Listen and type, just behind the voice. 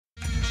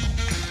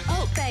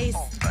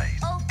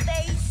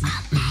ALTBAYS.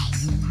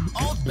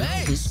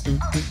 ALTBAYS.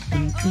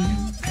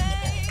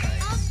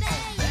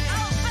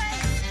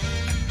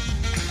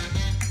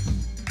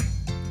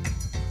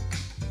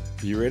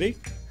 You ready?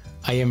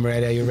 I am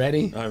ready. Are you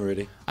ready? I'm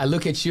ready. I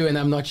look at you and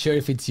I'm not sure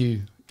if it's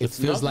you. It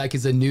feels like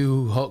it's a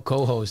new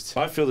co-host.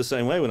 I feel the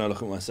same way when I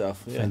look at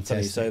myself. Yeah, Fantastic.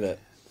 funny you say that.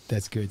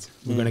 That's good.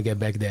 We're going to get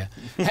back there.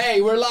 Hey,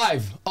 we're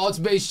live.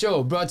 ALTBAYS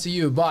Show brought to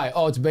you by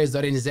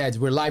ALTBAYS.NZ.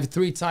 We're live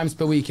 3 times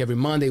per week, every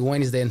Monday,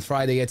 Wednesday, and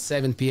Friday at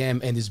 7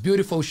 p.m. And these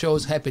beautiful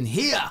shows happen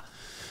here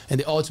in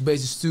the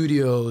ALTBAYS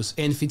studios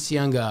in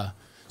Whitianga.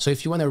 So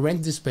if you want to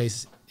rent this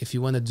space, if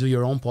you want to do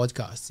your own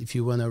podcast, if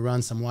you want to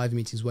run some live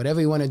meetings,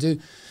 whatever you want to do,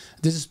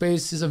 this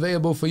space is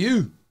available for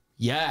you.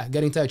 Yeah,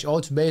 get in touch.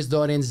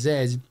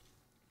 ALTBAYS.NZ.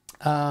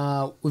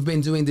 We've been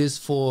doing this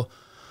for,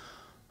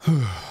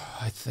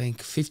 I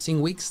think, 15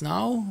 weeks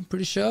now, I'm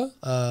pretty sure.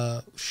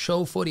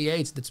 Show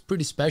 48, that's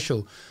pretty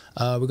special.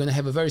 We're going to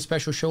have a very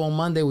special show on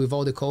Monday with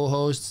all the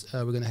co-hosts.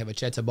 We're going to have a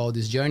chat about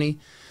this journey,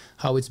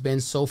 how it's been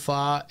so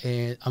far.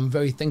 And I'm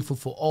very thankful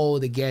for all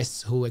the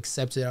guests who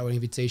accepted our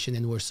invitation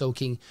and were so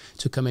keen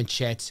to come and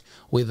chat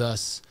with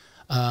us.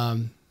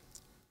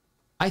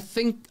 I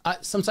think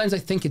sometimes I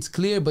think it's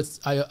clear, but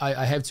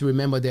I have to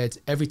remember that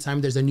every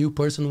time there's a new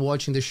person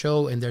watching the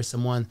show and there's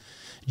someone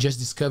just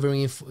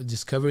discovering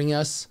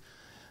us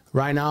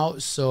right now.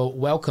 So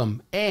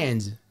welcome.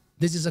 And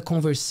this is a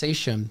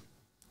conversation.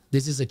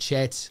 This is a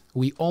chat.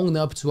 We own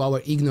up to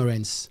our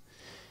ignorance.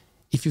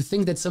 If you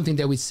think that something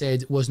that we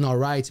said was not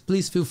right,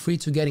 please feel free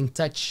to get in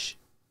touch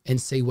and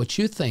say what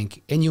you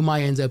think. And you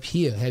might end up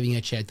here having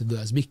a chat with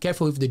us. Be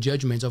careful with the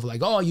judgments of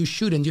like, oh, you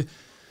shouldn't.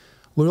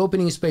 We're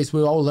opening space.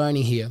 We're all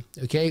learning here,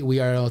 okay? We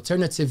are an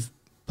alternative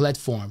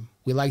platform.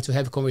 We like to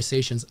have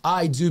conversations.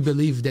 I do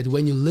believe that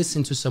when you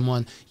listen to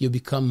someone, you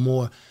become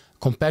more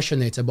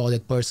compassionate about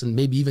that person,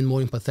 maybe even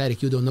more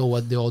empathetic. You don't know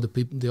what the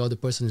other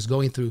person is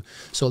going through.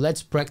 So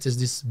let's practice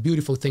this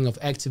beautiful thing of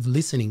active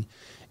listening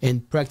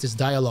and practice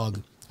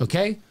dialogue,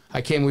 okay?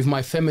 I came with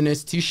my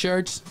feminist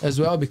t-shirt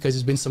as well because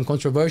there's been some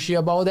controversy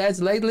about that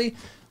lately.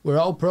 We're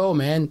all pro,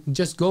 man.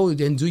 Just go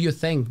and do your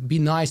thing. Be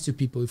nice to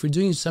people. If you're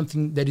doing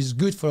something that is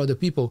good for other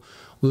people,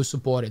 we'll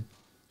support it.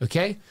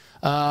 Okay?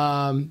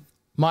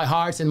 My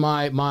heart and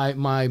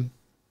my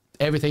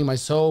everything, my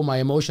soul, my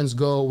emotions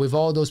go with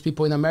all those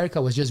people in America.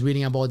 I was just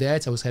reading about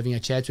that. I was having a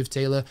chat with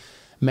Taylor,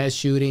 mass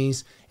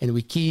shootings, and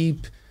we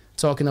keep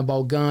talking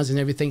about guns and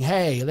everything.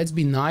 Hey, let's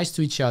be nice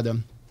to each other.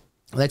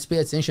 Let's pay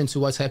attention to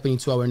what's happening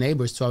to our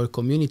neighbors, to our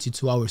community,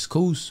 to our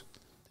schools.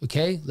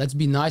 Okay, let's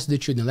be nice to the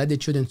children. Let the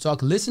children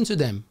talk. Listen to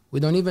them. We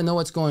don't even know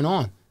what's going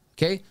on.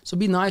 Okay, so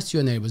be nice to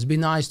your neighbors. Be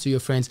nice to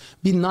your friends.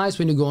 Be nice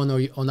when you go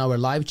on our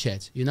live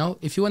chat. You know,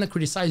 if you want to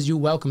criticize, you're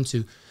welcome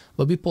to,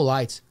 but be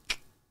polite.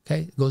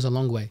 Okay, it goes a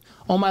long way.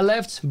 On my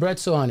left, Brett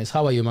Soanes.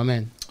 How are you, my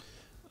man?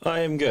 I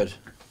am good.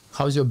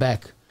 How's your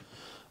back?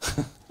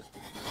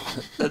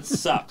 It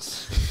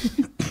sucks.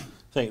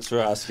 Thanks for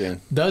asking.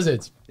 Does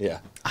it? Yeah.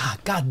 Ah,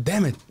 god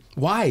damn it.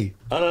 Why?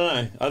 I don't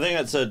know. I think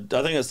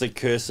it's the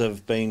curse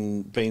of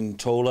being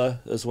taller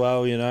as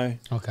well, you know.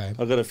 Okay.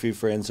 I've got a few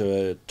friends who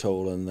are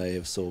tall and they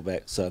have sore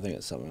back, so I think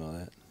it's something like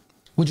that.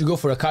 Would you go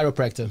for a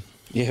chiropractor?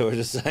 Yeah, we're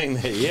just saying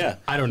that, yeah.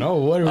 I don't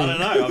know. I don't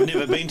know. I've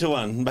never been to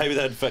one. Maybe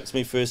they'd fix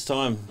me first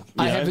time.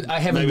 I haven't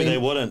Maybe they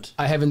wouldn't.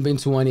 I haven't been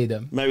to one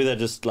either. Maybe they're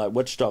just like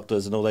witch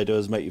doctors and all they do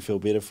is make you feel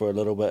better for a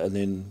little bit and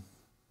then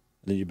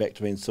you're back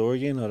to being sore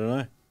again. I don't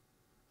know.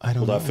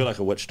 Although I feel like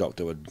a witch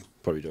doctor would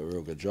probably do a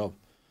real good job.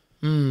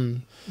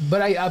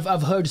 But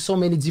I've heard so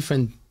many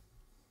different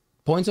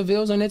points of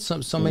views on it,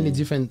 so many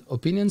different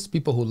opinions,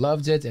 people who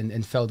loved it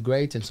and felt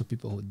great, and some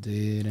people who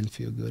didn't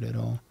feel good at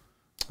all.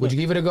 Would you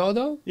give it a go,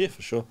 though? Yeah,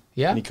 for sure.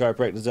 Yeah? Any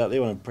chiropractors out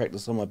there want to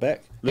practice on my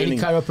back? Any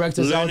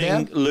chiropractors out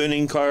there?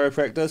 Learning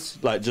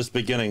chiropractors, like just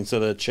beginning, so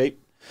they're cheap.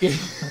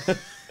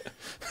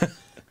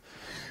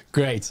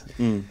 Great.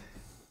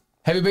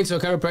 Have you been to a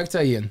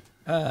chiropractor, Ian?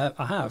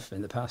 I have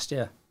in the past,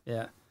 yeah.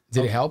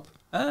 Did it help?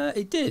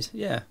 It did,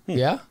 yeah.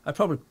 Yeah? I'd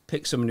probably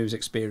pick someone who's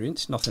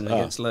experienced, nothing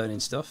against learning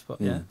stuff, but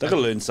yeah. They've got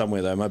to learn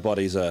somewhere, though. My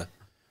body's the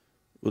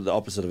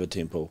opposite of a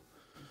temple.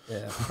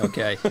 Yeah,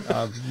 okay.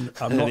 I'm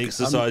An not,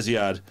 exercise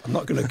yard. I'm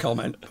not going to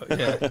comment, but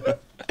yeah.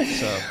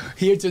 So.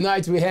 Here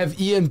tonight we have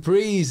Ian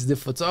Preece, the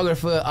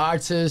photographer,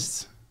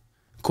 artist,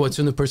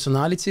 Kuatuna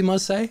personality,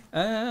 must say.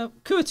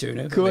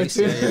 Kuatuna.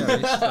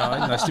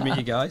 Kuatuna. Nice to meet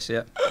you guys,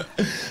 yeah.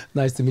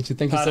 Nice to meet you.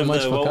 Thank you so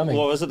much for coming.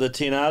 What was it, the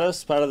 10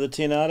 artists? Part of the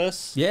 10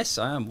 artists? Yes,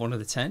 I am one of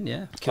the 10,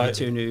 yeah.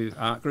 Kuatuna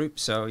art group,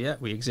 so yeah,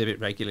 we exhibit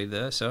regularly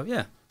there, so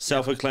yeah.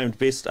 Self-acclaimed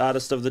best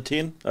artist of the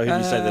 10? I heard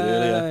you say that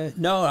earlier.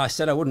 No, I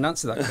said I wouldn't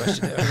answer that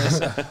question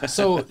earlier.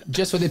 So,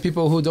 just for the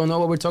people who don't know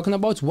what we're talking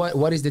about,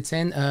 what is the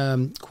 10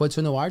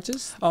 Kuatuna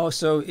artists? Oh,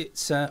 so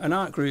it's an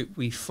art group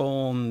we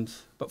formed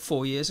about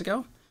 4 years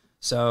ago.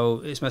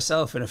 So it's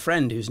myself and a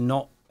friend who's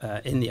not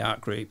in the art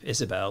group,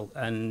 Isabel,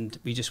 and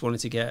we just wanted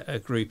to get a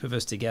group of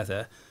us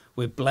together.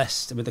 We're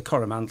blessed, I mean, the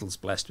Coromandel's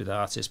blessed with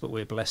artists, but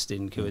we're blessed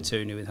in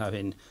Kuatuna with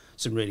having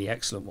some really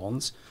excellent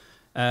ones.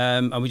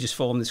 And we just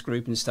formed this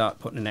group and start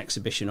putting an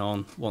exhibition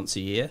on once a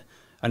year.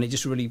 And it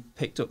just really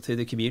picked up through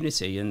the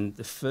community. And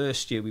the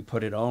first year we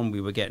put it on,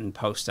 we were getting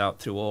posts out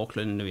through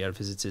Auckland. We had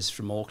visitors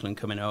from Auckland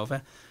coming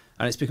over.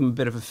 And it's become a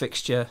bit of a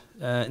fixture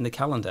in the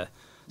calendar.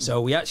 So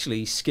we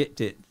actually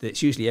skipped it.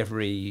 It's usually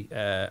every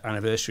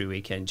anniversary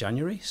weekend,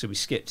 January. So we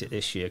skipped it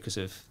this year because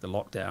of the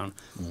lockdown.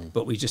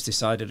 But we just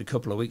decided a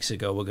couple of weeks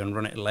ago we're going to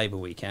run it Labour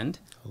weekend.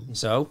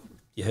 So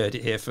you heard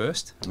it here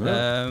first.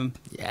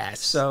 Yes.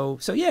 So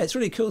yeah, it's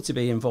really cool to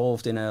be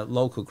involved in a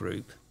local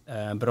group.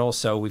 But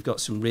also we've got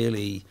some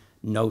really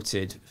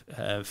noted,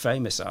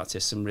 famous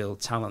artists, some real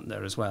talent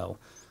there as well.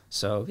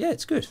 So yeah,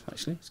 it's good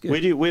actually. It's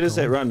good. Where does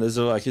that run? Is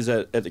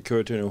that at the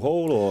Kuratunu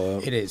Hall or?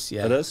 It is.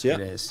 Yeah, it is. Yeah,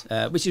 it is.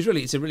 Which is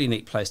it's a really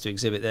neat place to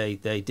exhibit.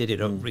 They did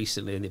it up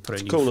recently and they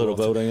put a new cool little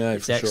building.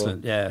 It's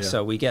excellent. Sure. Yeah.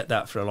 So we get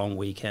that for a long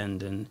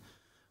weekend and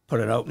put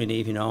an opening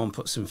evening on,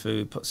 put some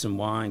food, put some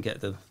wine,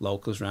 get the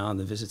locals round,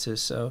 the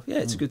visitors. So yeah,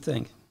 it's a good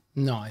thing.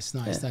 Nice.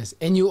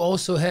 And you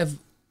also have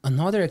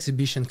another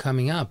exhibition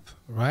coming up,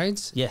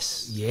 right?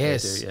 Yes. Do,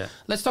 yeah.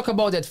 Let's talk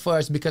about that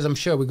first, because I'm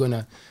sure we're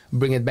gonna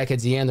bring it back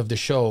at the end of the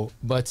show.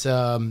 But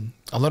a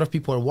lot of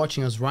people are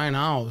watching us right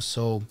now,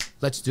 so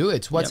let's do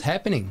it. What's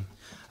happening?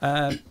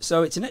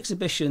 So it's an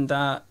exhibition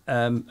that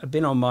I've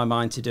been on my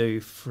mind to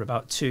do for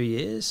about 2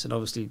 years, and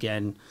obviously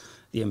again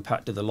the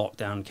impact of the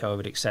lockdown,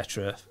 COVID,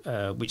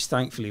 etc., which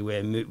thankfully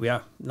we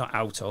are not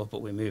out of,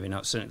 but we're moving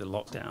out certainly the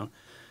lockdown.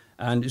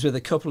 And it was with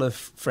a couple of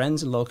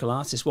friends and local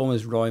artists. One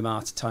was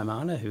Roimata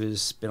Taimana, who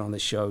has been on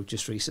this show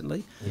just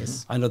recently.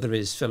 Yes. Another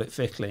is Phillip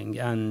Fickling.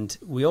 And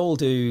we all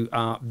do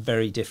art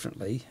very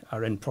differently.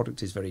 Our end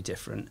product is very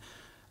different.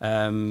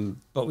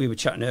 But we were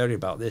chatting earlier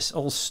about this,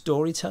 all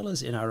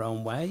storytellers in our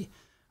own way.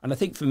 And I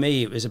think for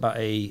me, it was about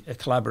a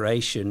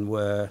collaboration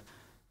where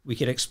we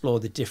could explore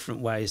the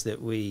different ways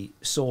that we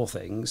saw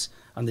things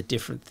and the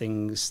different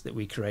things that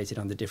we created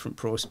and the different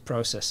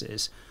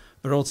processes.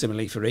 But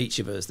ultimately, for each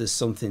of us, there's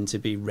something to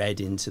be read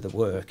into the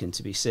work and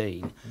to be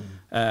seen.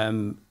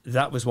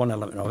 That was one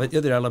element of it. The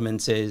other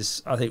element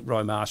is, I think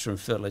Roimata and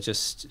Phil are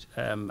just,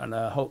 and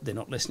I hope they're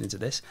not listening to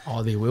this.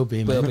 Oh, they will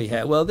be. Will be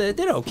here. Well, they're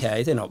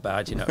okay. They're not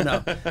bad, you know. No,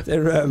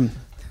 they're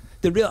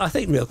real. I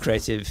think real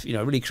creative,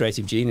 really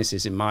creative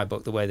geniuses in my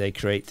book. The way they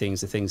create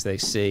things, the things they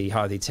see,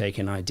 how they take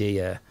an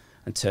idea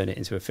and turn it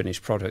into a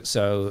finished product.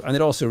 So, and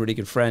they're also really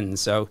good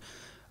friends. So.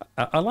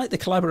 I like the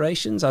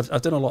collaborations.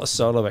 I've done a lot of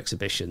solo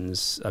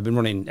exhibitions. I've been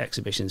running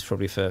exhibitions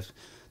probably for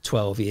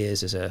 12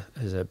 years as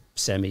a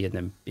semi and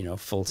then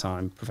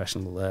full-time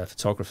professional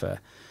photographer.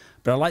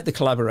 But I like the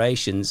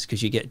collaborations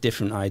because you get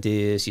different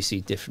ideas, you see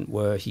different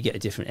work, you get a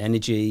different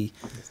energy.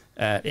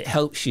 It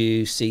helps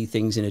you see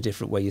things in a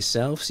different way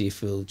yourself, so you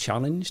feel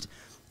challenged.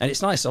 And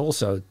it's nice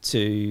also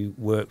to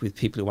work with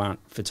people who aren't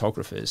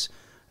photographers.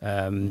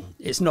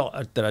 It's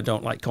not that I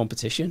don't like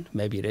competition.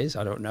 Maybe it is.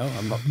 I don't know.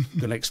 I'm not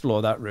going to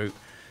explore that route.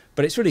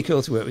 But it's really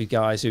cool to work with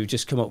guys who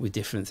just come up with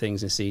different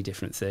things and see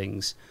different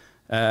things.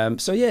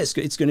 So yeah, it's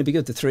going to be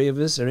good. The three of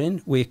us are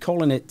in. We're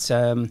calling it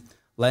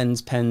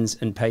Lens, Pens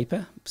and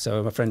Paper.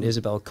 So my friend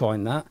Isabel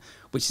coined that,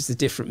 which is the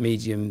different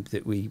medium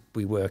that we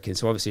work in.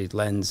 So obviously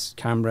lens,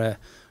 camera.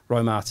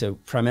 Roimata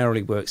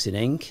primarily works in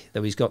ink,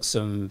 though he's got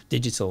some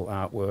digital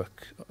artwork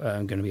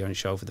going to be on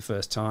show for the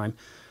first time.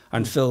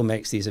 And Phil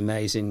makes these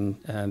amazing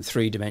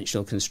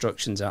three-dimensional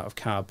constructions out of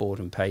cardboard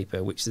and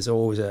paper, which there's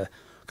always a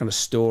kind of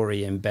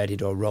story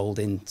embedded or rolled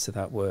into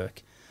that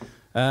work.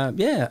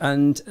 Yeah,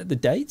 and the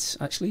dates,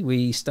 actually,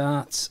 we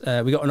got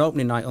an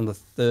opening night on the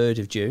 3rd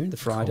of June, the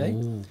Friday.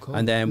 Cool.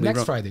 And then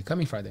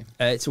coming Friday.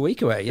 It's a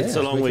week away, yeah. It's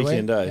a long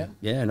weekend, eh?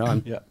 Yeah,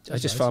 no, I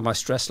just found my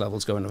stress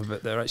levels going up a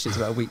bit there. Actually, it's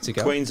about a week to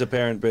go. Queen's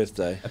apparent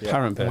birthday.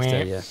 Apparent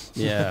birthday,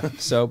 yeah.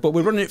 So, but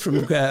we're running it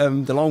from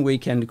the long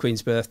weekend of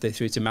Queen's birthday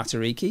through to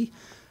Matariki.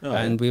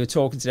 And we were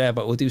talking today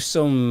about we'll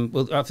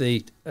have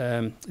the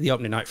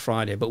opening night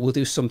Friday, but we'll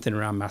do something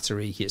around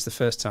Matariki. It's the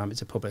first time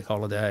it's a public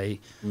holiday.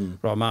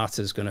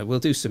 Roimata's we'll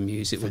do some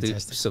music, Fantastic. We'll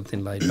do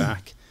something laid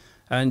back.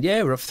 And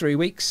yeah, we're up 3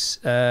 weeks.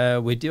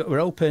 We're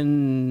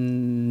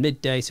open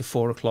midday to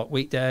 4 o'clock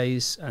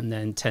weekdays, and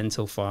then 10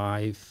 till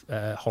 5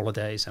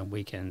 holidays and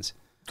weekends.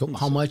 Cool.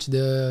 How much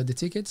the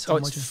tickets? How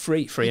it's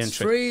free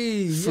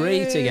entry.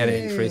 Free to get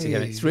in.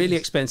 It's really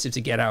expensive to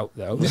get out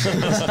though. So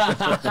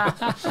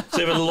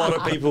there's a lot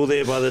of people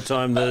there by the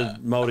time the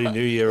Māori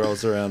New Year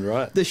rolls around,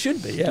 right? There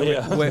should be,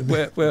 yeah.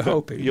 We're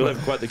hoping. You'll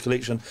have quite the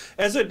collection.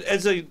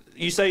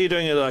 You say you're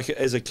doing it like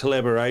as a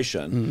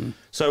collaboration.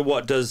 So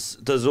what does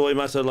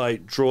Roimata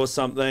like draw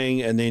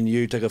something and then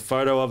you take a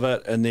photo of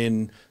it and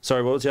then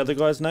what was the other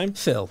guy's name?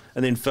 Phil.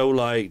 And then Phil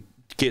like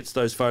gets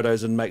those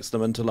photos and makes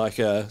them into like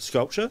a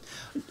sculpture?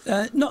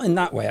 Not in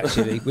that way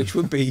actually, which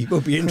would be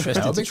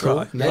interesting to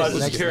try. Cool. I was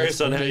just curious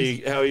on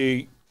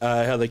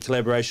how the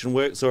collaboration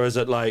works, or is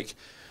it like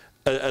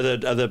are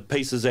the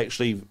pieces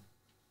actually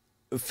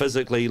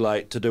physically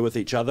like to do with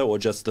each other, or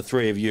just the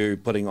three of you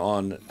putting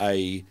on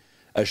a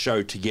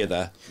show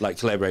together, like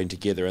collaborating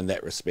together in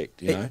that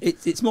respect, you know?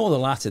 It's more the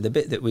latter, the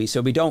bit that we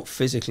don't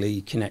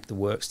physically connect the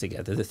works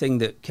together. The thing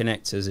that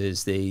connects us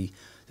is the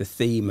the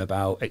theme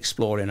about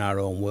exploring our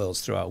own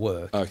worlds through our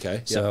work.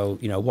 Okay. So,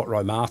 you know, what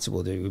Roimata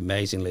will do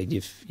amazingly,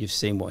 you've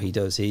seen what he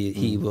does.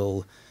 He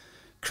will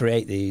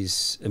create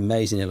these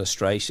amazing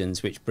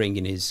illustrations which bring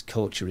in his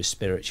culture, his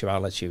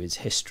spirituality, his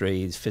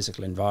history, his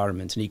physical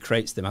environment, and he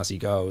creates them as he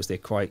goes. They're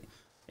quite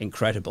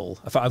incredible.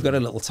 In fact, I've got a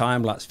little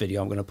time-lapse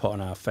video I'm going to put on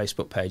our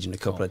Facebook page in a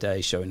couple of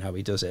days showing how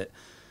he does it.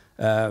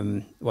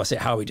 Well, I say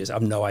how he does it. I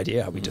have no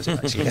idea how he does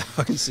it, actually.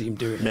 I can see him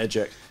doing it.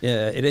 Magic.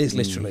 Yeah, it is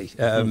literally.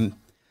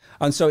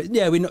 And so,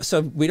 yeah,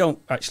 we don't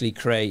actually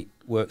create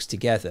works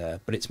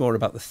together, but it's more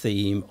about the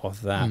theme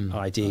of that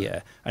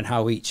idea and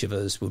how each of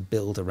us would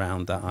build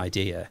around that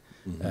idea.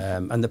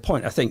 And the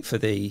point, I think,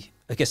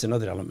 I guess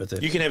another element of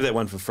the... You can have that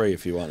one for free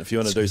if you want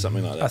to do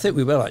something like that. I think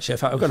we will, actually. In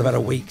fact, I've got about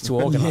a week to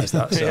organise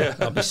that. So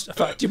in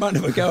fact, do you mind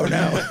if I go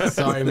now?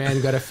 Sorry,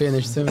 man, got to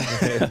finish soon.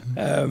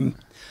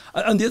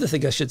 And the other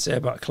thing I should say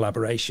about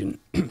collaboration,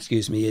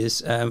 excuse me,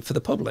 is for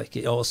the public,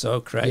 it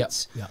also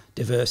creates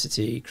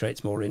diversity,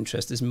 creates more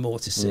interest, there's more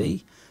to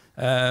see.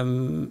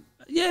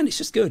 Yeah, and it's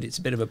just good. It's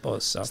a bit of a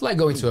buzz. So. It's like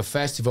going to a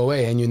festival,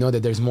 and you know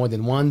that there's more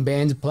than one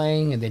band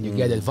playing, and then you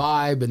get a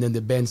vibe, and then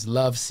the bands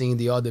love seeing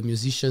the other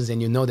musicians,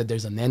 and you know that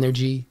there's an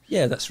energy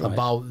that's right.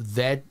 about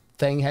that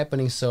thing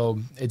happening. So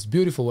it's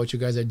beautiful what you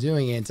guys are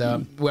doing.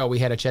 And well, we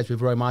had a chat with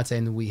Roimata,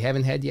 and we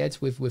haven't had yet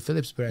with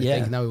Phillip, but I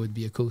think now it would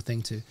be a cool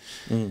thing to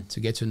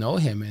get to know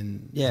him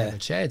and have a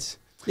chat.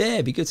 Yeah,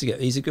 it'd be good to get.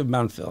 He's a good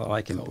man, Phil. I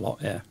like him a lot.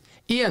 Yeah.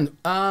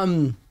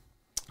 Ian,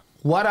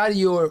 what are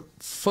your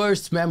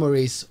first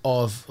memories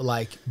of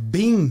like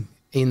being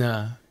in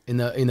a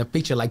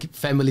picture, like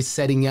family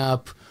setting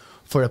up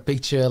for a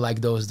picture, like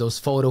those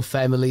photo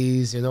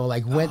families, you know,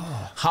 like when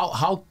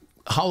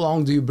how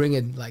long do you bring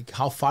it, like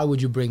how far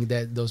would you bring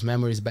those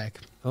memories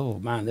back? Oh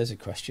man, there's a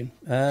question.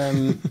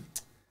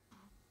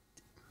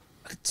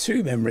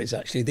 Two memories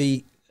actually.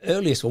 The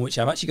earliest one, which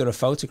I've actually got a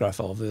photograph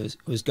of,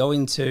 was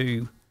going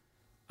to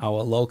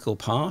our local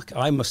park.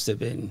 I must have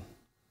been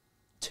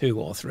 2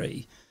 or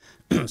 3.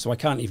 So I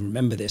can't even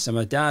remember this. And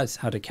my dad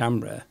had a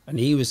camera, and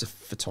he was a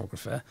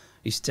photographer.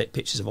 He used to take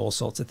pictures of all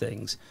sorts of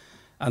things.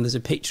 And there's a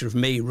picture of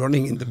me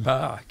running in the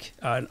park.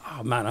 And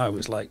oh man, I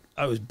was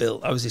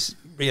built. I was this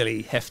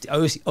really hefty. I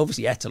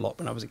obviously ate a lot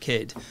when I was a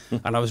kid,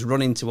 and I was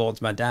running towards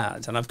my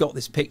dad. And I've got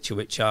this picture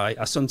which I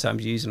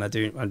sometimes use when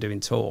I'm doing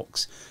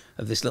talks,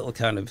 of this little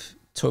kind of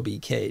tubby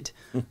kid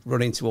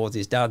running towards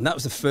his dad. And that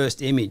was the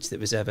first image that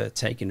was ever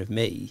taken of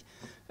me.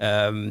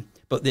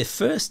 But that's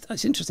an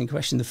interesting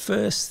question. The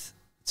first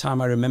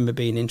time I remember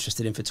being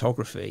interested in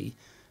photography,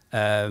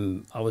 I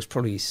was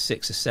probably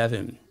 6 or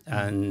 7,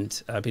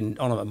 and I'd been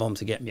on at my mum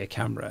to get me a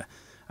camera,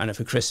 and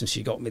for Christmas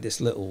she got me this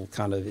little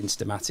kind of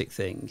Instamatic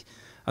thing,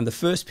 and the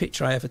first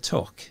picture I ever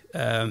took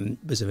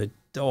was of a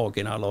dog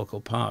in our local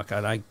park,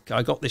 and I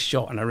got this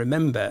shot, and I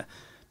remember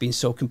being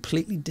so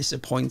completely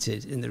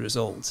disappointed in the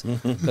result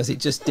because it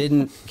just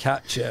didn't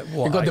capture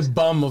what you got the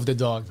bum of the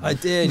dog. I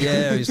did,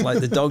 yeah. It was like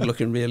the dog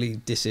looking really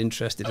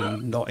disinterested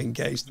and not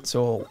engaged at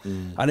all.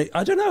 And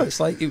I don't know.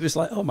 It was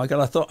like, oh my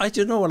god! I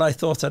don't know what I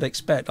thought I'd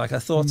expect. Like I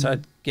thought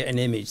I'd get an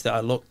image that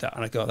I looked at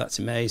and I go, that's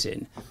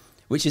amazing.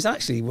 Which is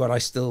actually what I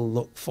still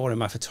look for in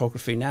my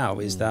photography now.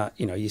 Is that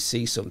you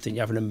see something,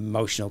 you have an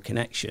emotional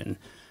connection,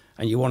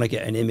 and you want to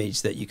get an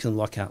image that you can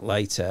look at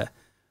later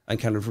and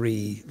kind of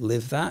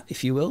relive that,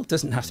 if you will. It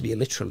doesn't have to be a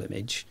literal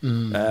image.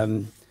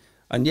 And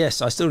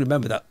yes, I still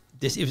remember that.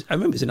 I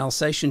remember it was an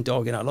Alsatian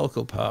dog in our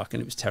local park,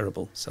 and it was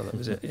terrible. So that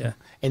was it, yeah.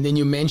 And then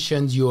you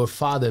mentioned your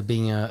father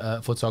being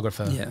a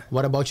photographer. Yeah.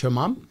 What about your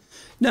mum?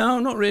 No,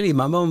 not really.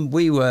 My mum,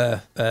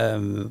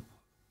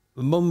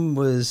 mum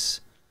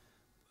was...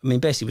 I mean,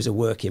 basically, was a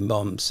working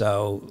mum,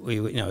 so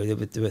there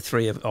were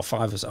 3 or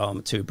 5 of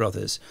us, 2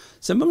 brothers.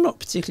 So, mum not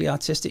particularly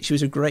artistic. She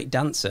was a great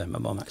dancer. My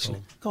mum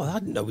actually. Cool. God, I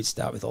didn't know we'd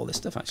start with all this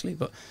stuff actually,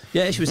 but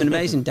yeah, she was an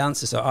amazing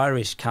dancer. So,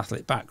 Irish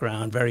Catholic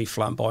background, very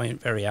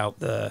flamboyant, very out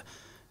there,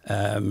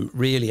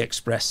 really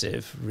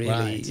expressive,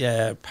 really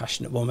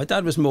passionate woman. My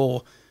dad was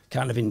more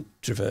kind of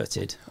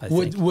introverted. I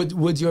think.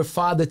 Would your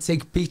father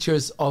take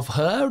pictures of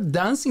her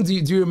dancing? Do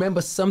you remember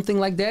something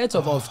like that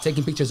of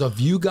taking pictures of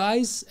you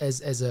guys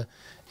as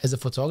a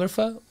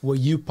photographer? Were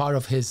you part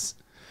of his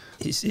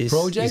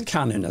project? His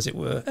canon, as it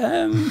were.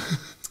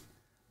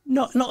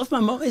 Not of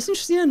my mum. It's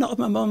interesting, not of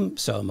my mum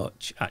so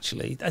much,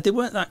 actually. They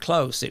weren't that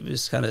close. It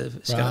was kind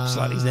of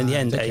slightly. And in the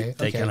end,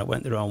 they kind of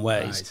went their own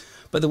ways. Right.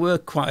 But there were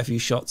quite a few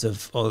shots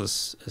of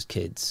us as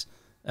kids.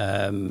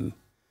 And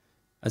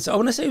so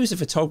when I say he was a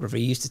photographer,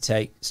 he used to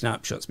take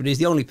snapshots, but he's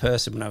the only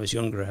person when I was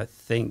younger, I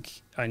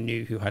think, I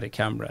knew who had a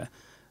camera,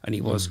 and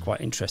he was quite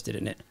interested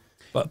in it.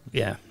 But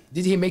yeah.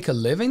 Did he make a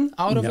living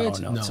out of it?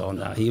 No, at all.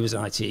 No, he was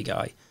an IT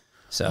guy.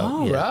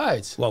 So,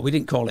 right. Well, we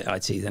didn't call it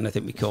IT then. I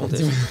think we called it.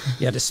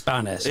 He had a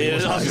spanner. So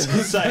I was going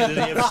to say, did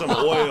he have some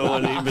oil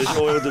and he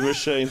oiled the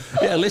machine?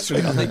 Yeah,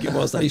 literally, I think it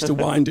was. I used to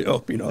wind it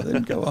up,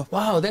 then go off.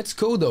 Wow, that's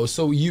cool though.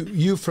 So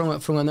you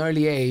from an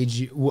early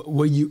age,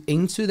 were you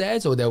into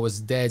that, or that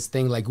was Dad's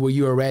thing? Like, were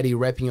you already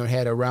wrapping your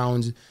head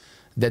around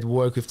that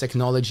work with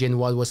technology and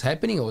what was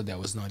happening, or that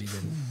was not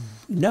even?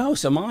 No.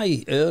 So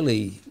my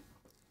early.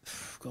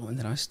 God, when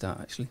did I start,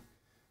 actually?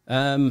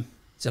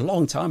 It's a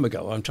long time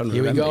ago. I'm trying to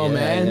remember. Here we go,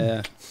 man.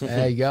 Yeah.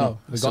 There you go.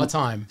 We got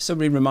time.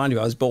 Somebody reminded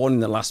me I was born in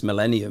the last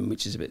millennium,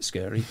 which is a bit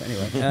scary.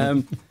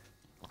 Anyway,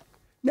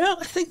 no,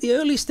 I think the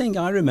earliest thing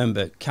I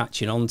remember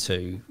catching on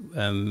to,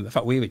 in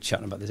fact, we were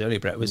chatting about this earlier,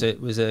 Brett, was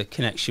a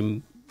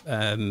connection,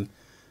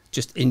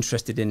 just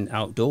interested in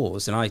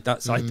outdoors. And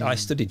I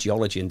studied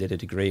geology and did a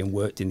degree and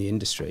worked in the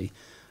industry.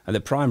 And the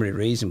primary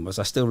reason was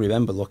I still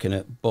remember looking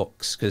at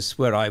books, because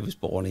where I was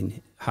born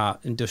in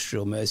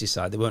industrial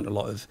Merseyside, there weren't a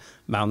lot of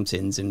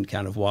mountains and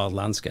kind of wild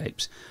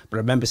landscapes. But I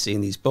remember seeing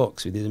these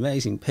books with these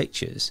amazing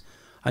pictures.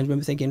 I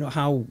remember thinking,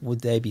 how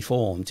would they be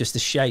formed? Just the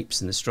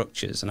shapes and the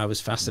structures. And I was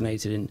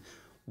fascinated in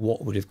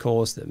what would have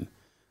caused them.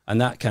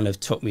 And that kind of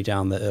took me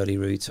down the early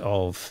route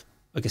of,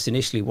 I guess,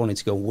 initially wanting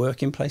to go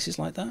work in places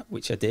like that,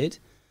 which I did.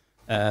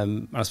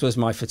 I suppose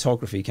my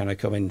photography kind of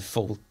coming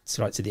full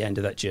right to the end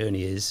of that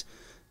journey is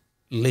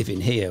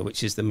living here,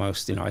 which is the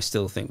most, I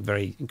still think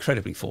very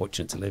incredibly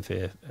fortunate to live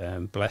here,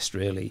 blessed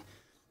really,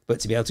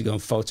 but to be able to go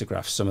and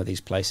photograph some of these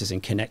places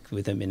and connect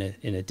with them in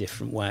a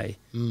different way.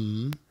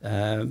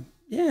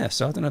 Yeah,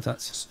 so I don't know if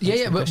that's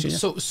But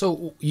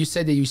so you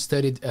said that you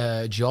studied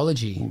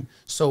geology.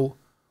 So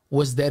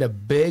was that a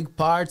big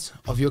part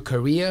of your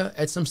career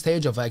at some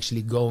stage, of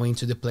actually going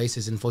to the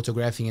places and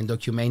photographing and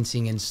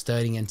documenting and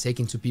studying and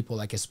taking to people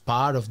like as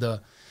part of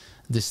the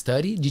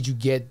study? Did you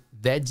get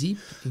that deep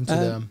into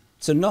the...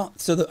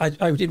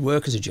 I did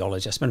work as a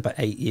geologist. I spent about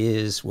 8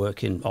 years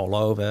working all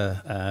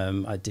over.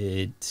 I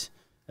did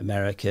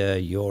America,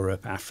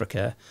 Europe,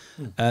 Africa.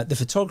 The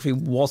photography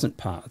wasn't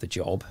part of the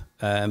job,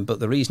 but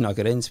the reason I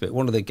got into it,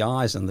 one of the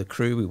guys on the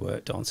crew we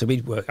worked on,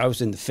 I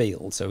was in the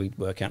field, so we'd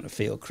work out in a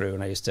field crew,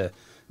 and I used to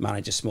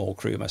manage a small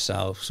crew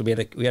myself. So we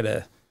had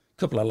a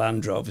couple of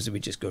Land Rovers, and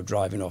we'd just go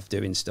driving off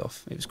doing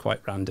stuff. It was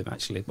quite random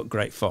actually, but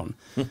great fun.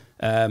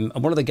 And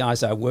one of the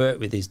guys I worked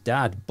with, his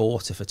dad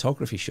bought a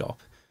photography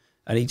shop.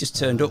 And he just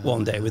turned up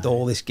one day with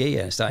all this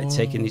gear and started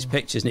taking these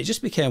pictures. And it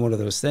just became one of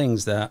those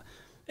things that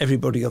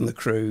everybody on the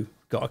crew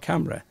got a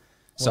camera.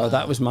 So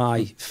that was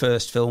my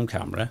first film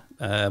camera,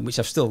 which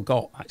I've still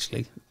got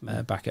actually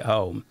back at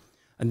home.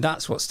 And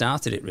that's what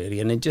started it really.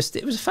 And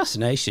it was a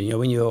fascination,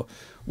 when you're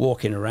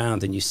walking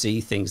around and you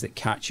see things that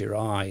catch your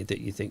eye,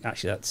 that you think,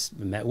 actually, that's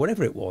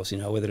whatever it was,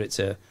 whether it's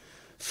a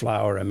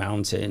flower, a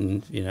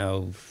mountain,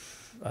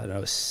 I don't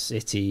know, a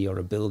city or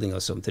a building or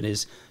something,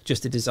 is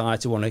just a desire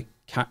to want to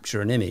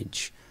capture an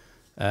image.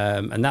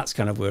 And that's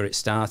kind of where it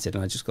started.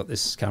 And I just got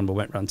this camera,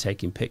 went around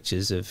taking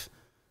pictures of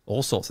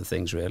all sorts of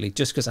things, really,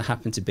 just because I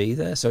happened to be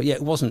there. So, yeah,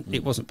 it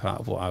wasn't part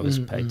of what I was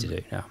paid to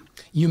do. No.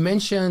 You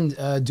mentioned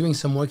doing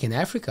some work in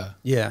Africa.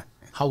 Yeah.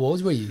 How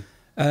old were you?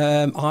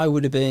 I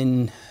would have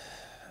been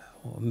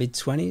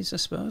mid-20s, I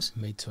suppose.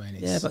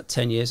 Mid-20s. Yeah, about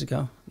 10 years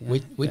ago. Yeah.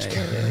 Which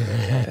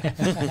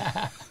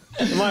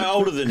Am I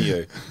older than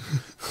you?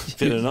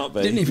 Better not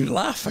be. Didn't even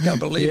laugh. I can't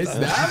believe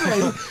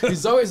that.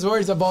 He's always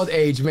worried about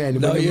age, man.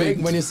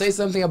 When you say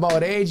something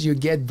about age, you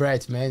get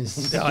Brett, man.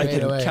 I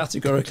can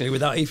categorically,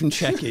 without even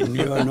checking,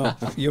 you are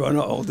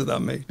not older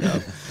than me. No.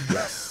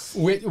 Yes.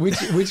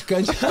 Which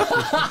country?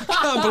 I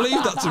can't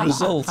believe that's a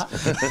result.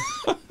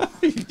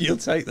 You'll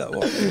take that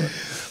one.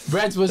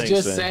 Brett was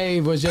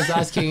just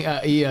asking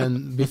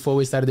Ian before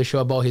we started the show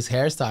about his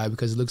hairstyle,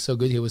 because it looks so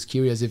good. He was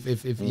curious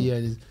if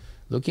Ian is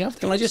looking after.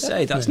 Can I just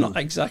say that's not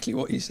exactly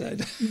what you said?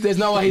 That's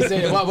not what he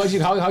said.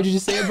 How did you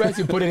say it, Brett?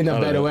 You put it in a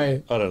better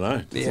way. I don't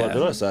know. Yeah. What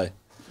did I say?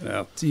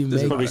 No.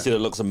 You probably said it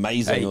looks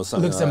amazing or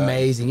something. It looks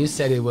amazing. You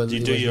said it was. Do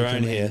you do your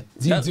own hair?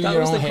 That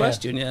was the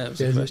question. Yeah, it was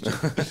the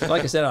question.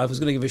 Like I said, I was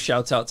going to give a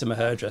shout out to my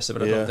hairdresser,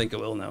 but I don't think I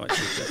will now.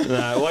 Actually.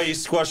 No, well, you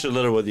squash a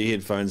little with your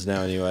headphones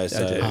now anyway.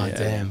 So.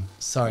 Damn.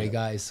 Sorry,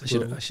 guys.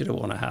 I should have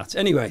worn a hat.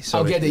 Anyway,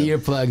 I'll get the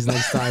earplugs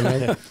next time.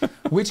 Man.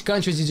 Which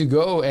countries did you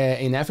go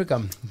in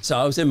Africa? So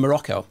I was in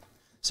Morocco.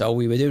 So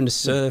we were doing a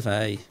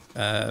survey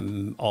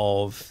in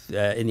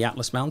the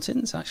Atlas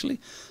Mountains, actually.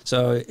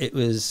 So it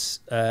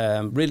was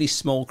really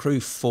small crew,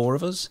 4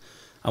 of us,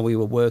 and we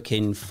were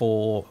working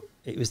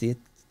it was the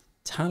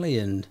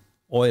Italian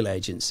oil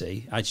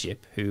agency, Agip,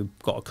 who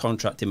got a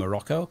contract in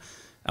Morocco,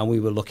 and we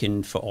were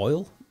looking for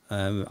oil.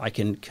 I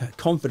can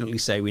confidently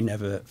say we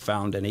never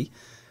found any,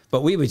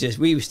 but we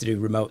used to do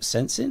remote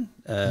sensing.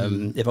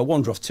 If I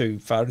wander off too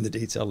far in the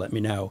detail, let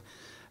me know.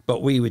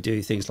 But we would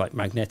do things like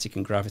magnetic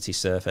and gravity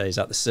surveys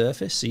at the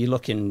surface. So you're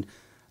looking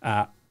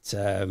at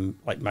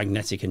like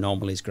magnetic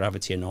anomalies,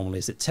 gravity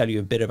anomalies that tell you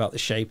a bit about the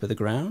shape of the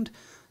ground.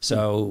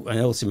 So,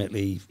 and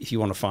ultimately, if you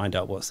want to find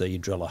out what's there, you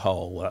drill a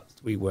hole. Well,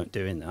 we weren't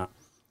doing that.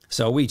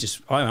 So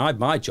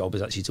my job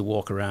was actually to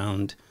walk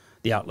around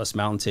the Atlas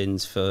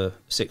Mountains for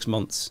 6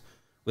 months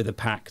with a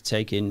pack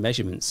taking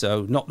measurements.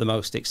 So not the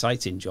most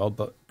exciting job,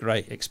 but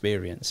great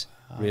experience.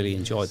 Really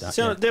enjoyed that.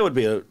 So there would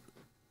be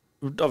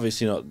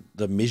obviously not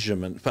the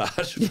measurement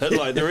part, but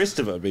like the rest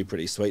of it would be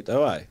pretty sweet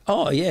though, eh?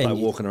 Oh yeah, like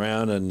walking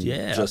around and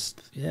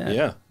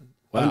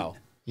wow.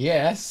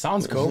 Yeah,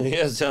 sounds cool.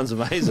 Yeah, it sounds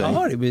amazing.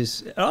 It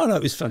was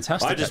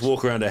fantastic. I just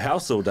walk around a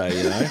house all day,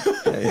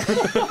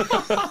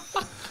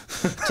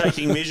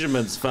 taking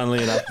measurements,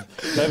 funnily enough.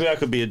 Maybe I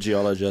could be a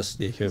geologist.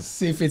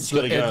 See if it's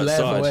Gotta go at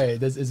level. outside.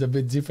 This is a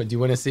bit different. You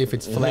want to see if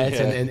it's flat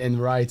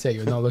and right.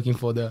 You're not looking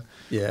for the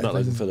Not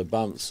looking for the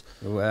bumps.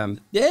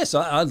 Yes,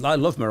 I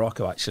love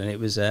Morocco actually. And it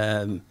was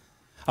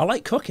I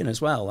like cooking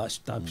as well. I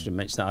should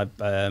mention that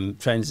I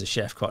trained as a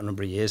chef quite a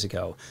number of years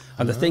ago.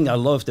 And the thing I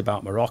loved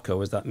about Morocco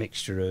was that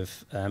mixture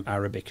of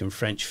Arabic and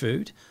French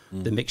food,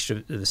 the mixture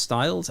of the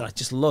styles. I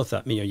just love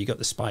that. You know, you got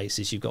the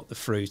spices, you've got the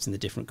fruit and the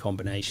different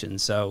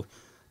combinations. So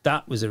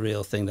that was a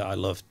real thing that I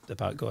loved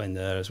about going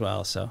there as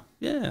well. So,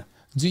 yeah.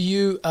 Do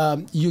you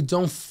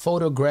don't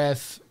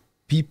photograph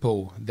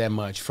people that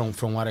much from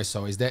what I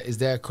saw? Is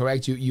that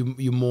correct?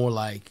 You more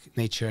like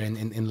nature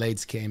and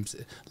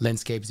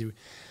landscapes.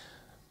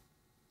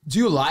 Do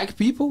you like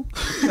people?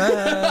 Do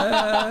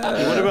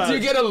you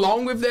get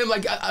along with them?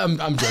 Like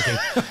I'm joking.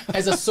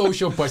 As a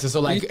social person,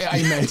 so like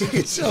I meant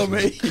so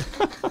me.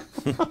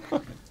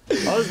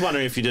 I was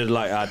wondering if you did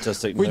like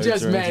artistic. We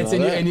just met,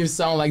 and you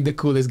sound like the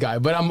coolest guy.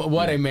 But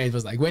what I meant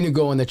was like when you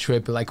go on a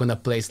trip, like on a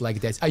place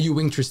like that, are you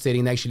interested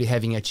in actually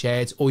having a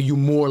chat, or you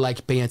more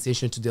like paying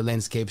attention to the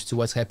landscapes, to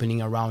what's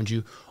happening around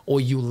you,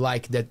 or you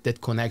like that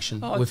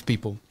connection with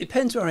people?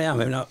 Depends where I am.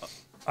 I mean,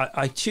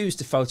 I choose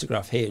to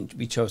photograph here, and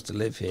we chose to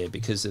live here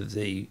because of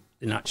the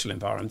natural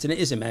environment, and it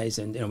is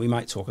amazing. You know, we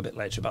might talk a bit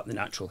later about the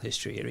natural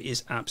history here. It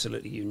is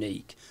absolutely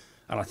unique,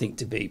 and I think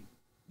to be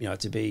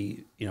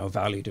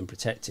valued and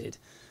protected.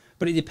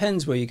 But it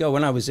depends where you go.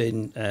 When I was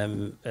in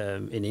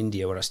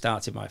India, where I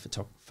started my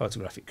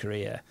photographic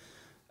career,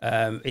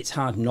 it's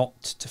hard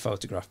not to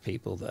photograph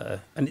people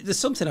there. And there's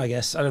something, I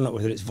guess, I don't know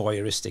whether it's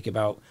voyeuristic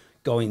about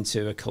going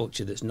to a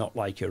culture that's not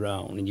like your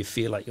own, and you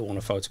feel like you want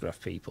to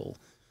photograph people.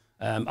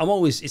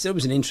 It's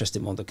always an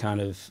interesting one, the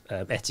kind of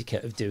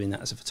etiquette of doing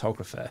that as a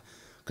photographer.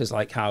 Because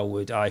like, how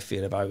would I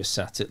feel if I was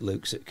sat at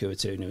Luke's at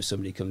Kuatunu and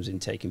somebody comes in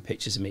taking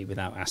pictures of me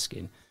without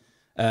asking?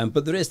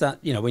 But there is that,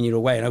 you know, when you're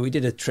away. We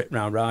did a trip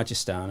around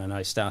Rajasthan, and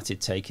I started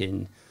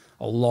taking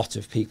a lot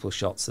of people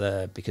shots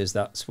there because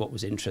that's what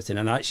was interesting.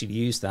 And I actually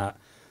used that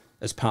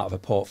as part of a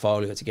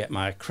portfolio to get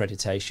my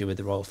accreditation with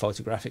the Royal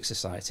Photographic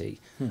Society.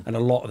 And a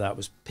lot of that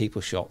was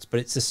people shots, but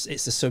it's the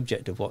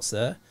subject of what's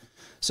there.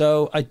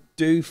 So I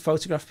do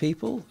photograph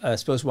people. I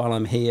suppose while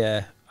I'm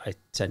here, I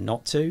tend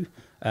not to.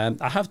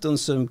 I have done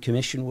some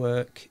commission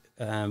work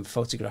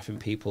photographing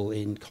people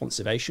in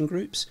conservation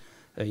groups,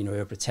 who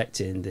are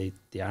protecting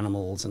the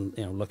animals and,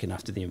 you know, looking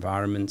after the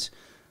environment.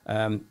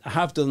 I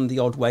have done the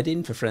odd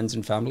wedding for friends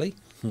and family,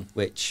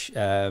 which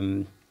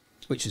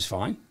is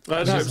fine.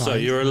 I hope so.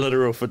 You're a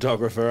literal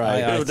photographer,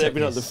 right? Would that be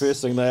not the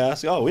first thing they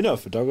ask? Oh, we know a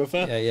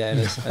photographer. Yeah. And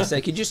I say,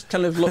 could you just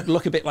kind of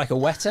look a bit like a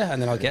wetter, and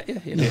then I'll get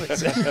you. You know.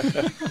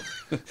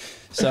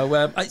 So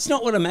it's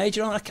not what I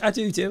major on. I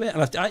do it,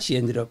 and I've actually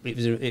ended up.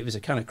 It was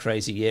a kind of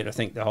crazy year. I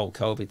think the whole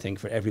COVID thing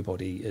for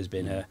everybody has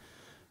been a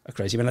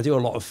crazy. I mean, I do a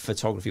lot of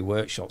photography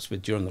workshops,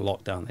 but during the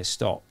lockdown they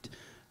stopped.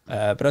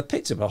 But I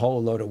picked up a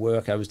whole load of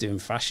work. I was doing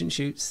fashion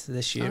shoots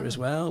this year as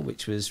well,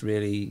 which was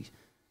really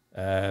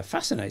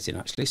fascinating,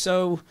 actually.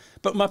 So,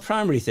 but my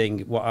primary thing,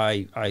 what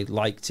I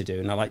like to do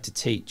and I like to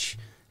teach,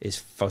 is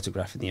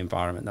photographing the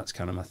environment. That's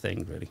kind of my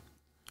thing, really.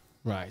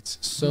 Right.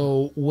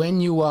 So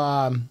when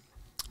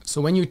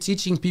you're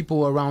teaching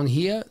people around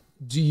here,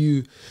 do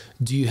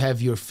you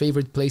have your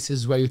favorite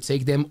places where you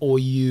take them, or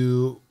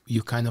you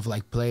kind of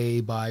like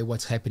play by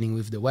what's happening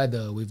with the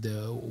weather, with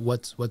the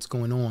what's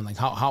going on? Like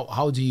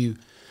how do you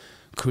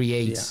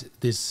create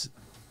this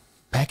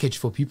package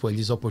for people and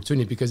this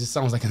opportunity? Because it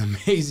sounds like an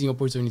amazing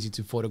opportunity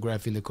to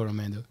photograph in the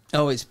Coromandel.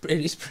 Oh, it's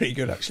pretty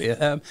good, actually.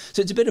 So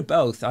it's a bit of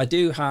both. I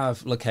do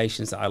have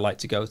locations that I like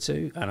to go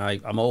to, and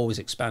I'm always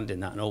expanding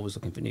that and always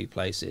looking for new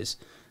places.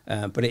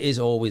 But it is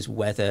always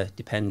weather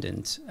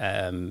dependent.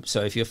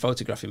 So if you're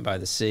photographing by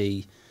the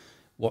sea,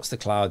 what's the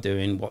cloud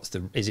doing?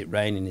 Is it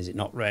raining? Is it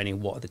not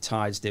raining? What are the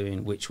tides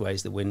doing? Which way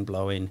is the wind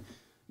blowing?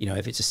 You know,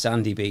 if it's a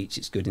sandy beach,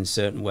 it's good in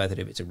certain weather.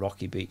 If it's a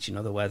rocky beach, in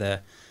other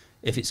weather.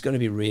 If it's going to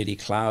be really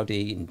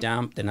cloudy and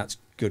damp, then that's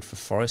good for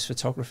forest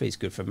photography. It's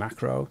good for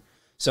macro.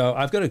 So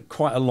I've got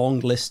quite a long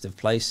list of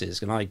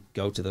places, and I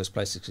go to those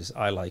places because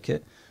I like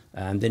it.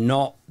 And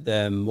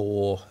they're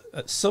more,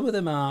 some of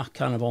them are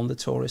kind of on the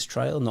tourist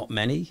trail, not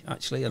many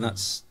actually, and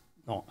that's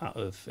not out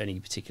of any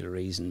particular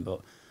reason,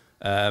 but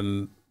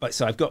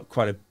so I've got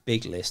quite a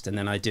big list, and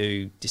then I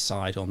do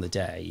decide on the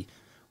day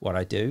what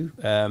I do.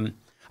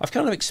 I've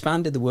kind of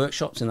expanded the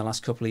workshops in the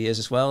last couple of years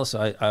as well.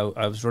 So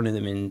I was running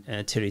them in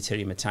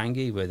Tiri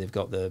Matangi, where they've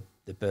got the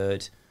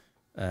bird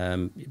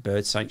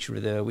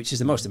sanctuary there, which is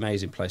the most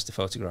amazing place to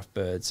photograph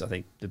birds. I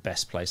think the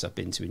best place I've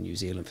been to in New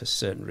Zealand for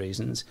certain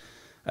reasons.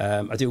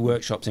 I do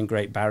workshops in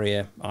Great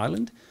Barrier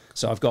Island.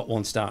 So I've got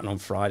one starting on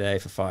Friday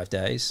for 5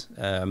 days,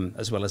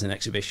 as well as an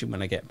exhibition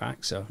when I get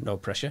back, so no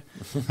pressure.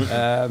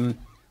 And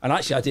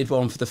actually I did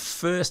one for the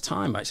first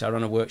time. Actually, I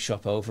ran a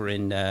workshop over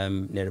in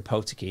near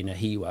Aotearoa in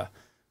Ahiwa,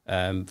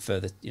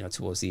 further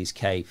towards the East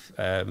Cape,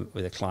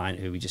 with a client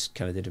who we just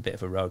kind of did a bit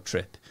of a road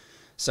trip.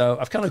 So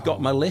I've kind of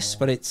got my list,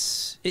 but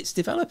it's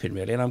developing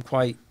really, and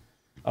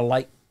I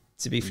like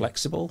to be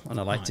flexible, and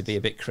I like to be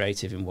a bit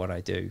creative in what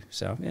I do.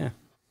 So yeah.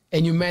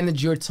 And you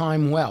manage your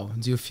time well.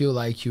 Do you feel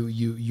like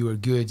you are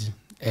good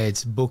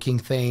at booking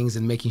things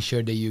and making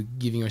sure that you're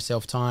giving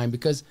yourself time?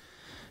 Because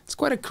it's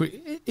quite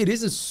it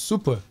is a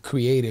super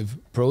creative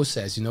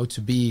process, you know,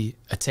 to be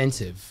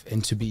attentive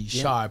and to be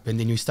sharp, and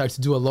then you start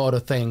to do a lot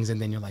of things,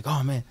 and then you're like,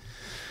 oh man,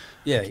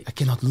 I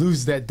cannot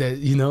lose that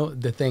you know,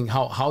 the thing.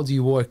 How do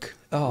you work?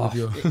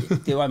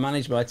 Do I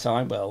manage my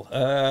time well?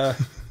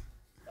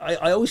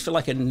 I always feel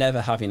like I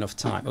never have enough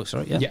time. Oh,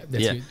 sorry.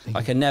 Yeah.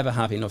 I can never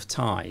have enough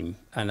time,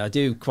 and I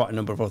do quite a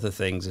number of other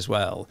things as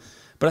well.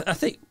 But I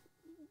think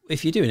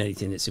if you're doing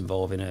anything that's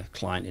involving a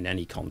client in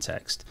any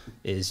context,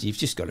 is you've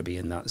just got to be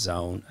in that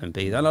zone and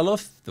be there. And I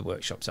love the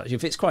workshops, actually.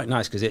 It's quite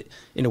nice because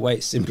in a way,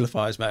 it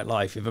simplifies my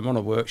life. If I'm on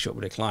a workshop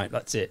with a client,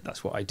 that's it.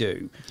 That's what I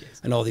do. Yes.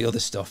 And all the other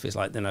stuff is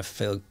like, then I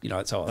feel, you know,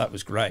 it's, oh, that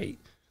was great.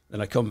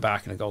 Then I come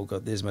back and I go, oh,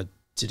 God, there's my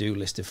to-do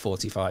list of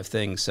 45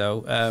 things.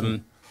 So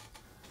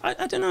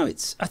I don't know.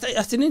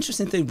 That's an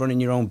interesting thing, running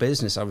your own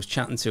business. I was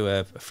chatting to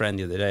a friend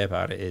the other day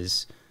about it,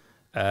 is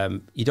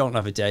you don't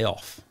have a day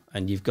off.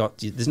 And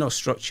there's no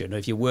structure. Now,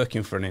 if you're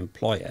working for an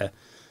employer,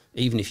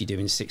 even if you're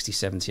doing 60,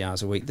 70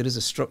 hours a week, there is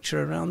a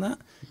structure around that.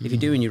 If you're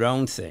doing your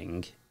own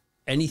thing,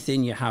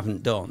 anything you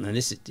haven't done, and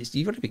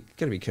you've got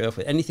to be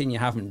careful. Anything you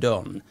haven't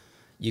done,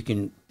 you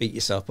can beat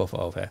yourself up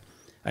over.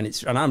 And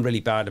I'm really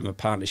bad at my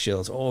partner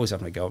Shill's always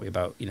having a go at me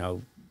about, you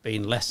know,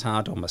 being less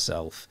hard on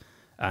myself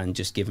and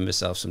just giving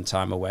myself some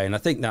time away. And I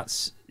think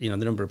that's, you know,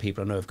 the number of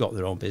people I know have got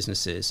their own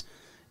businesses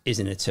is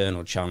an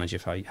eternal challenge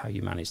of how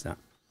you manage that.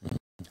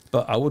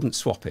 But I wouldn't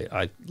swap it.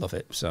 I love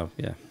it. So,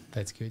 yeah.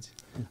 That's good.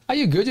 Are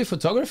you good at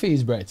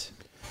photography, Brett?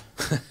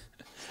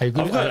 I've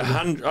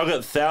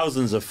got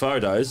thousands of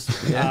photos,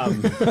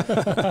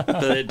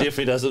 but it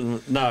definitely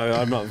doesn't. No,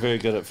 I'm not very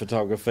good at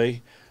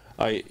photography.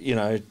 I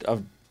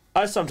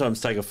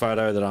sometimes take a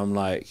photo that I'm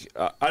like,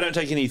 I don't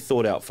take any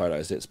thought out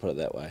photos. Let's put it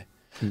that way.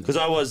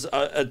 Because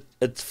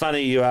it's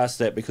funny you asked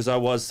that, because I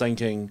was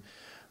thinking,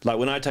 like,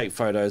 when I take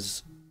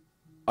photos,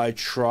 I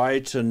try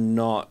to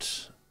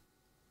not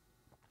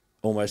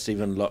almost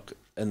even look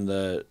in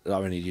the, I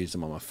only use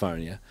them on my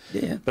phone,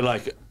 yeah. But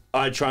like,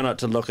 I try not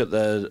to look at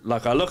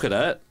I look at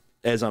it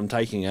as I'm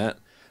taking it,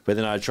 but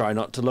then I try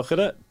not to look at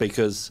it,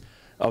 because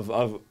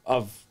I've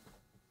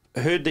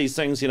heard these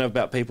things, you know,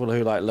 about people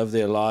who like live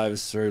their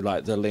lives through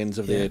like the lens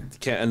of their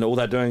cat, and all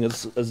they're doing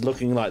is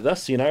looking like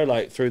this, you know,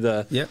 like through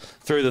the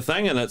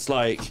thing, and it's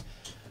like,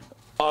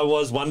 I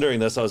was wondering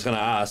this, I was going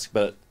to ask,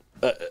 but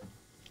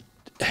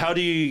how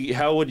do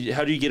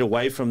you get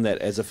away from that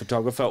as a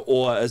photographer,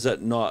 or is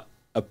it not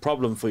a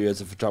problem for you as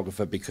a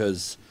photographer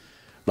because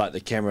like the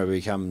camera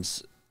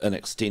becomes an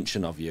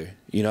extension of you,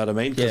 you know what I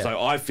mean? Because like,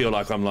 I feel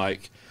like I'm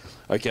like,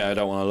 okay, I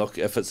don't want to look,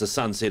 if it's a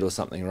sunset or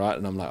something, right?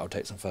 And I'm like, I'll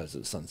take some photos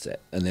of the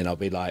sunset, and then I'll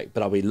be like,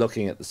 but I'll be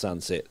looking at the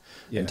sunset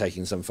and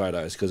taking some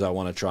photos, because I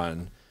want to try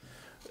and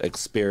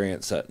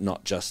experience it,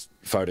 not just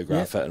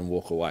photograph it and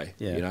walk away.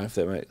 You know, if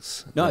that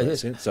makes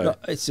sense. So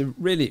it's a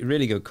really,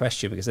 really good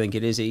question, because I think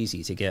it is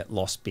easy to get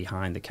lost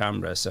behind the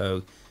camera.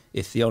 So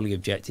if the only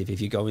objective,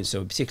 if you're going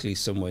particularly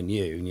somewhere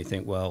new, and you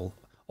think, well,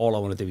 all I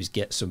want to do is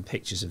get some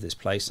pictures of this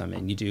place I'm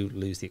in, you do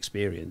lose the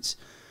experience.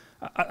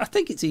 I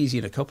think it's easy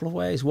in a couple of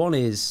ways. One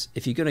is,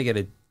 if you're going to get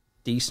a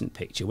decent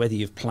picture, whether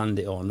you've planned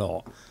it or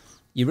not,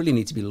 you really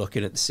need to be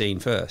looking at the scene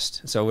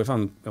first. So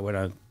when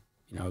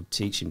I'm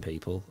teaching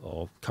people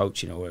or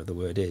coaching, or whatever the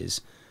word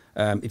is,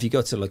 if you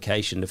go to a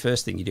location, the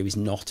first thing you do is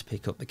not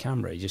pick up the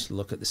camera. You just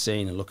look at the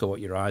scene and look at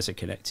what your eyes are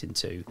connecting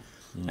to,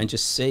 and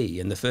just see.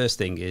 And the first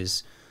thing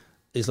is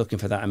looking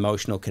for that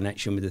emotional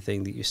connection with the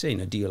thing that you're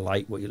seeing. Or do you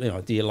like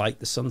do you like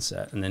the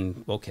sunset? And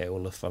then, okay,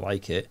 well, if I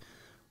like it,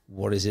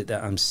 what is it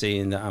that I'm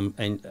seeing that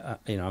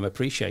I'm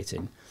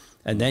appreciating?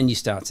 And then you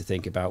start to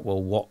think about,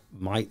 well, what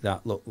might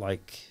that look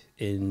like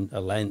in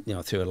a lens,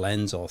 through a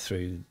lens, or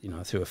through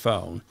a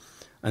phone,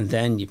 and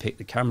then you pick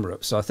the camera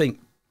up. So I think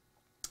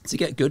to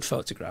get good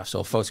photographs,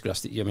 or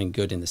photographs that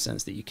good in the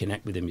sense that you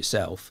connect with them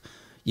yourself,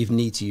 you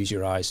need to use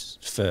your eyes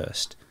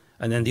first.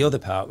 And then the other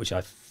part, which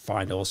I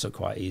find also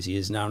quite easy,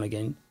 is now and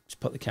again, just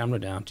put the camera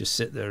down, just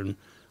sit there and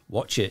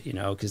watch it,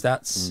 because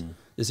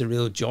there's a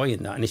real joy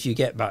in that. And if you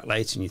get back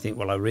later and you think,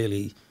 well,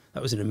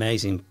 that was an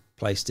amazing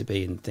place to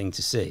be and thing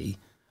to see,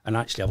 and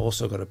actually I've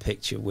also got a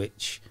picture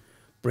which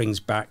brings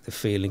back the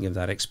feeling of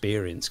that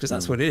experience, because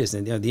that's what it is.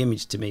 And the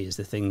image to me is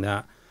the thing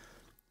that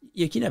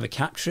you can never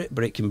capture it,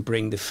 but it can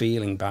bring the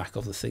feeling back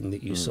of the thing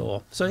that you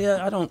saw. So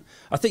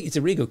I think it's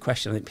a really good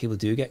question. I think people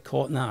do get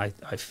caught in that.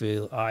 I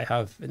feel I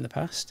have in the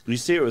past. You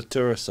see it with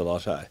tourists a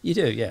lot, eh? You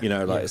do, yeah.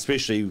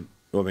 Especially,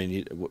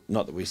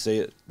 not that we see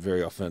it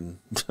very often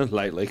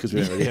lately, because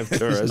we don't really have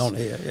tourists. Not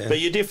here,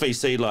 But you definitely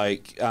see,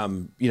 like,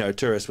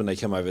 tourists when they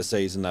come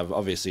overseas, and they're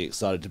obviously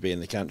excited to be in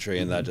the country,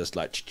 and they're just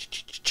like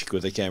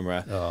with the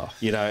camera,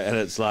 and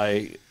it's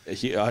like,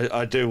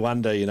 I do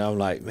wonder, I'm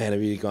like, man,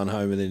 have you gone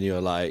home and then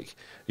you're like,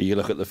 you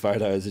look at the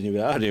photos and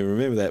you're like, I don't even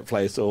remember that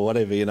place or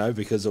whatever,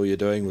 because all you're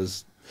doing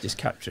was just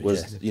capture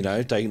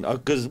it, taking,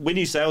 because when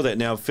you say all that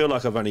now, I feel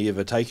like I've only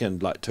ever taken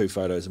like 2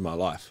 photos in my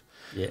life.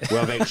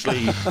 Where I've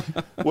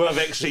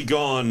actually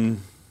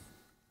gone,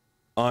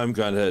 I'm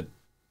going to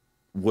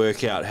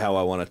work out how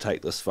I want to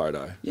take this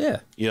photo. Yeah.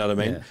 You know what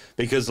I mean? Yeah.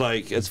 Because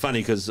like, it's funny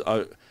because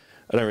I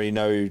don't really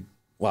know,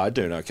 well, I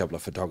do know a couple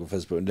of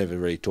photographers, but we've never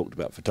really talked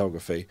about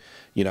photography,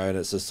 you know, and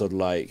it's just sort of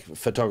like,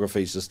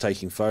 photography is just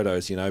taking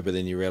photos, you know, but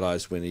then you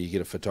realise when you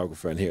get a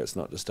photographer in here, it's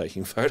not just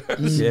taking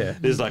photos. Yeah.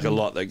 There's like a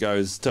lot that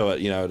goes to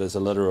it, you know, there's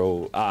a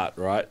literal art,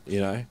 right, you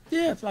know?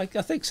 Yeah, like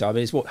I think so. I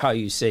mean, it's how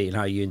you see and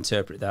how you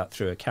interpret that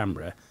through a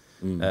camera.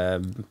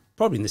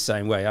 Probably in the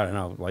same way, I don't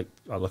know, like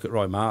I look at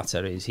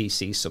Roimata, is he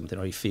sees something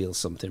or he feels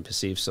something,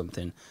 perceives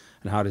something,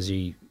 and how does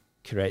he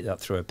create that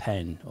through a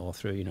pen or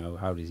through, you know,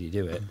 how does he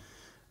do it?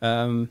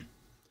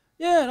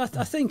 Yeah,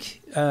 I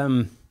think,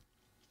 I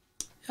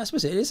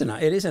suppose it is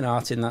an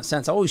art in that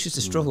sense. I always used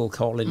to struggle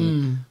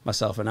calling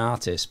myself an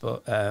artist,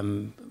 but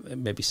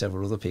maybe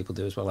several other people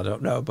do as well, I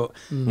don't know, but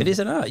it is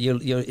an art.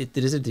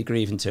 There is a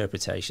degree of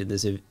interpretation.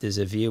 There's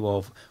a view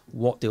of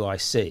what do I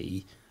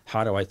see,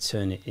 how do I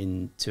turn it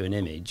into an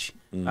image?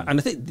 And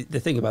I think the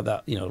thing about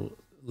that, you know,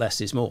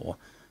 less is more.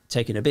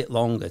 Taking a bit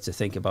longer to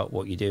think about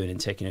what you're doing and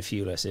taking a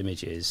few less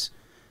images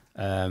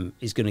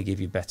is going to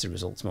give you better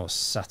results, more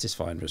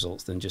satisfying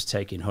results than just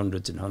taking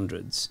hundreds and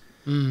hundreds,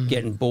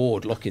 getting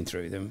bored looking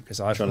through them. Because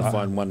I've Trying to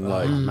find one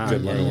like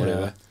good one or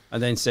whatever.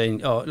 And then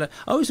saying, oh, like,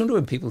 I always wonder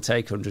when people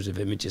take hundreds of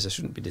images, I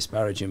shouldn't be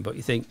disparaging, but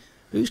you think,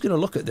 who's going to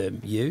look at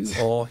them? You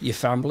or your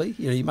family?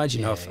 You know, you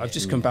imagine I've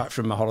just come back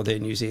from my holiday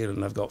in New Zealand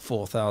and I've got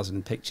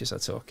 4,000 pictures I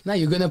took. Now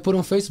you're going to put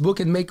on Facebook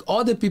and make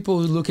other people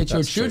look at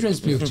your children's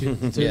picture.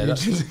 Yeah,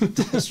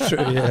 that's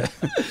true, yeah.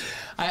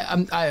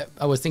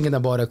 I was thinking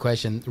about a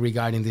question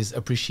regarding this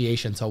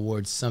appreciation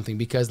towards something,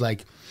 because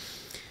like,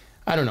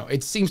 I don't know,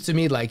 it seems to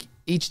me like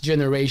each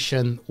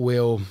generation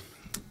will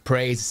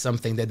praise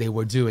something that they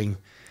were doing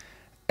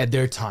at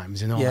their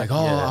times, you know, like,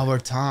 our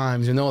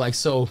times, you know, like,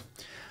 so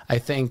I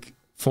think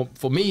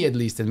for me at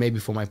least, and maybe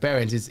for my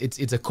parents,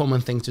 it's a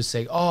common thing to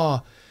say,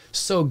 oh,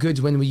 so good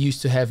when we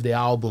used to have the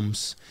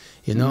albums,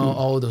 you know,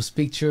 all those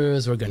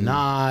pictures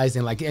organized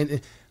and like, and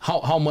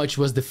how much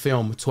was the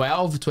film?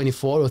 12,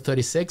 24 or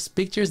 36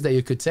 pictures that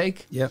you could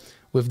take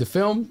with the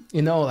film,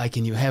 you know, like,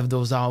 and you have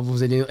those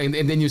albums and,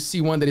 and then you see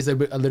one that is a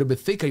little bit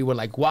thicker. You were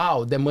like,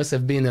 wow, that must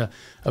have been a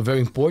very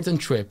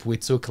important trip. We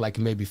took like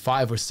maybe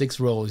 5 or 6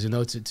 rolls, you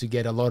know, to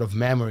get a lot of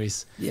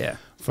memories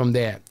from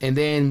there. And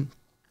then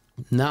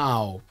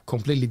now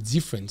completely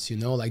different, you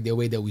know, like the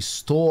way that we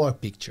store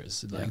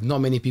pictures, like not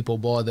many people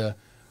bother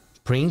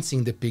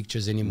printing the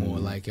pictures anymore,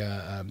 like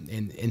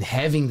and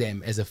having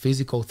them as a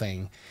physical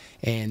thing.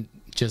 And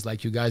just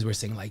like you guys were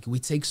saying, like we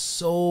take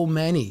so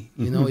many,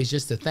 you know, it's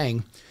just a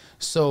thing.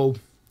 So,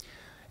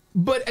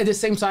 but at the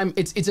same time,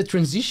 it's a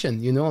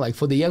transition, you know, like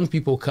for the young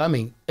people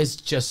coming, it's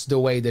just the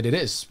way that it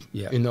is.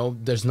 You know,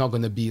 there's not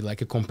going to be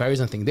like a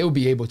comparison thing. They'll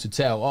be able to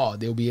tell, oh,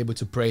 they'll be able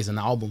to praise an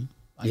album,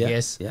 I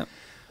guess.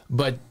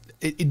 But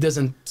it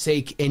doesn't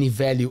take any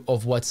value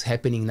of what's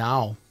happening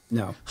now.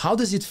 No. How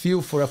does it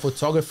feel for a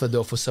photographer,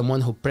 though, for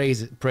someone who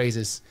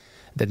praises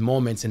that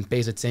moment and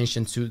pays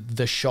attention to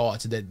the shot,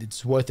 that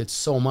it's worth it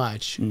so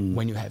much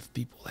when you have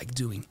people like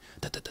doing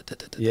I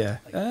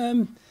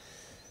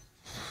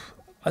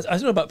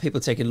don't know about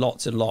people taking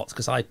lots and lots,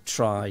 because I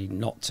try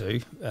not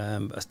to.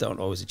 I don't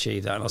always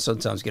achieve that, and I'll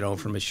sometimes get on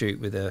from a shoot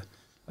with a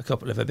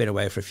couple, if I've been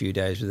away for a few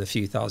days, with a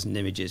few thousand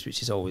images,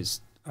 which is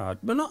always hard,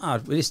 but not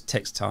hard. It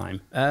takes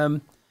time.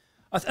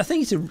 I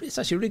think it's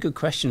actually a really good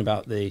question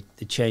about the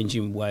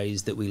changing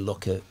ways that we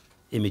look at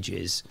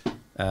images,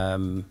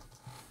 you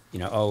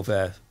know,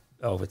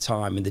 over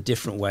time, and the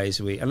different ways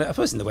and I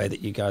suppose in the way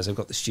that you guys have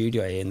got the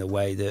studio here, in the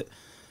way that,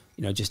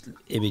 you know, just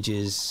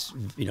images,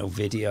 you know,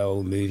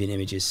 video, moving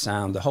images,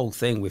 sound, the whole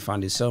thing, we're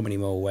finding so many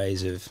more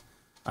ways of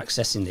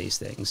accessing these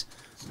things.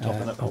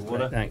 Topping up with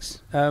water.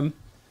 Thanks.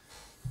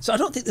 So I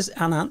don't think there's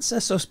an answer,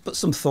 but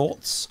some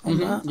thoughts on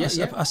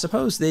that. I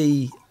suppose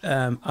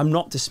I'm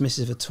not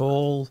dismissive at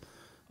all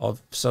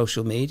of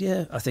social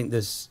media. I think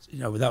there's, you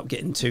know, without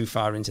getting too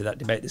far into that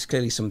debate, there's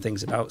clearly some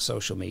things about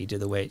social media,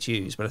 the way it's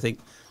used, but I think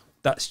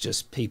that's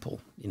just people,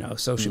 you know.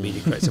 Social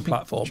media creates a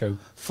platform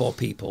for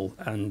people,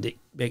 and it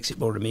makes it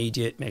more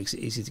immediate, makes it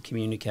easy to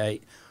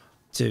communicate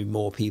to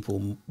more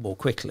people more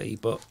quickly,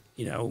 but,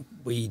 you know,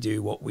 we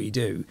do what we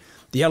do.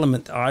 The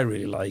element that I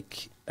really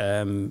like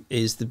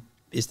is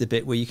the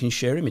bit where you can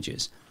share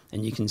images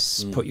and you can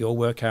put your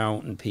work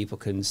out and people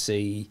can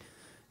see,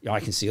 I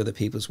can see other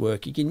people's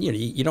work. You can, you know,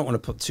 you don't want to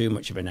put too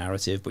much of a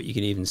narrative, but you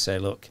can even say,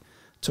 look,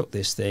 took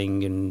this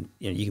thing, and,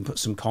 you know, you can put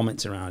some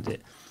comments around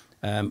it.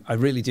 I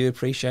really do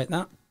appreciate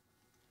that.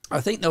 I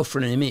think though, for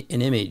an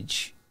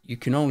image, you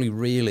can only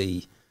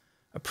really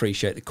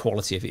appreciate the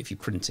quality of it if you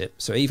print it.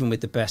 So even with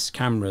the best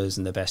cameras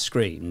and the best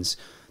screens,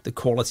 the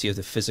quality of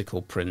the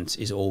physical print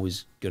is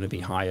always going to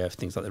be higher,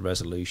 things like the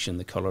resolution,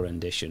 the color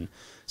rendition.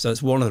 So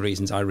that's one of the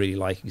reasons I really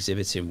like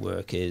exhibiting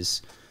work,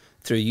 is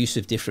through use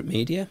of different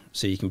media.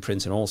 So you can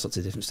print on all sorts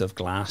of different stuff,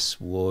 glass,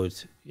 wood,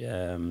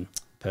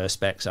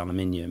 perspex,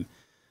 aluminium,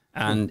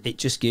 and it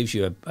just gives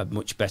you a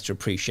much better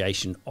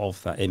appreciation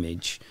of that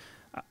image.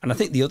 And I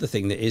think the other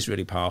thing that is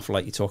really powerful,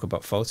 like you talk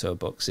about photo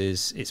books,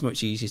 is it's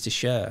much easier to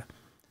share.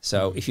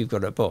 So if you've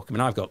got a book, I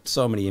mean, I've got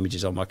so many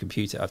images on my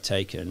computer I've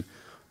taken.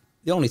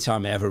 The only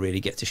time I ever really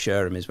get to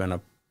share them is when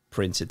I've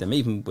printed them,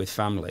 even with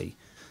family.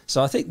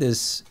 So I think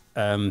there's,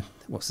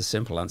 what's the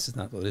simple answer to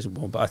that? Well, there isn't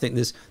one, but I think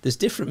there's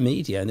different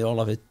media and they all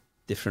have a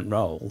different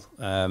role.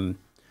 And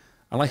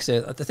like I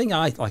said, the thing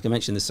like I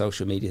mentioned, the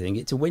social media thing,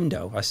 it's a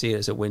window. I see it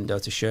as a window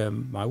to share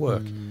my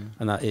work.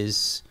 And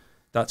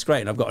that's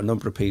great. And I've got a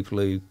number of people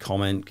who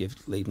comment,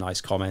 leave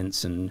nice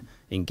comments and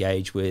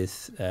engage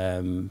with.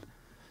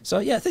 So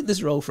yeah, I think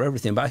there's a role for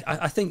everything. But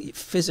I think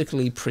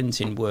physically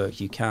printing work,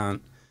 you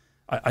can't,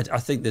 I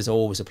think there's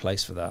always a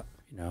place for that,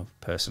 you know,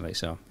 personally.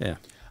 So yeah.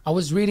 I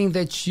was reading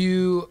that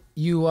you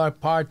are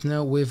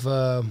partner with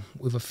a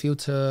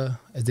filter,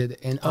 is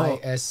it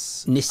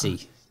NIS?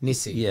 NiSi.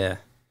 NiSi. Yeah.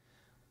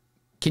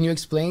 Can you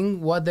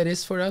explain what that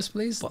is for us,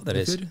 please? What that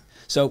is?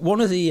 So one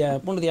of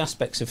the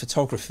aspects of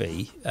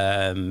photography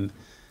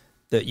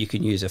that you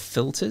can use are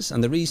filters,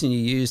 and the reason you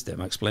use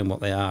them, I'll explain what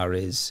they are,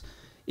 is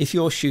if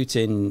you're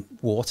shooting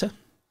water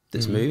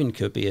that's moving,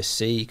 could be a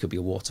sea, could be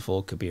a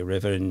waterfall, could be a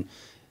river, and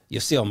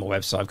you'll see on my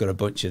website I've got a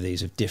bunch of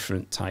these of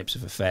different types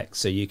of effects.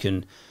 So you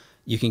can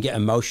get a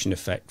motion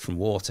effect from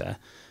water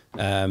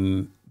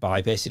by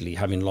basically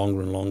having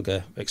longer and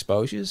longer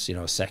exposures, you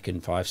know, a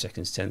second, 5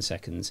 seconds, 10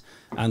 seconds.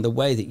 And the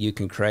way that you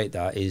can create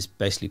that is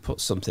basically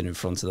put something in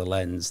front of the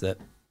lens that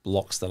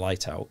blocks the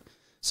light out.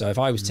 So if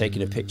I was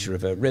taking a picture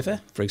of a river,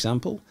 for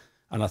example,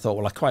 and I thought,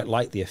 well, I quite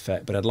like the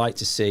effect, but I'd like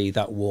to see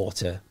that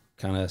water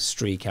kind of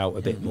streak out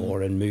a bit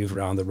more and move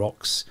around the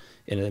rocks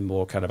in a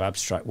more kind of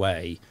abstract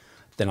way,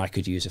 then I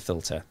could use a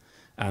filter.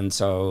 And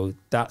so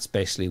that's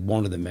basically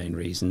one of the main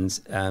reasons.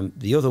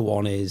 The other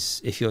one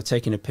is if you're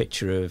taking a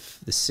picture of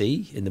the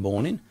sea in the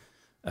morning,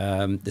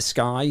 the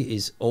sky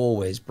is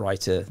always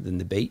brighter than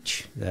the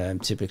beach,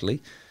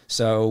 typically.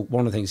 So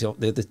one of the things,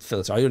 the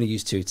filter, I only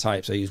use two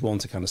types. I use one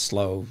to kind of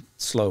slow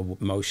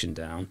motion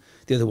down.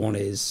 The other one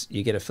is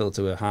you get a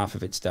filter where half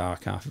of it's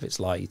dark, half of it's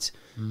light,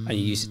 and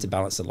you use it to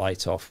balance the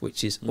light off,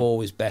 which is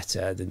always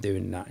better than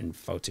doing that in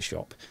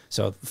Photoshop.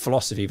 So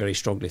philosophy very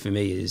strongly for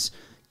me is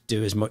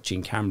do as much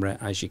in camera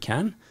as you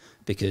can,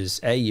 because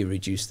A, you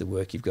reduce the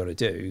work you've got to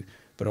do,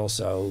 but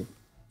also,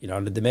 you know,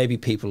 there may be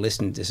people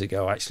listening to this who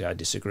go, actually, I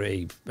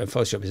disagree. And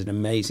Photoshop is an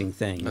amazing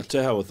thing.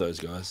 To hell with those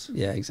guys.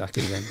 Yeah,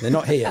 exactly. They're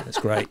not here. That's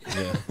great.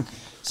 Yeah.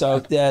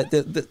 So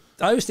I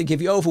always think if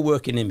you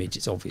overwork an image,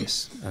 it's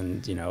obvious.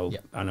 And, you know,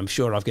 and I'm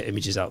sure I've got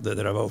images out there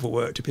that I've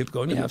overworked to people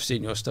going, yeah, I've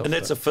seen your stuff. And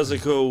that's a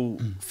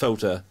physical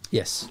filter.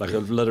 Yes. Like a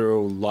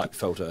literal light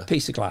filter.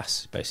 Piece of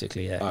glass,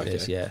 basically. Yeah, okay. It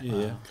is. Yeah.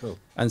 Yeah, cool.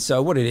 And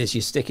so what it is, you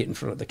stick it in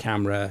front of the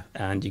camera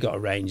and you got a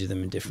range of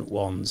them in different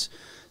ones.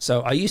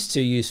 So I used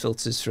to use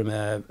filters from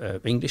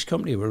an English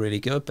company who were really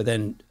good, but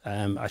then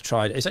I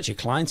tried, it's actually a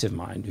client of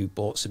mine who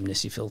bought some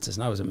NiSi filters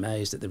and I was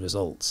amazed at the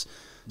results.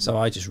 So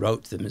I just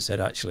wrote to them and said,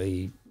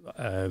 actually,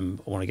 I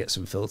want to get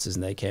some filters,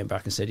 and they came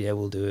back and said, yeah,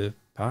 we'll do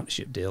a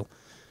partnership deal,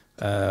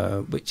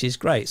 which is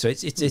great. So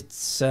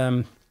it's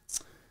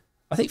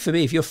I think for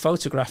me, if you're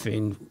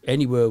photographing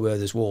anywhere where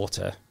there's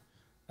water,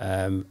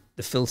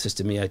 the filters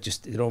to me are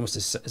they're almost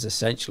as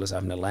essential as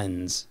having a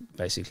lens,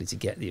 basically, to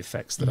get the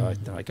effects that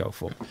I go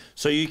for.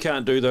 So you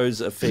can't do those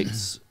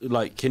effects,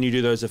 like, can you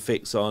do those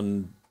effects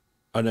on,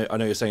 I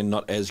know you're saying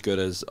not as good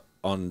as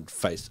on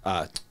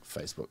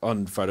Facebook,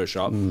 on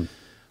Photoshop,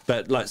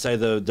 but like say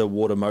the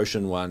water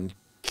motion one,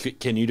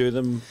 can you do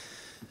them?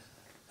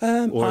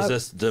 Or is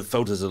this, the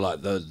filters are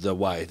like the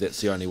way, that's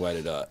the only way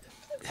to do it?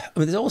 I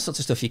mean, there's all sorts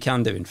of stuff you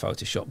can do in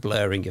Photoshop,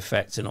 blurring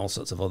effects and all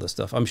sorts of other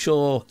stuff. I'm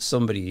sure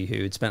somebody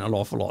who had spent an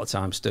awful lot of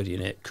time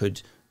studying it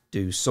could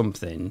do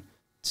something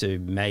to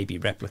maybe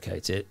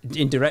replicate it.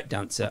 In direct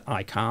answer,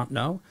 I can't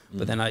know,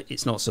 but then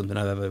it's not something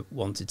I've ever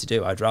wanted to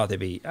do. I'd rather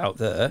be out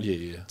there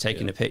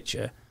taking a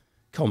picture,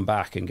 come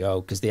back and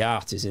go, because the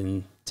art is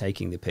in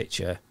taking the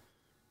picture,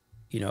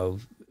 you know,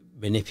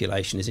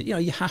 manipulation is, you know,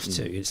 you have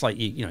to. It's like,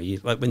 you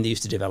like when they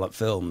used to develop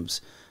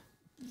films,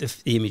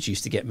 the image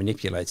used to get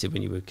manipulated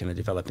when you were kind of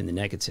developing the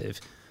negative.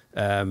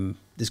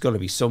 There's got to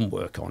be some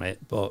work on it,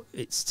 but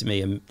it's, to me,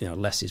 you know,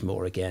 less is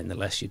more again. The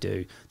less you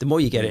do, the more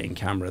you get it in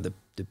camera, the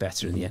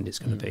better in the end it's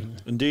going to be.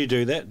 And do you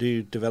do that? Do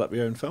you develop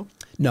your own film?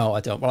 No,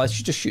 I don't. Well, I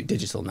just shoot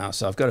digital now,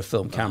 so I've got a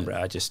film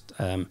camera. I just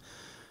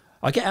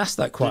I get asked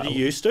that quite. Did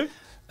you used to?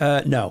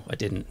 No, I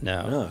didn't.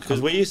 No, because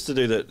we used to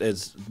do that.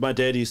 As my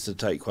dad used to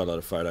take quite a lot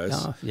of photos.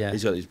 Oh, yeah.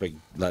 He's got these big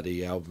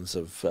bloody albums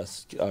of.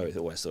 I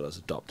always thought I was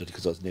adopted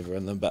because I was never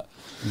in them, but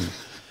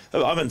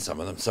I'm in some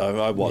of them,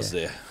 so I was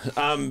there.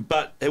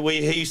 But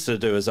he used to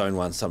do his own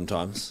ones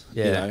sometimes.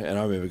 Yeah. You know, and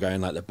I remember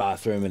going like the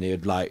bathroom, and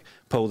he'd like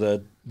pull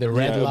the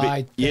red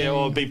light.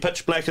 Or it'd be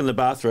pitch black in the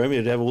bathroom.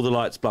 He'd have all the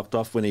lights blocked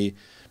off when he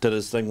did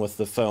his thing with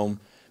the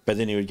film. But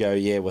then he would go,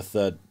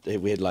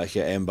 we had like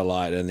an amber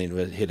light, and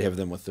then he'd have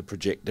them with the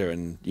projector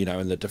and, you know,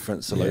 and the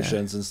different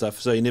solutions and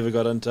stuff. So you never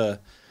got into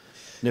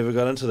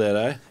that,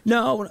 eh?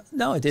 No,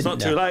 I didn't. It's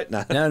not too late,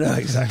 no. No,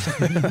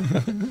 exactly.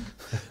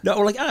 No,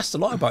 well, I asked a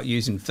lot about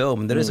using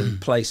film, and there is a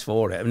place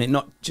for it. I mean,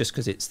 not just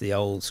because it's the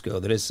old school.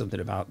 There is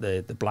something about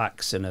the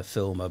blacks in a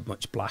film are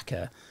much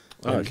blacker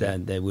and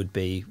then there would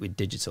be with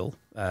digital.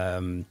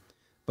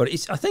 But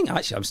I think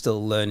actually I'm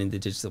still learning the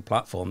digital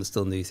platform. There's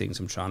still new things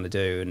I'm trying to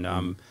do,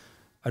 and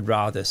I'd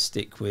rather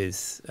stick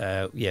with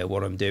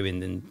what I'm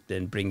doing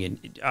than bringing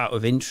out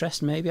of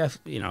interest. Maybe I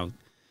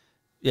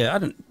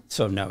don't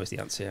sort of know is the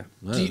answer.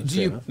 No, it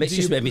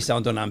just made me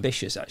sound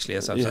unambitious actually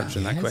as I was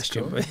answering that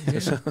question.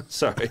 Cool.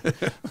 Sorry.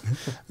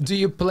 Do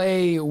you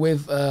play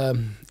with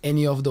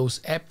any of those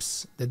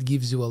apps that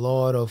gives you a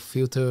lot of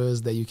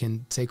filters that you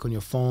can take on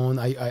your phone?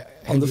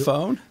 On the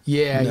phone?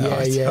 Yeah, No,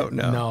 I yeah. don't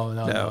know.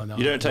 No.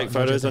 You don't take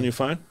photos on your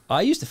phone?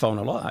 I use the phone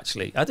a lot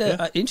actually. I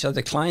had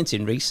a client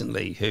in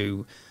recently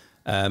who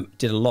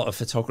did a lot of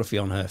photography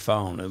on her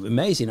phone. An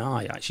amazing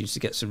eye actually, used to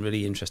get some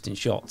really interesting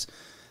shots.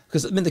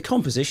 Because I mean, the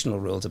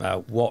compositional rules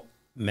about what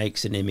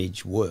makes an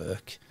image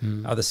work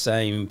are the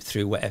same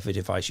through whatever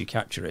device you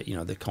capture it. You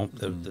know,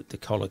 the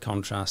color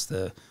contrast,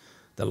 the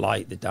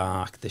light, the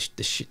dark, the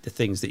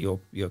things that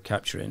you're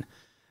capturing.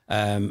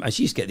 And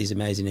she used to get these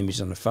amazing images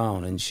on the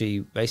phone, and she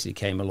basically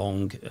came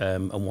along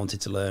and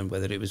wanted to learn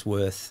whether it was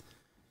worth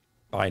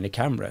buying a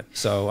camera.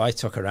 So I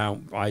took her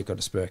out. I got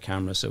a spare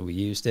camera, so we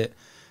used it.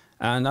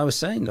 And I was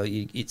saying,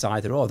 it's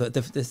either or.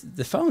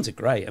 The phones are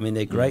great. I mean,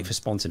 they're great for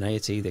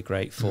spontaneity. They're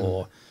great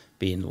for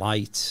being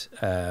light.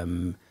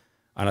 And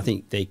I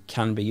think they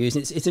can be used.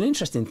 It's an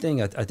interesting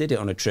thing. I did it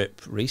on a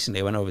trip recently.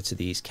 I went over to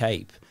the East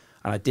Cape,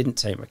 and I didn't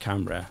take my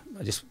camera.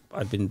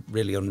 I've been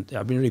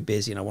really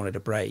busy, and I wanted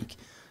a break.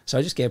 So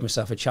I just gave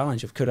myself a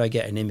challenge of could I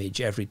get an image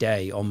every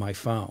day on my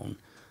phone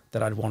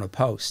that I'd want to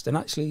post. And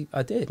actually,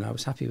 I did, and I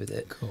was happy with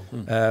it. Cool.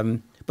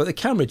 But the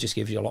camera just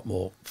gives you a lot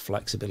more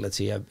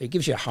flexibility. It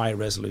gives you a higher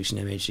resolution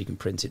image. You can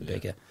print it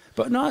bigger.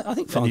 But no, I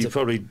think phones.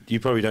 And you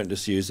probably don't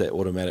just use that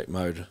automatic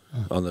mode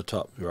on the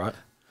top, right?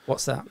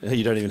 What's that?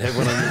 You don't even have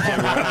one on your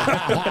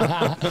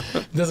camera.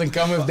 Doesn't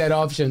come with that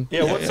option.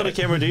 Yeah, what sort of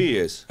camera do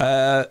you use?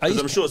 Because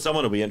I'm sure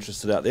someone will be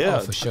interested out there.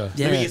 Oh, for sure.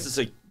 Let me guess, it's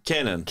a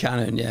Canon.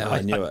 Canon, yeah.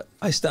 I knew it.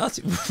 I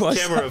started.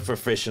 Camera of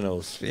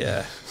professionals.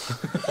 Yeah.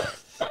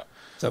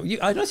 So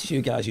I noticed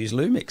you guys use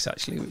Lumix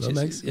actually, which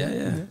Lumix,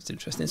 yeah, it's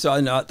interesting. So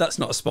I know that's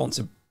not a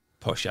sponsor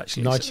push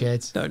actually. Not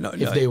yet. No.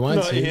 If they want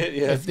Not to, yet,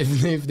 yeah.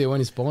 if they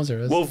want to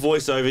sponsor us, We'll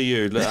voice over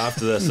you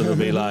after this, and it'll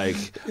be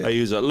like, I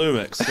use a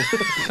Lumix.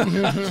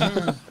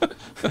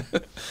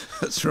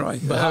 That's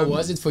right. But how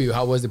was it for you?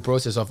 How was the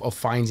process of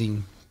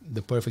finding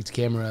the perfect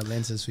camera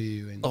lenses for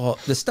you? And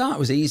the start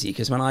was easy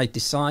because when I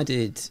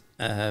decided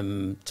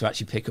to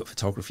actually pick up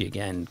photography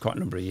again quite a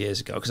number of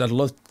years ago, because I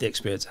loved the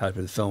experience I had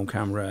with the film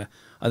camera,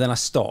 and then I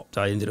stopped.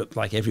 I ended up,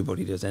 like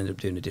everybody does, ended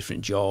up doing a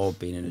different job,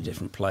 being in a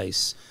different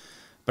place.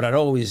 But I'd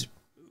always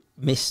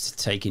missed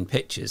taking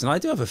pictures, and I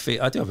do have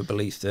a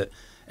belief that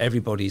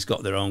everybody's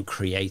got their own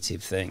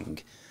creative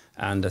thing,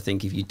 and I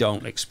think if you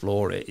don't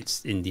explore it,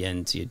 it's in the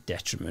end to your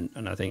detriment.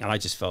 And I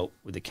just felt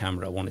with the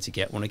camera I wanted to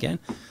get one again.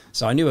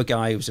 So I knew a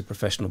guy who was a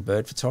professional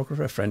bird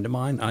photographer, a friend of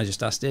mine, and I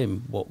just asked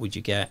him, what would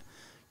you get,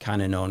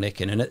 Canon or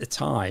Nikon? And at the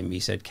time he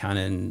said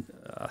Canon.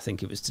 I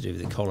think it was to do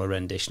with the color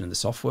rendition and the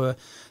software.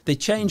 They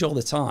change all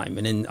the time,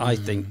 and I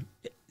think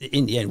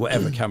in the end,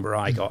 whatever camera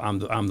I got,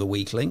 I'm the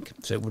weak link,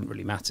 so it wouldn't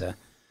really matter.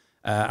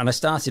 And I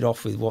started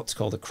off with what's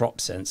called a crop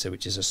sensor,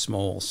 which is a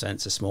small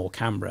sensor, small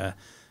camera,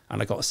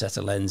 and I got a set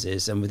of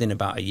lenses. And within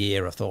about a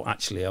year, I thought,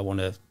 actually, I want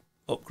to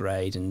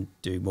upgrade and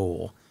do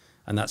more.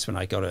 And that's when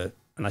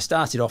I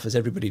started off as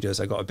everybody does.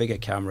 I got a bigger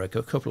camera,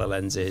 got a couple of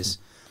lenses.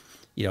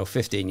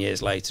 15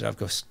 years later, I've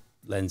got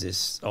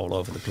lenses all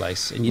over the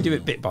place, and you do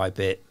it bit by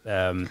bit.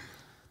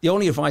 The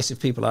only advice if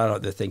people are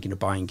out there thinking of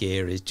buying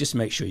gear is just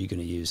make sure you're going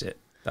to use it.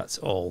 That's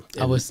all.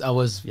 I was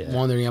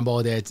wondering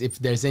about that. If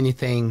there's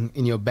anything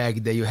in your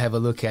bag that you have a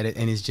look at it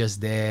and it's just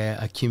there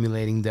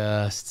accumulating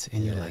dust,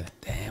 and you're like,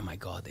 damn, I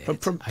got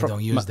that. I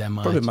don't use that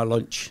much. Probably my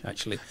lunch,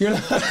 actually.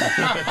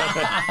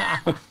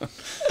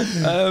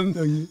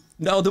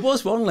 No, there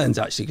was one lens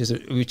actually, because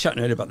we were chatting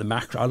earlier about the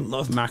macro. I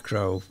love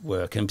macro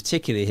work, and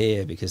particularly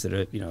here because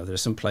there are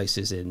some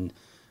places in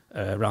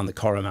around the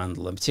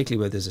Coromandel, and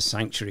particularly where there's a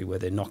sanctuary where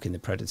they're knocking the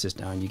predators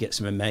down. You get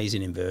some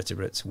amazing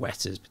invertebrates,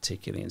 wetters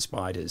particularly, and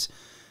spiders.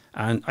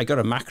 And I got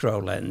a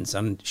macro lens,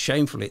 and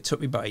shamefully it took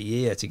me about a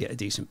year to get a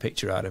decent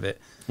picture out of it.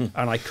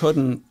 And I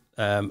couldn't,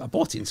 I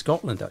bought it in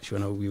Scotland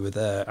actually when we were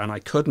there, and I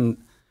couldn't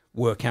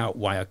work out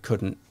why I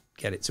couldn't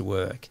get it to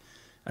work.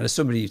 And as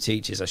somebody who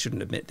teaches, I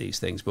shouldn't admit these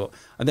things,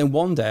 and then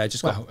one day I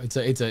just got...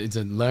 It's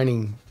a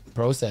learning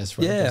process,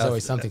 right? Yeah, there's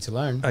always something to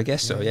learn. I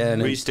guess so, yeah.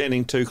 Were you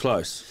standing too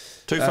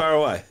close? Too far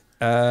away?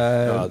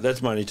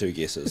 That's my only two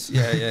guesses.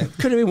 Yeah.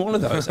 Could have been one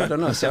of those. I don't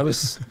know. See, I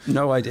was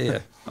no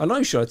idea. I'm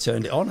not sure I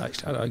turned it on,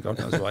 actually. God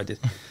knows what I did.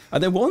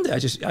 And then one day I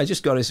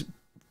just got this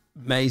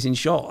amazing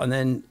shot,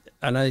 and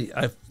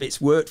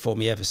it's worked for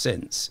me ever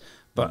since.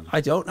 But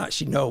I don't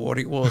actually know what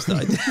it was that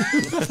I did.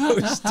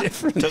 That was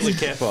different. Took the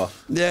cap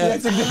off. Yeah.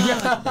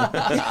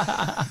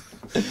 That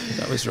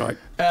was right.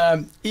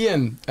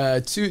 Ian,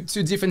 two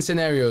different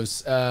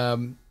scenarios.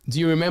 Do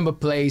you remember a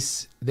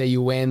place that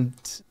you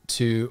went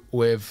to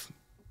with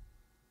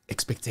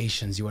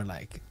expectations? You were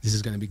like, this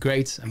is going to be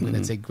great. I'm going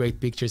to take great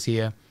pictures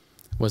here.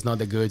 Was not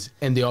that good.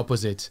 And the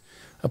opposite.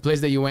 A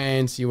place that you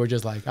went, you were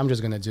just like, I'm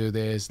just gonna do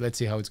this. Let's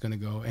see how it's gonna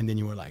go, and then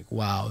you were like,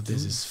 wow,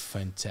 this is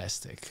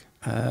fantastic.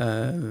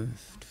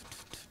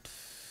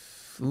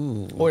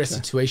 Or a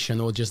situation,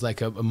 or just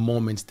like a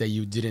moment that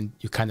you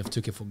kind of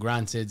took it for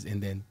granted,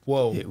 and then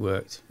whoa, it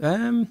worked.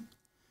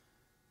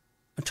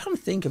 I'm trying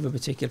to think of a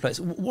particular place.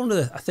 One of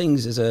the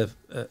things as a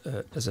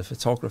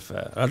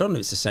photographer, I don't know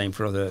if it's the same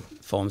for other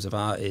forms of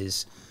art,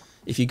 is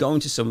if you go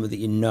into somewhere that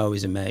you know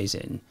is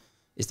amazing,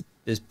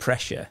 there's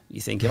pressure. You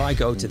think, if I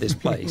go to this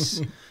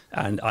place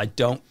and I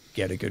don't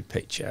get a good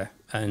picture,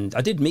 and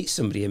I did meet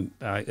somebody in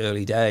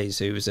early days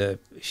who was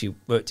she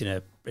worked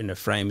in a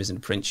framers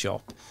and print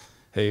shop,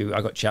 who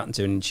I got chatting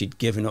to, and she'd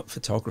given up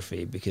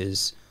photography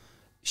because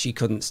she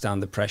couldn't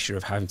stand the pressure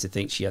of having to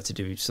think she had to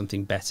do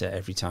something better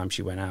every time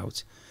she went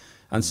out.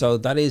 And so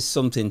that is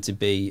something to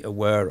be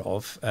aware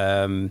of.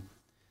 I'm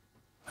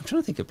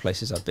trying to think of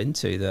places I've been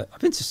to.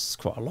 I've been to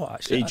quite a lot,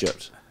 actually.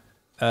 Egypt.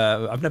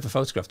 I've never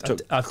photographed.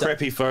 I've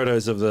crappy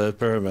photos of the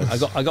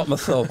pyramids. I got my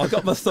thumb. I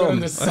got my thumb on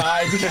the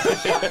side.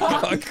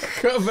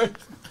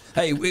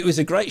 Hey, it was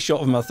a great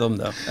shot of my thumb,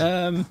 though.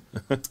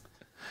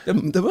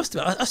 There must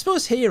have. I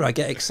suppose here I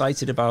get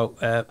excited about.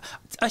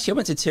 Actually, I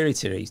went to Tiri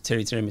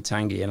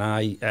Matangi, and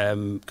I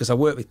because I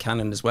work with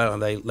Canon as well,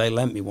 and they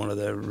lent me one of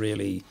the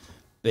really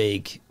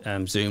big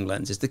zoom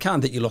lenses, the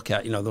kind that you look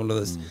at, you know, one of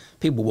those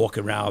people walk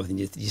around and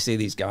you see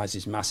these guys,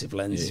 these massive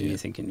lenses, and you're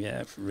thinking,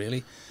 yeah,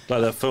 really?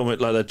 Like they're filming,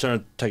 like they're trying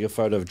to take a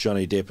photo of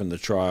Johnny Depp in the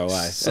trial,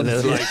 and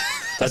they're like,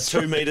 they're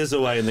 2 meters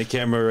away and the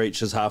camera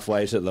reaches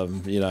halfway to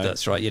them, you know.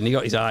 That's right, and he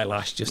got his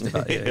eyelash just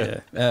about,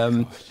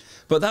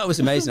 but that was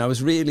amazing. I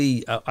was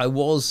really, I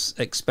was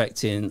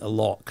expecting a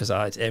lot because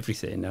I had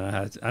everything,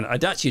 and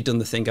I'd actually done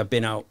the thing, I've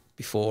been out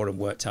before and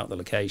worked out the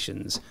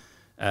locations.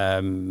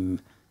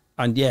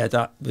 And yeah,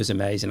 that was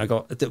amazing. I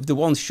got the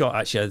one shot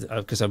actually,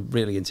 because I'm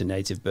really into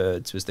native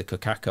birds, was the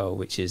kokako,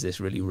 which is this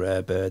really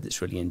rare bird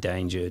that's really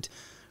endangered,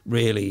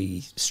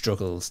 really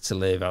struggles to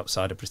live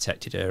outside of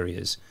protected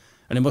areas,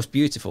 and a most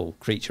beautiful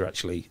creature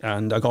actually.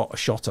 And I got a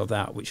shot of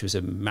that, which was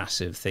a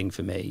massive thing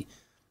for me.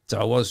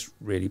 So I was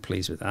really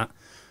pleased with that.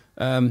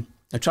 I'm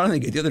trying to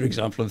think of the other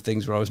example of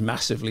things where I was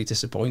massively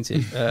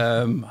disappointed.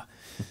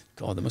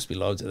 God, there must be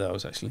loads of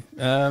those actually.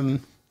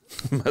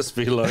 Must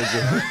be loads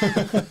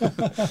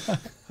of.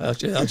 I'll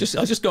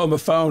just go on my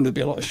phone. There'll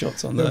be a lot of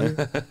shots on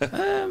there.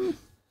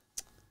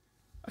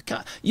 I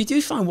can't. You do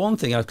find one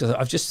thing, because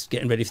I'm just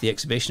getting ready for the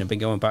exhibition. I've been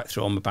going back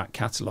through all my back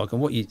catalogue, and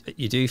what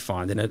you do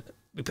find, and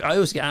I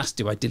always get asked,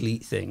 do I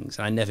delete things?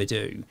 And I never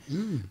do.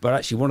 But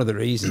actually, one of the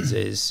reasons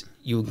is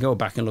you'll go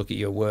back and look at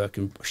your work,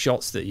 and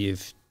shots that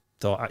you've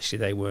thought actually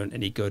they weren't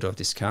any good or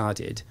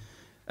discarded,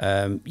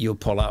 you'll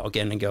pull out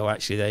again and go,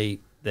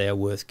 actually they are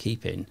worth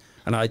keeping.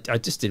 And I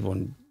just did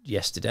one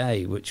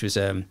yesterday, which was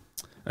it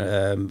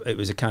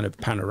was a kind of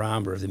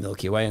panorama of the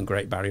Milky Way and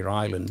Great Barrier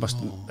Island.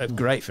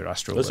 Great for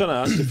astro. I was going to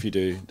ask if you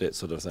do that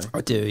sort of thing.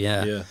 I do,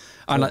 yeah.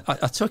 And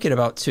I took it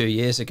about 2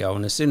 years ago,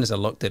 and as soon as I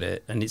looked at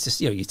it, and it's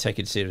just, you know, you take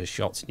a series of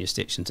shots and you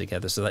stitch them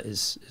together, so that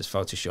is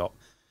Photoshop,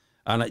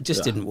 and it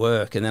just didn't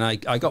work. And then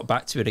I got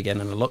back to it again,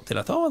 and I looked at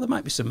it, I thought, oh, there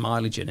might be some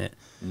mileage in it,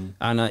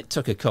 and it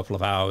took a couple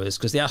of hours,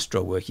 because the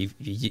astro work,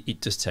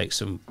 it does take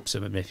some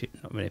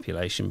not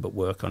manipulation, but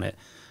work on it.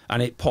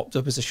 And it popped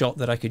up as a shot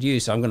that I could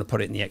use, so I'm going to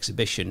put it in the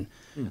exhibition.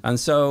 And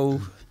so,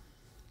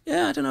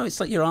 yeah, I don't know. It's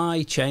like your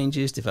eye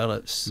changes,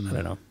 develops. I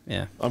don't know.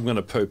 Yeah, I'm going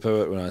to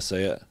poo-poo it when I see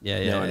it.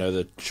 Now I know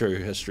the true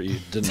history. You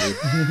didn't.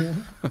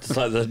 It's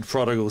like the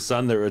prodigal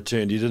son that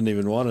returned. You didn't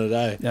even want it,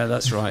 eh? Yeah,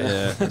 that's right.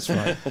 Yeah, that's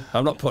right.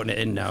 I'm not putting it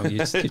in now. No,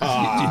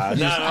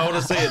 I want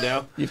to see it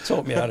now. You've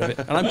talked me out of it,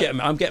 and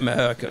I'm getting my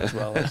haircut as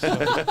well.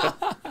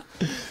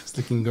 It's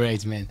looking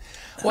great, man.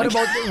 What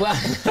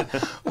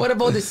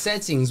about the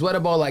settings? What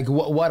about like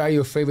what are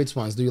your favorites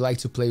ones? Do you like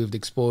to play with the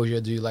exposure?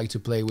 Do you like to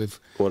play with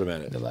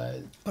automatic?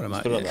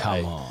 Automatic.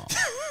 Come on,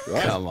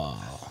 right. Come on.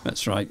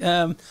 That's right.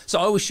 So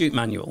I always shoot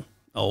manual,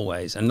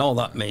 always, and all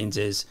that means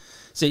is,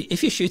 see,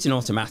 if you're shooting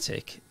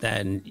automatic,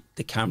 then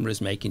the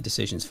camera's making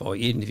decisions for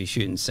you. Even if you're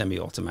shooting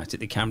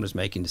semi-automatic, the camera's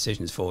making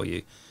decisions for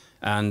you.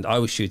 And I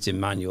always shoot in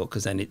manual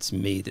because then it's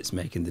me that's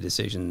making the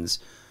decisions.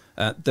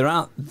 There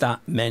aren't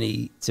that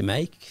many to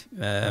make,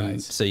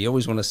 so you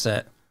always want to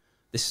set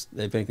this.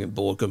 They've been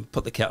bored, go and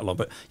put the kettle on,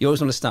 but you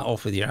always want to start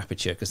off with your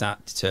aperture, because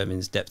that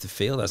determines depth of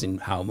field, as in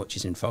how much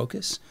is in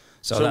focus.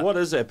 So what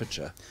is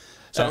aperture?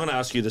 So I'm going to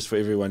ask you this for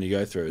everyone you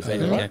go through. Is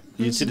that right?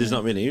 You said there's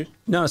not many.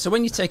 No, so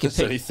when you take a pic,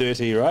 only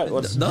 30, right? No,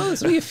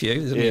 there's only a few.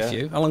 There's only a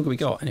few. How long have we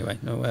got anyway?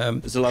 No,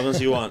 as long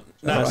as you want.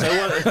 No.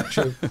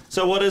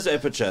 So what is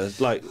aperture?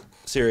 Like,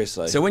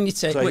 seriously. So when you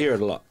take, I hear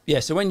it a lot. Yeah.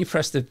 So when you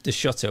press the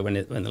shutter, when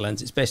the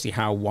lens, it's basically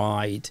how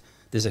wide.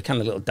 There's a kind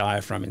of little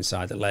diaphragm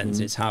inside the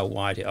lens. It's how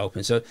wide it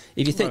opens. So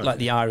if you think like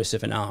the iris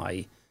of an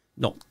eye,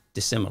 not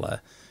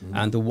dissimilar,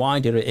 and the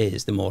wider it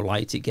is, the more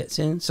light it gets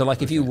in. So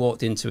like if you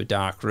walked into a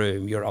dark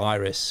room, your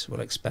iris will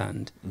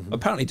expand.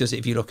 Apparently does it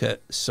if you look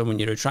at someone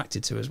you're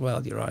attracted to as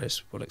well, your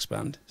iris will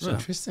expand. So.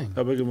 Interesting.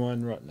 How big am I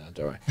right now?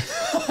 Don't worry.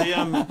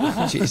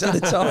 Jeez, at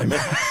the time.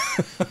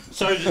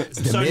 So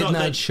The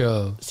midnight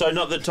show. So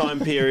not the time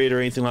period or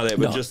anything like that,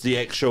 but No. just the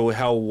actual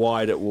how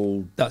wide it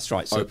will That's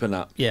right. So, open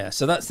up. Yeah,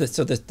 so that's the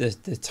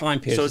time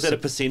period. So is that a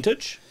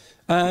percentage?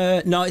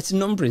 No, it's a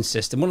numbering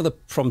system. One of the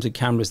problems with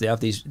cameras, they have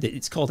these,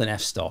 it's called an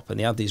f-stop, and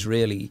they have these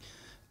really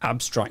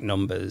abstract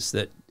numbers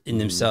that in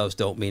themselves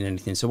don't mean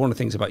anything. So one of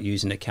the things about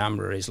using a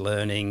camera is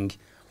learning,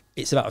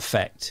 it's about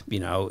effect. You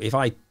know, if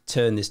I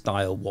turn this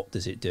dial, what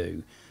does it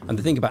do? And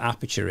the thing about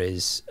aperture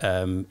is,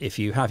 if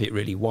you have it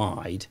really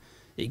wide,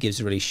 it gives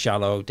a really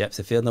shallow depth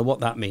of field. Now what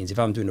that means, if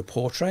I'm doing a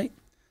portrait,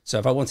 so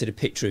if I wanted a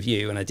picture of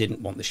you and I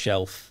didn't want the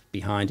shelf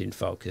behind in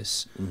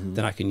focus,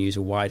 then I can use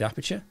a wide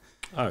aperture.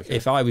 Okay.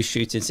 If I was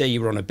shooting, say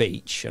you were on a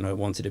beach and I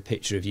wanted a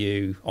picture of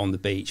you on the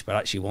beach, but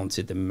actually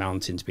wanted the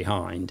mountains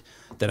behind,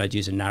 then I'd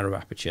use a narrow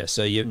aperture.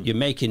 So you're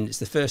making, it's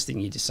the first thing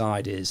you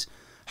decide is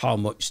how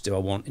much do I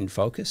want in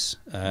focus?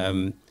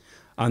 And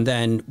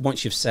then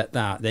once you've set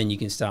that, then you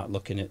can start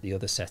looking at the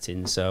other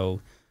settings.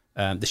 So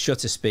the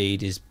shutter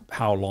speed is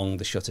how long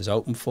the shutter's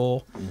open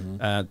for.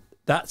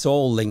 That's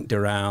all linked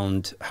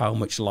around how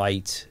much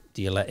light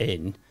do you let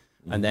in.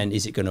 And then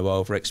is it going to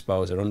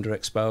overexpose or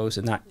underexpose?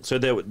 And that So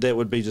that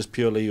would be just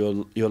purely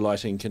your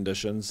lighting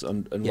conditions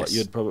and what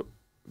you'd probably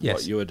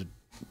what you would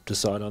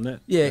decide on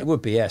that. Yeah, it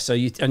would be. Yeah, so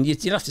you'd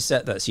have to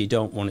set that so you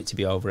don't want it to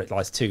be over it,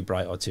 like too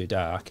bright or too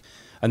dark.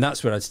 And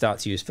that's where I'd start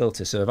to use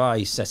filters. So if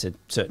I set a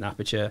certain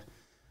aperture,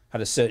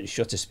 had a certain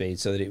shutter speed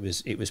so that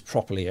it was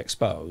properly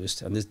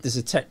exposed, and there's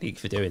a technique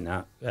for doing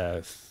that.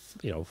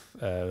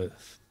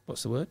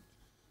 What's the word?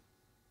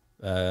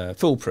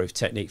 Foolproof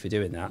technique for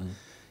doing that.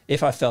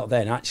 If I felt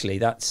then, actually,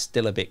 that's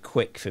still a bit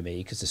quick for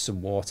me because there's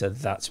some water,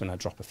 that's when I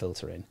drop a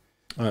filter in.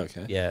 Oh,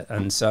 okay. Yeah,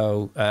 and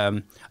so,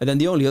 and then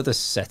the only other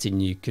setting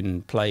you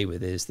can play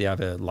with is they have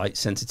a light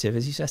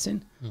sensitivity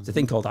setting. It's a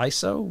thing called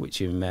ISO,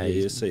 which you may...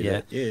 Yeah, you see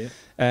that. Yeah.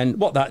 And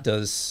what that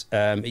does,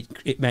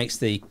 it makes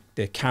the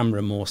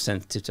camera more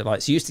sensitive to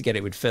light. So you used to get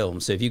it with film.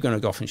 So if you're going to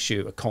go off and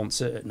shoot a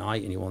concert at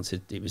night and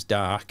it was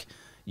dark,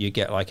 you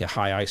get like a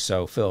high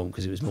ISO film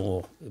because it was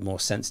more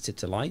sensitive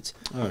to light.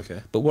 Oh,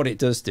 okay. But what it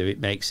does do, it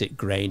makes it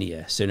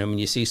grainier. So when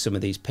you see some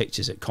of these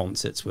pictures at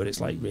concerts where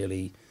it's like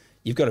really,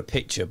 you've got a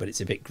picture but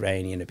it's a bit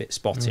grainy and a bit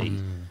spotty,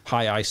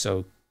 high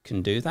ISO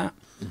can do that.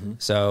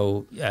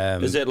 So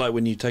is that like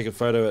when you take a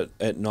photo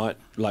at night,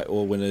 like,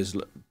 or when there's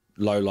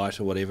low light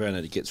or whatever and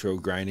it gets real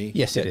grainy?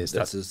 Yes, it is.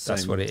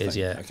 That's what it is.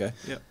 Yeah. Okay.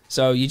 Yeah.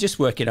 So you're just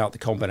working out the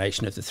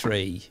combination of the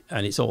three,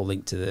 and it's all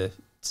linked to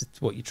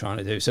what you're trying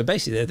to do. So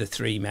basically, they're the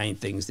three main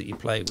things that you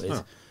play with.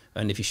 Oh.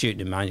 And if you're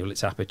shooting in manual,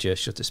 it's aperture,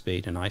 shutter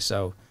speed, and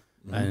ISO.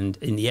 And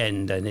in the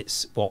end, then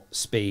it's what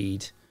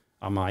speed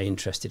am I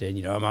interested in?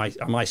 You know,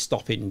 am I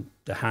stopping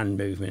the hand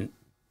movement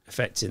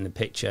affecting the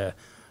picture?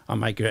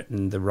 Am I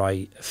getting the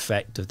right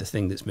effect of the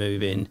thing that's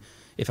moving?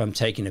 If I'm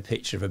taking a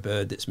picture of a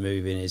bird that's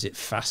moving, is it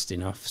fast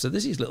enough? So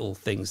there's these little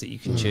things that you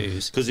can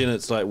choose. Because then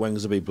it's like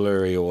wings will be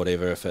blurry or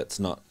whatever if it's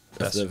not.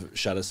 If the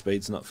shutter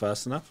speed's not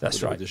fast enough.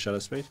 That's right. The shutter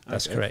speed.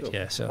 That's correct. Cool.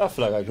 Yeah. So I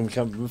feel like I can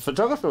become a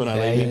photographer when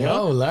I leave.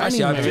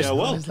 Learning.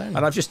 And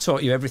I've just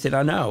taught you everything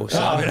I know. So.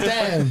 Oh,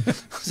 damn!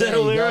 Is that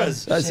all there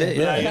is? That's it.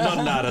 Yeah. No, you're not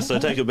an artist, so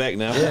take it back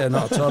now. Yeah,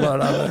 not at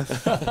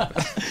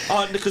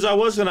all. Because I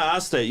was going to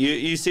ask that.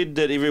 You said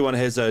that everyone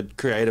has a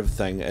creative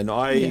thing, and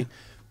I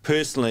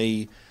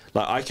personally,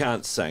 like, I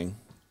can't sing.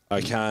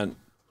 I can't,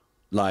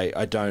 like,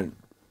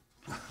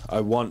 I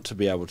want to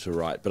be able to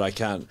write, but I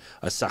can't.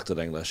 I sucked at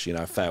English, you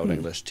know, failed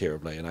English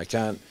terribly, and I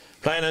can't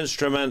play an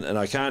instrument, and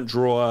I can't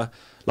draw.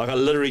 Like, I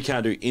literally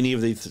can't do any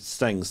of these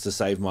things to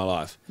save my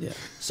life. Yeah.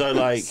 So,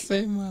 like,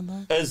 Save my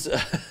life.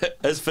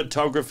 Is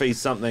photography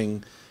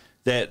something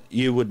that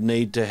you would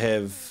need to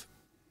have?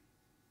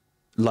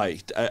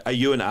 Like, are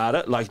you an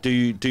artist? Like, do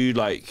you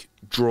like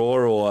draw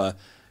or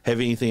have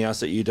anything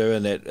else that you do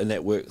and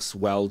that works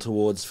well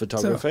towards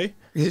photography? So,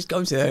 it's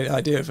come to the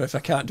idea of if I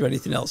can't do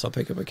anything else, I'll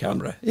pick up a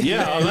camera.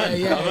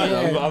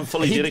 I'm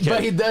fully dedicated.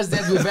 But he does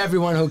that with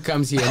everyone who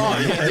comes here.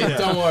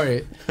 Don't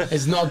worry,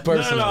 it's not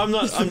personal. No, I'm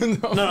not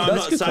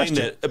saying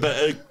that.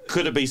 But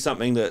could it be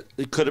something that?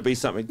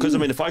 Because I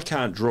mean, if I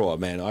can't draw,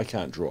 man, I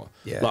can't draw.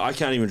 Yeah. Like, I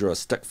can't even draw a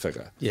stick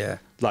figure. Yeah.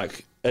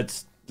 Like,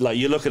 it's like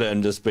you look at it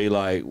and just be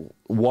like,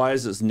 why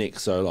is its neck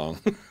so long?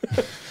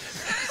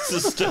 It's a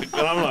stick,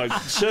 and I'm like,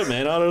 shit,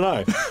 man, I don't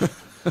know.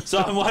 So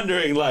I'm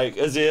wondering, like,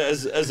 is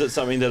it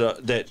something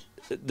that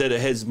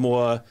it has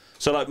more?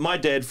 So, like, my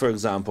dad, for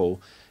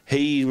example,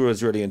 he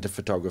was really into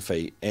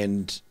photography,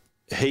 and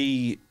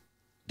he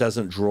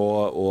doesn't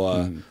draw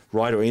or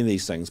write or any of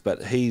these things,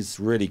 but he's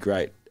really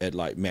great at,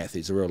 like, math.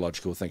 He's a real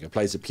logical thinker.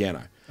 Plays the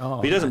piano.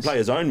 But he doesn't play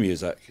his own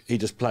music. He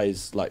just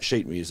plays, like,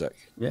 sheet music.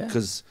 Yeah.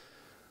 Because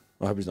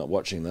I hope he's not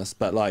watching this,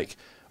 but, like,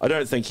 I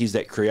don't think he's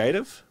that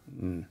creative.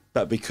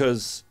 But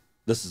because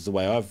this is the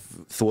way I've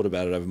thought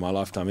about it over my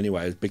lifetime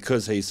anyway,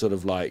 because he's sort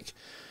of like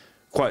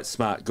quite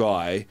smart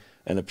guy,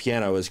 and a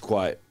piano is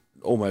quite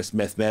almost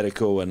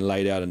mathematical and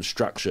laid out and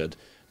structured,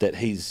 that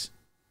he's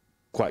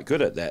quite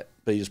good at that,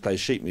 but he just plays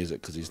sheet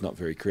music because he's not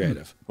very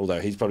creative. Although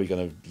he's probably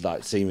going to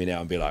like see me now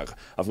and be like,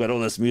 I've got all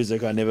this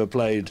music I never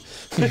played,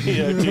 to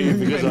you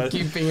because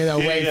keeping it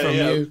away from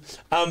you.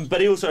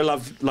 But he also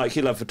loved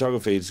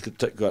photography. He's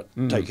got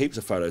take heaps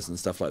of photos and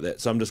stuff like that.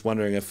 So I'm just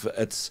wondering if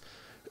it's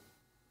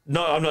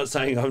no, I'm not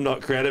saying I'm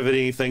not creative at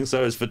anything,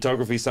 so is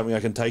photography something I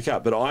can take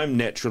up? But I'm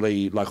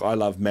naturally, like, I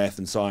love math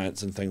and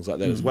science and things like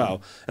that as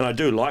well. And I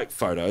do like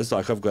photos.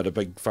 Like, I've got a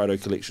big photo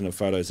collection of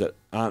photos that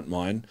aren't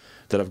mine,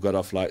 that I've got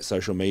off, like,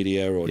 social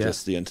media or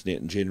just the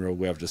internet in general,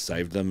 where I've just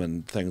saved them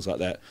and things like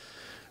that.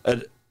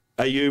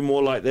 Are you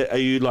more like that? Are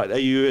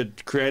you a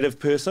creative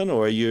person,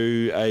 or are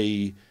you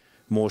a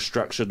more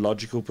structured,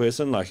 logical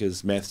person? Like,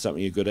 is math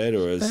something you're good at,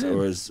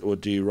 or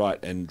do you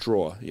write and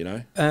draw? You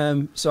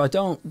know. So I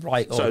don't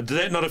write. So did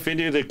that not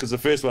offend you? Because the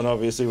first one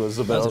obviously was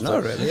about. I don't know,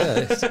 really.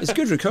 Yeah, it's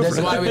good recovery.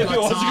 That's why we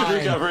got time. Good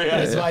recovery.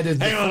 That's why the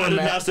hang on, I didn't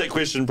ask that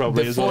question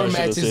properly. The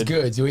format is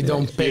good. We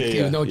don't pick.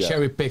 We don't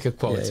cherry pick a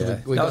quote. So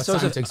we got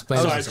time to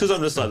explain. Sorry, it's because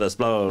I'm just like this.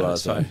 Blah blah blah.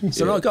 That's fine.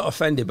 So I got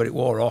offended, but it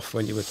wore off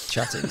when you were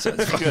chatting. So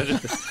it's good.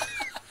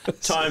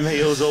 Time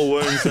heals all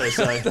wounds, they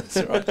say. That's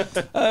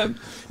right.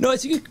 No,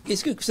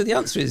 it's good. So the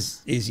answer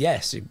is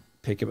yes. You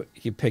pick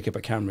up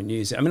a camera and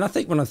use it. I mean, I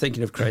think when I'm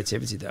thinking of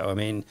creativity, though, I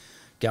mean,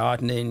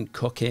 gardening,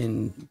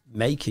 cooking,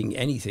 making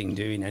anything,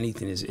 doing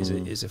anything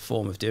is a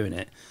form of doing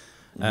it.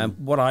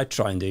 What I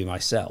try and do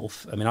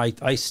myself, I mean,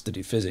 I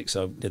studied physics,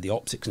 so the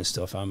optics and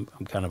stuff I'm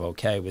kind of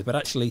okay with, but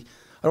actually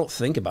I don't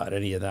think about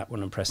any of that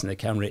when I'm pressing the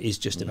camera. It is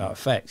just about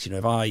effects. You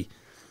know,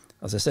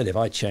 as I said, if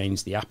I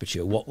change the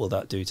aperture, what will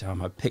that do to how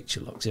my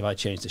picture looks? If I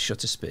change the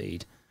shutter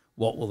speed,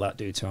 what will that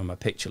do to how my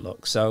picture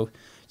looks? So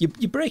you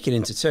break it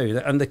into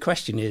two. And the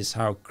question is,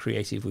 how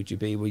creative would you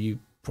be? Well, you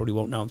probably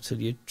won't know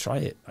until you try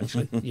it,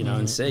 actually, you know,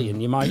 and see.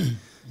 And you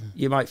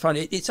might find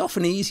it's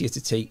often easier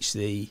to teach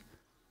the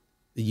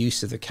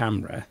use of the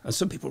camera. And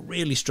some people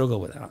really struggle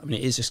with that. I mean,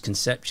 it is just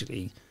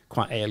conceptually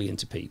quite alien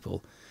to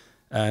people.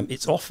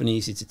 It's often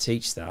easy to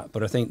teach that.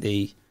 But I think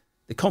the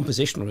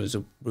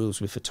compositional rules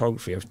with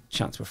photography, I've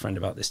chatted to a friend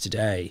about this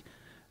today,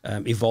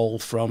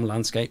 evolved from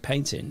landscape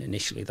painting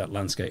initially, that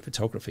landscape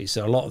photography.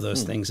 So a lot of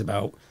those things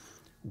about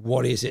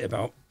what is it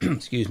about,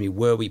 excuse me,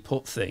 where we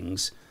put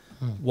things,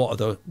 what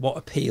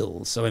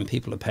appeals. So when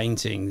people are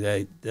painting,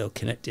 they'll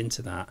connect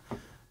into that,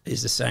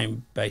 is the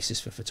same basis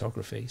for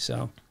photography.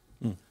 So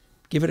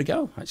give it a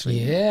go, actually.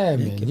 Yeah,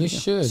 man, you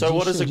should. So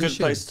what is a good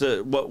place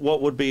to,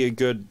 what would be a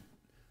good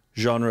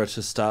genre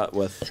to start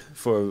with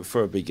for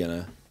a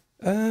beginner?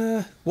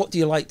 What do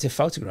you like to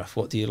photograph?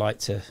 What do you like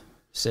to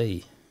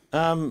see?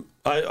 I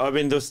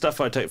mean, the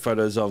stuff I take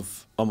photos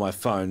of on my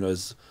phone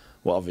is,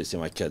 well, obviously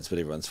my kids, but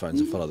everyone's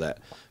phones are full of that.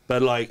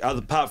 But like,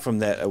 apart from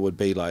that, it would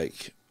be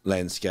like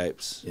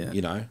landscapes. Yeah.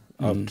 You know,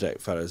 I'll take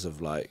photos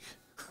of like,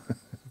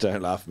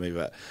 don't laugh at me,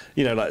 but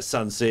you know, like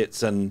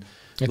sunsets and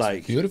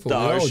like beautiful. the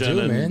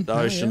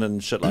ocean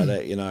and shit like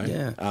that. You know,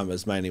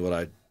 is mainly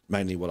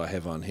what I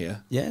have on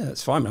here. Yeah,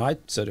 that's fine.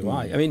 So do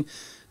I. I mean,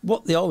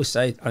 what they always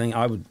say, I think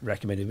I would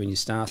recommend it when you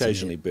start.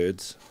 Occasionally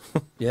birds.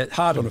 Yeah,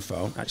 hard on a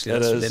phone, actually.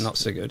 They're not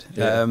so good.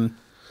 Yeah.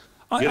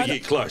 You gotta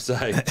get close,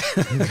 eh?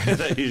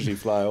 They usually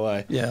fly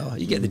away. Yeah,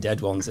 you get the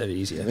dead ones, they're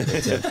easier.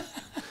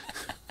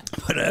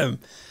 But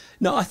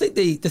no, I think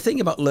the thing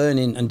about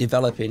learning and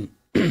developing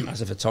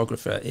as a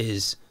photographer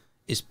is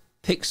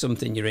pick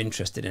something you're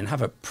interested in,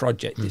 have a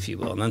project, if you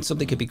will. And then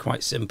something could be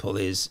quite simple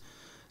is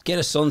get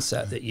a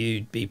sunset that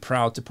you'd be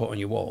proud to put on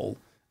your wall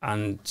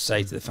and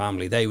say to the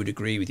family, they would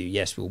agree with you,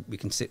 yes, we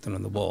can stick them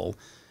on the wall,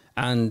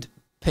 and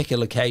pick a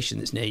location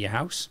that's near your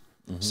house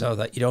so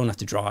that you don't have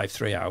to drive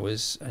 3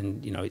 hours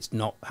and, you know, it's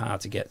not hard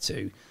to get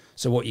to.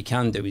 So what you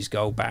can do is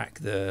go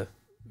back at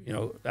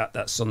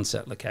that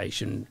sunset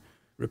location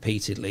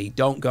repeatedly.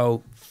 Don't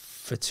go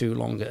for too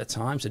long at a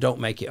time. So don't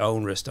make it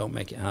onerous, don't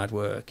make it hard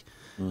work,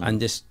 and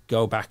just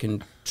go back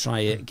and try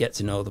it, get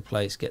to know the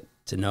place, get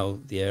to know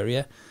the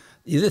area.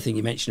 The other thing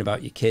you mentioned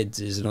about your kids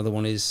is another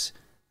one is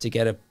to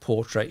get a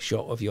portrait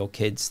shot of your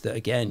kids that,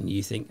 again,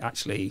 you think,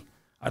 actually,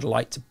 I'd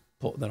like to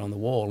put that on the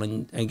wall.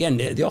 And again,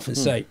 they often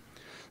say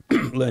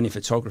learning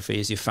photography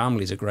is your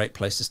family is a great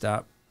place to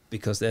start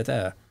because they're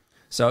there.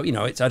 So, you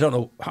know, I don't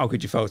know how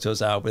good your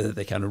photos are, whether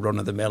they kind of run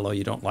of the mill or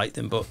you don't like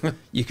them, but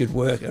you could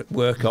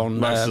work on...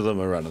 Most of them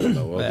are run of the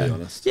mill, I'll be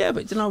honest. Yeah,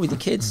 but, you know, with the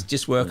kids,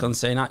 just work on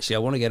saying, actually, I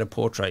want to get a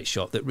portrait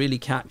shot that really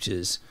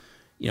captures,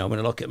 you know, when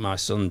I look at my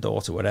son,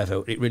 daughter,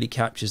 whatever, it really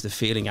captures the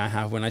feeling I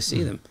have when I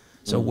see them.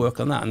 So work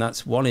on that, and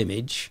that's one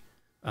image,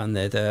 and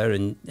they're there,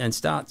 and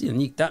start. You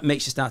know, that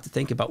makes you start to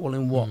think about, well,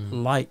 in what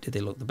light do they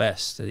look the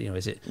best? You know,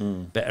 is it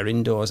better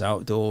indoors,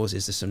 outdoors?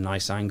 Is there some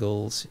nice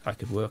angles I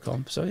could work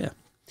on? So yeah,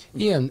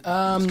 Ian,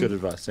 that's good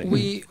advice.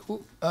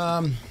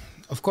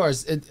 Of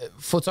course,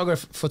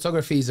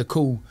 photography is a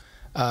cool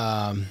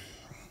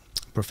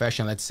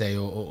profession, let's say,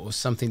 or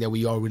something that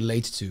we all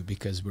relate to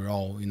because we're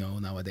all, you know,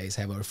 nowadays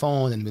have our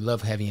phone and we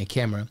love having a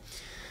camera.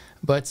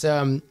 But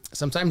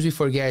sometimes we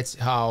forget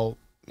how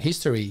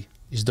history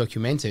is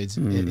documented,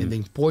 and the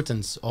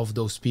importance of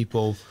those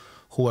people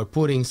who are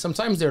putting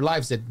sometimes their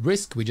lives at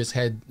risk. We just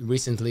had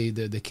recently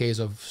the case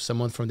of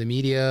someone from the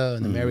media,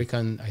 an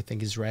American, I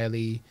think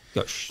Israeli,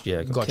 got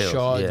killed.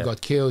 shot,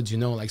 got killed, you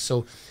know, like,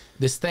 so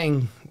this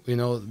thing, you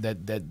know,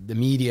 that the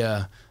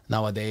media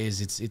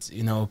nowadays, it's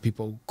you know,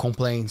 people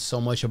complain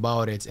so much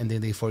about it, and then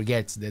they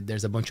forget that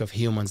there's a bunch of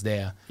humans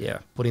there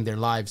putting their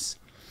lives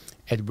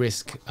at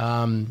risk.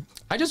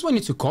 I just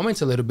wanted to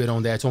comment a little bit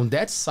on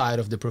that side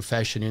of the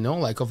profession, you know,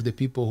 like of the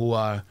people who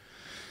are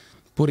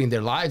putting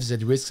their lives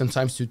at risk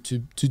sometimes to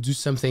do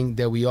something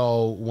that we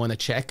all want to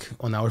check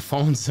on our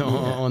phones,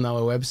 on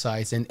our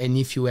websites. And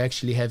if you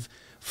actually have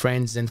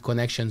friends and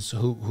connections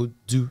who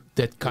do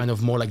that kind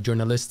of more like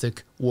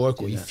journalistic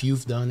work, or if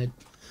you've done it.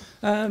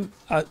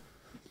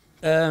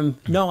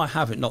 No, I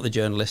haven't, not the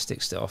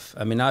journalistic stuff.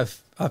 I mean,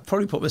 I've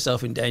probably put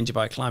myself in danger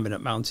by climbing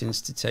up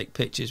mountains to take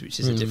pictures, which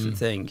is a different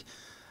thing.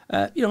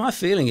 You know, my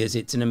feeling is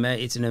it's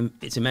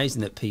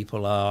amazing that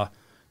people are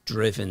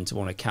driven to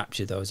want to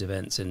capture those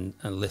events and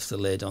lift the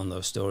lid on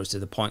those stories to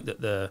the point that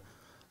their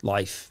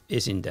life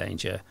is in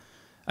danger.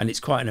 And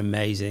it's quite an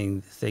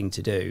amazing thing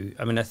to do.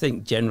 I mean, I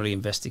think generally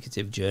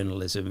investigative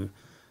journalism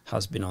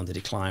has been on the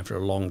decline for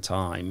a long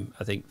time.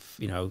 I think,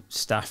 you know,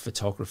 staff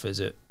photographers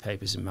at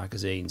papers and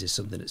magazines is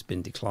something that's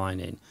been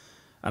declining.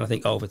 And I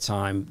think over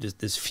time,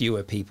 there's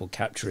fewer people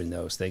capturing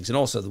those things. And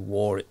also the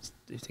war,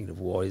 you think of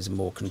war, is a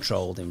more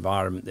controlled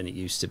environment than it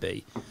used to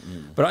be.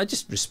 But I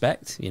just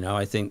respect, you know,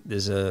 I think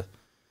there's a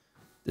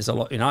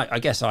lot, you know, I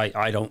guess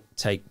I don't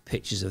take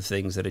pictures of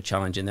things that are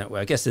challenging that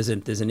way. I guess there's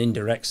an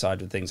indirect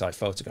side of things I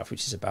photograph,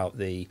 which is about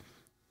the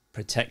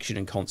protection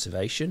and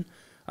conservation.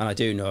 And I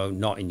do know,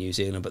 not in New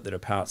Zealand, but there are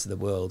parts of the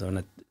world,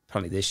 and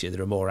apparently this year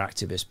there are more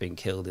activists being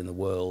killed in the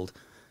world,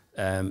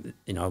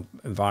 you know,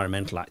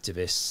 environmental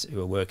activists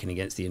who are working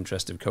against the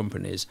interest of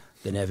companies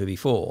than ever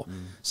before.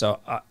 So,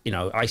 you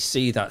know, I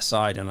see that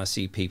side, and I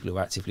see people who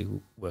actively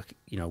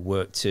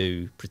work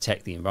to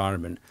protect the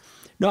environment.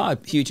 Not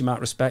a huge amount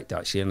of respect,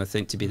 actually, and I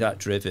think to be that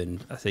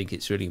driven, I think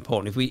it's really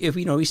important. If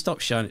we stop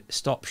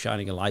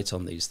shining a light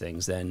on these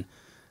things, then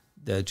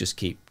they'll just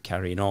keep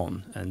carrying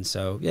on. And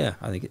so, yeah,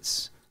 I think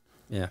it's,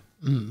 yeah.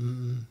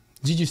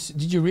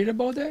 Did you read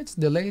about that?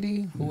 The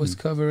lady who was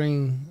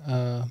covering,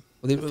 I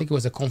think it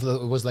was a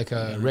conflict. It was like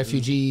a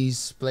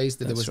refugees place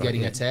that was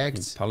getting attacked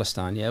in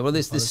Palestine. Yeah. Well,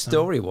 this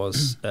story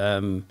was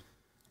the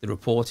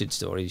reported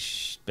story.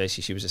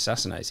 Basically, she was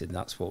assassinated, and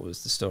that's what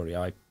was the story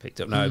I picked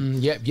up. Now,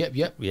 yep.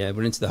 Yeah,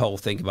 we're into the whole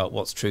thing about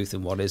what's truth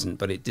and what isn't,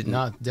 but it didn't.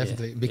 No,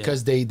 definitely,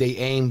 because they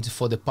aimed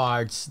for the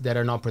parts that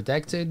are not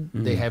protected.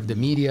 They have the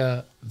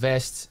media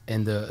vest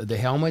and the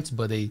helmets,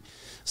 but they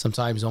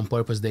sometimes on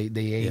purpose they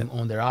aim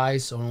on their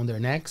eyes or on their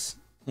necks.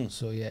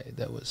 So yeah,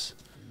 that was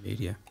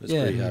media. That's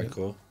pretty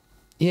hardcore.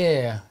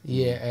 Yeah.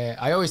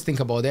 I always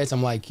think about that.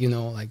 I'm like, you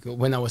know, like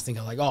when I was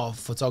thinking like, oh,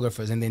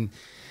 photographers, and then,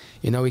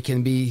 you know, it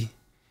can be,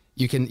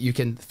 you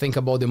can think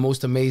about the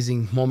most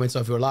amazing moments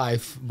of your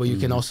life, but you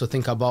can also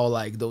think about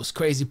like those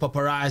crazy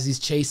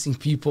paparazzis chasing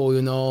people,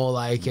 you know,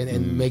 like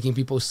and making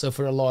people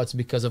suffer a lot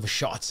because of a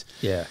shot.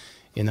 Yeah.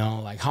 You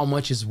know, like how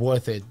much is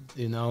worth it,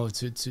 you know,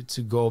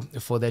 to go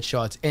for that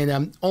shot.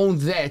 And on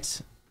that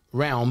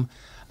realm,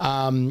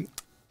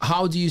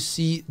 how do you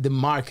see the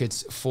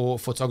markets for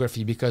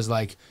photography? Because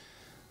like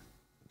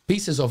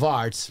pieces of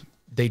art,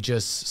 they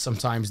just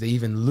sometimes they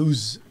even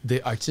lose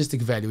the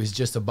artistic value. It's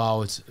just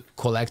about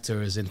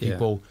collectors and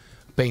people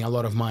paying a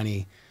lot of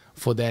money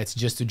for that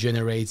just to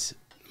generate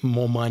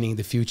more money in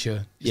the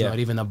future. It's not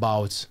even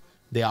about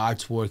the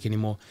artwork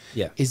anymore.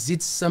 Yeah. Is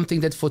it something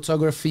that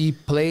photography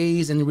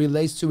plays and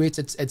relates to it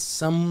at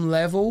some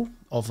level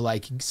of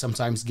like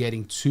sometimes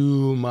getting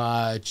too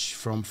much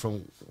from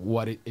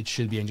what it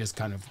should be and just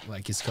kind of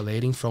like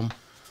escalating from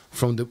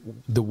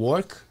the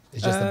work?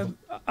 It's just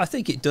I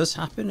think it does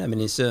happen. I mean,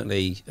 it's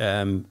certainly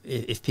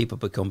if people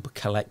become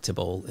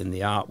collectible in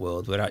the art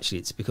world, where actually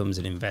it becomes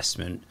an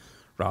investment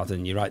rather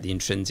than, you're right, the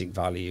intrinsic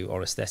value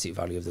or aesthetic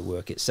value of the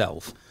work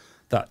itself.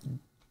 That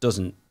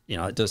doesn't, you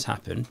know, it does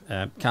happen.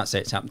 Can't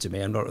say it's happened to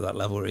me. I'm not at that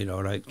level, you know.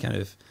 Right, kind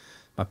of,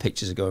 my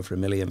pictures are going for £1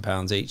 million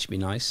each. Be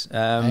nice.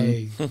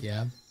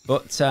 Yeah.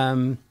 But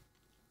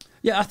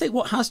yeah, I think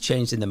what has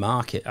changed in the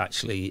market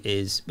actually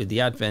is with the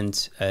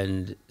advent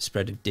and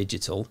spread of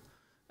digital.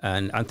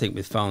 And I think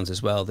with phones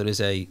as well, there is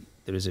a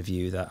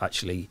view that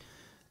actually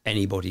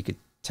anybody could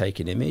take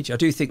an image. I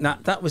do think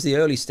that was the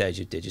early stage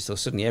of digital.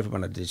 Suddenly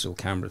everyone had a digital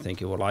camera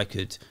thinking, well, I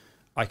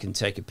can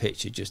take a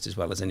picture just as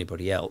well as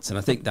anybody else. And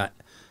I think that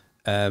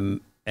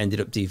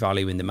ended up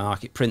devaluing the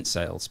market. Print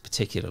sales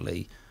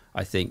particularly,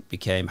 I think,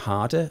 became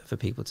harder for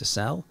people to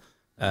sell.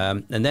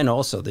 And then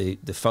also the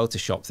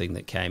Photoshop thing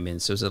that came in.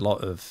 So there's a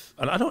lot of,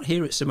 and I don't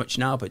hear it so much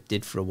now, but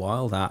did for a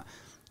while, that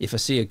if I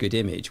see a good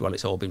image, well,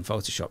 it's all been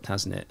Photoshopped,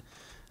 hasn't it?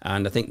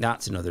 And I think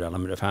that's another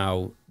element of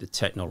how the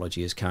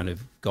technology has kind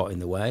of got in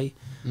the way.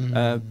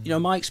 You know,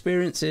 my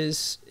experience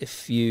is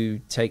if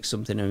you take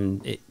something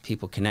and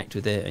people connect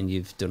with it and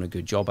you've done a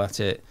good job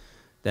at it,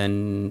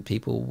 then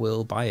people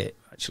will buy it.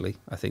 actually.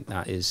 I think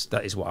that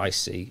is what I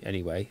see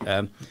anyway.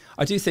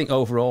 I do think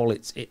overall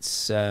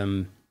it's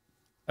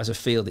as a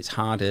field it's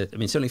harder. I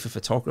mean, certainly for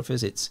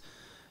photographers, it's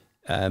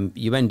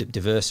you end up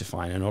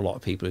diversifying, and a lot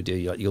of people who do,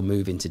 you'll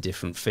move into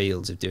different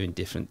fields of doing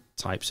different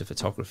types of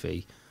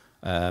photography.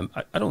 I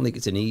don't think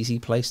it's an easy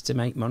place to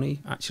make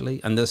money,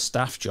 actually. And the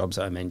staff jobs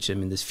I mentioned,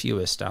 I mean, there's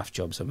fewer staff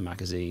jobs on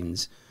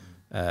magazines,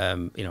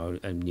 you know,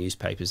 and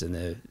newspapers than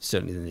there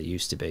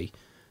used to be.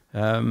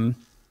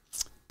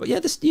 But yeah,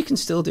 you can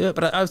still do it.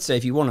 But I would say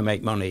if you want to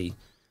make money,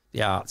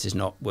 the arts is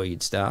not where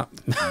you'd start.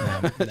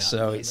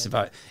 So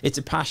it's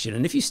a passion,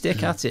 and if you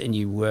stick at it and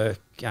you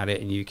work at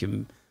it and you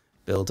can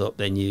build up,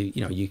 then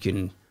you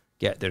can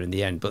get there in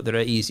the end. But there are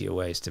easier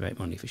ways to make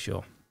money for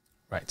sure.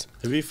 Right.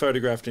 Have you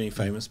photographed any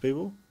famous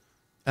people?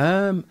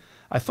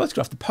 I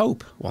photographed the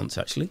Pope once,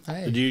 actually.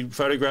 Hey. Did you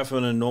photograph him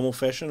in a normal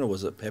fashion, or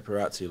was it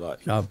paparazzi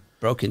like? No, I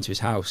broke into his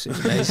house. It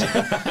was amazing.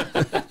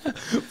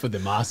 Put the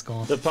mask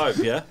on. The Pope,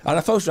 yeah. And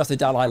I photographed the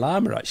Dalai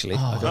Lama, actually.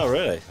 Oh,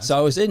 really? So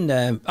I was in.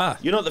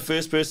 You're not the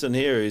first person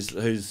here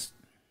who's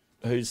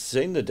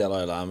seen the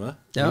Dalai Lama.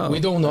 No.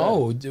 We don't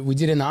know. We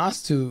didn't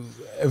ask to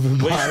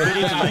everybody.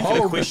 We need to make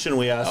it a question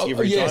we ask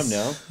every time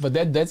now. But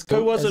that's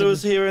Who was it who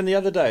was here in the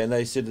other day and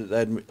they said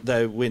that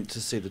they went to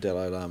see the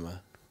Dalai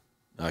Lama?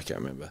 I can't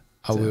remember.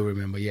 I will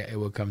remember. Yeah, it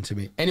will come to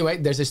me. Anyway,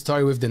 there's a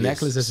story with the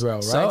necklace as well,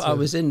 right? So I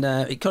was in.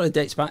 It kind of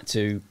dates back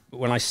to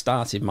when I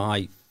started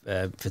my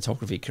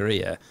photography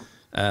career.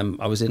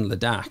 I was in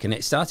Ladakh, and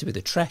it started with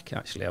a trek.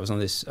 Actually, I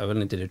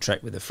only did a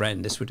trek with a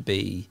friend. This would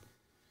be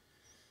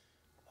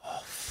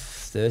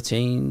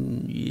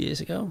 13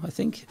 years ago, I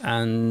think.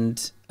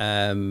 And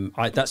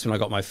that's when I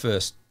got my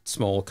first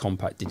small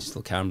compact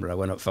digital camera. I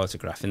went up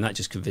photographing. That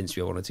just convinced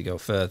me I wanted to go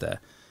further.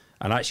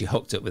 And I actually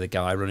hooked up with a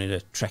guy running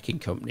a trekking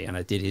company, and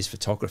I did his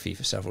photography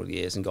for several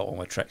years and got all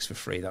my treks for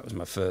free. That was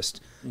my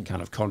first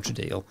kind of contra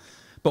deal.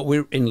 But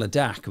we're in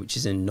Ladakh, which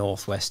is in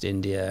northwest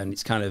India, and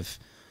it's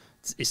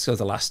sort of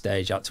the last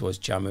stage out towards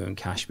Jammu and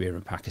Kashmir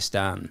and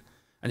Pakistan.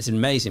 And it's an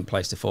amazing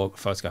place to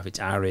photograph. It's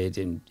arid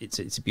and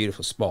it's a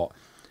beautiful spot.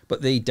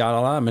 But the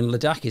Dalai Lama in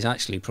Ladakh is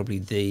actually probably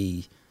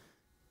the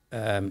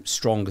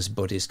strongest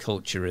Buddhist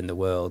culture in the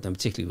world, and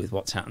particularly with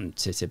what's happened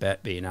to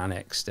Tibet being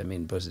annexed. I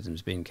mean,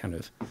 Buddhism's been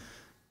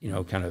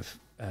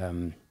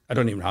I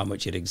don't even know how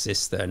much it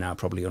exists there now,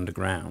 probably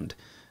underground.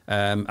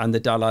 And the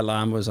Dalai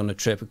Lama was on a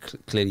trip,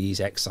 clearly he's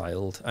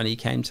exiled, and he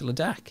came to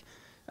Ladakh.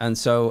 And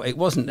so it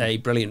wasn't a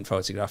brilliant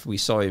photograph. We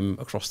saw him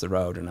across the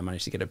road, and I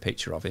managed to get a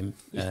picture of him.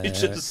 You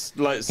just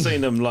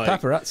seen him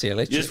paparazzi,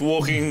 literally. Just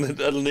walking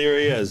near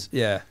he is.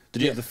 Yeah.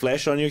 Did you have the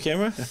flash on your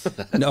camera?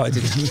 No, I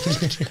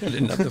didn't. I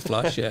didn't have the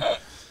flash, yeah.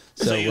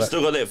 So you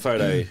still got that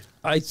photo?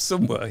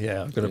 Somewhere,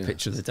 yeah. I've got a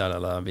picture of the Dalai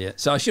Lama, yeah.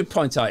 So I should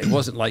point out, it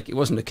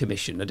wasn't a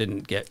commission. I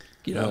didn't get,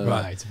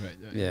 Right.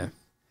 Yeah.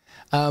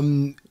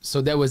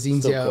 So that was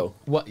India. Cool.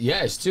 What?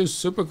 Yeah, it's still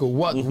super cool.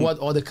 What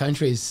other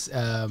countries?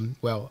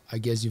 Well, I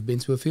guess you've been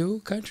to a few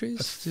countries.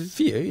 A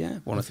few, yeah.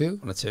 One or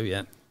two,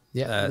 yeah.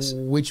 Yeah.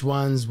 Which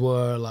ones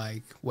were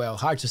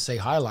hard to say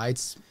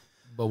highlights,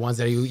 but ones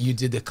that you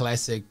did the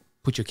classic,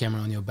 put your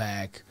camera on your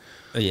back,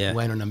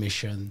 went on a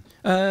mission.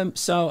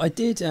 So I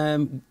did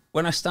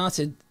when I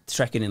started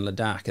trekking in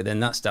Ladakh, and then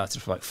that started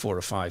for 4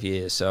 or 5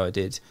 years. So I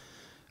did.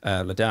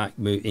 Ladakh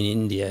in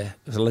India.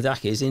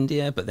 Ladakh is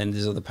India, but then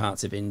there's other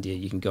parts of India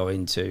you can go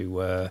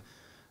into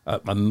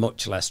are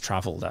much less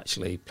travelled,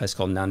 actually. A place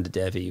called Nanda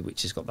Devi,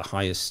 which has got the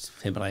highest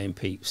Himalayan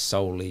peak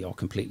solely or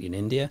completely in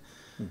India.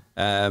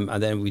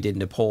 And then we did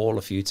Nepal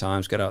a few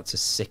times, got out to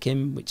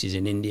Sikkim, which is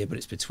in India, but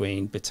it's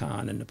between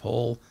Bhutan and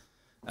Nepal.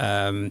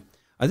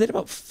 I did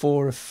about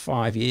 4 or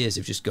 5 years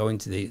of just going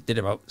did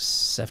about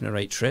 7 or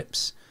 8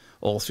 trips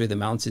all through the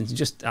mountains and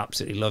just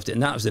absolutely loved it.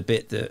 And that was the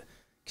bit that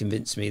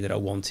convinced me that I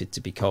wanted to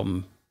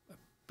become,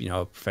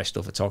 a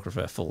professional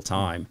photographer full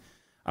time.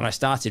 And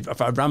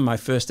I ran my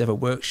first ever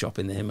workshop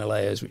in the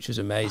Himalayas, which was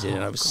amazing.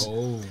 And I was,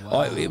 cool.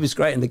 Wow. it was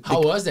great. And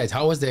how was that?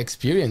 How was the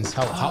experience?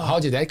 How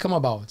did that come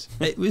about?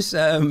 It was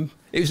a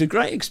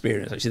great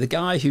experience, actually. The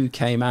guy who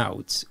came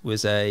out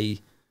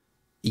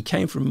he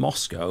came from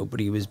Moscow,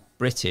 but he was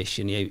British,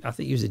 and I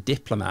think he was a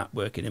diplomat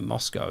working in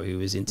Moscow who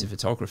was into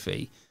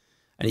photography.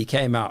 And he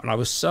came out, and I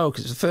was because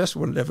it was the first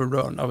one I'd ever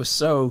run, I was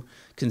so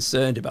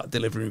concerned about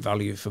delivering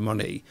value for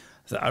money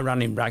that I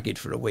ran him ragged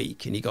for a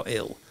week, and he got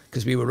ill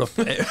because we were up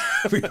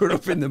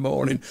in the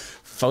morning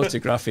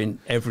photographing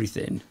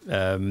everything.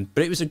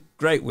 But it was a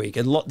great week.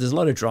 There's a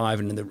lot of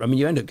driving,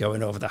 you end up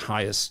going over the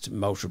highest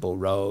motorable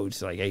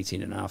roads, like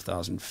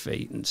 18,500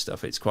 feet and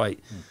stuff. It's quite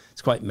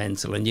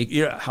mental, and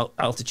you're at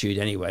altitude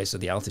anyway, so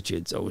the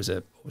altitude's always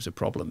a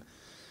problem.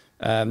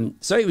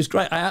 So it was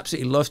great. I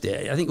absolutely loved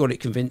it. I think what it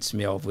convinced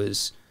me of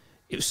was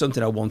it was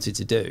something I wanted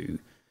to do,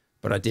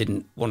 but I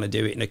didn't want to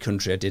do it in a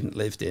country I didn't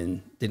live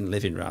in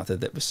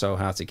that was so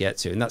hard to get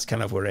to. And that's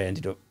kind of where I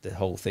ended up the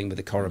whole thing with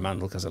the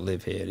Coromandel, because I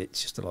live here.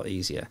 It's just a lot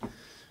easier.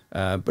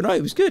 But no,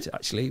 it was good,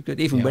 actually. Good.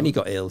 Even when he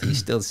got ill, he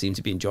still seemed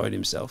to be enjoying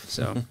himself.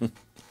 So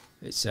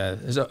It's I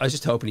was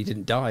just hoping he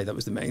didn't die. That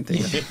was the main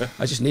thing.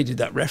 I just needed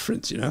that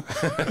reference, you know.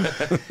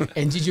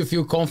 And did you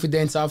feel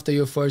confident after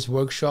your first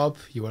workshop?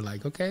 You were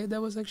like, okay, that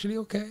was actually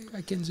okay.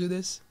 I can do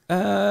this.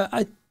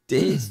 I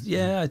did,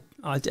 yeah.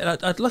 I did.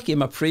 I'd lucky in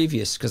my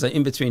previous, because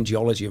in between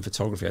geology and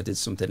photography, I did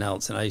something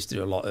else, and I used to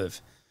do a lot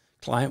of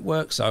client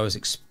work. So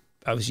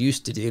I was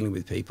used to dealing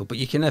with people, but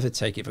you can never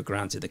take it for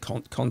granted. The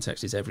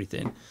context is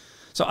everything.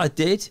 So I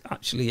did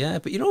actually, yeah.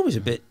 But you're always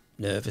a bit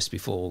nervous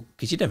before,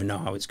 because you never know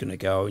how it's going to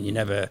go, and you're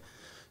never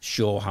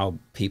sure how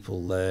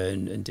people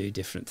learn and do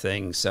different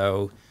things.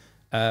 So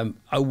I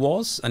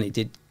was, and it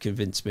did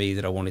convince me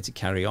that I wanted to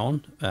carry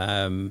on.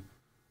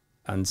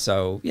 And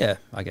so, yeah,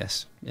 I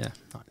guess, yeah.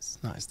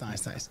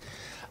 Nice.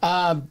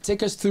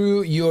 Take us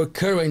through your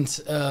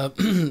current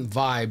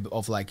vibe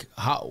of like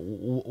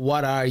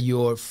what are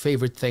your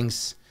favorite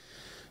things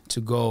to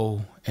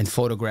go and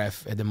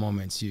photograph at the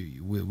moment?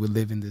 We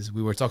live in this.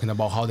 We were talking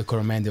about how the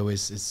Coromandel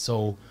is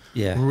so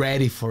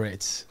ready for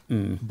it.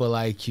 But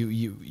like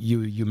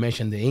you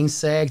mentioned the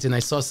insect, and I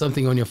saw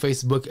something on your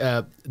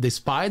Facebook, the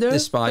spider. The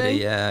spider, thing?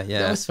 yeah.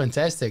 That was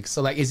fantastic.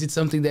 So like, is it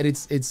something that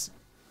it's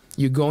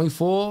you going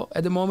for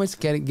at the moment,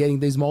 getting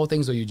these small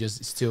things, or you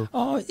just still?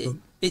 Oh,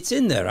 it's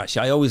in there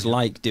actually. I always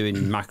like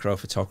doing macro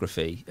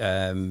photography.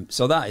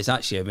 So that is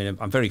actually, I mean,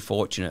 I'm very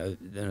fortunate.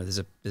 You know,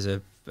 there's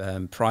a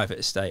private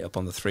estate up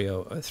on the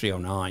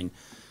 309,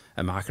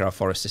 a macro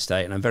forest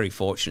estate, and I'm very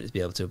fortunate to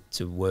be able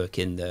to work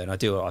in there. And I've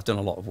done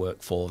a lot of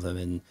work for them,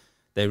 and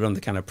they run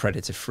the kind of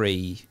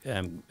predator-free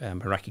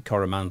Haraki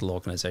Coromandel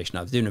organisation.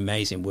 They're doing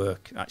amazing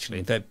work actually,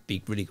 and they'd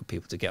be really good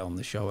people to get on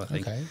the show, I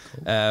think. Okay,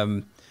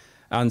 cool.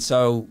 And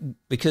so,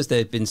 because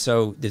they've done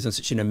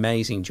such an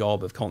amazing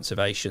job of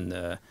conservation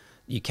there,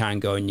 you can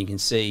go and you can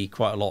see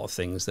quite a lot of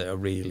things that are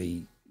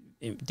really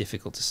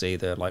difficult to see.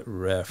 They're like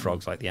rare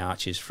frogs, like the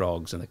Arches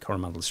frogs and the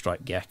Coromandel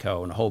striped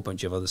gecko and a whole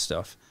bunch of other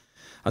stuff.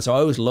 And so I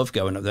always love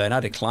going up there. And I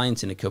had a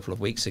client in a couple of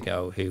weeks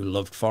ago who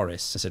loved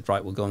forests. I said,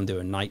 right, we'll go and do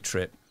a night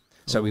trip.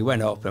 So we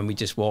went up and we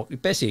just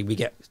walked. Basically, we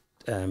get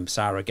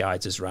Sarah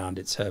guides us around.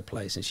 It's her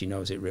place and she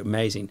knows it.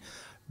 Amazing.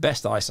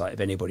 Best eyesight of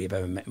anybody I've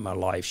ever met in my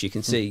life. She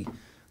can see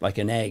like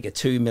an egg, a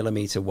 2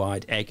 millimeter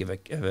wide egg of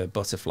a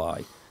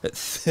butterfly at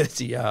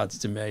 30 yards.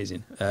 It's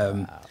amazing.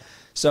 Wow.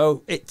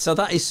 So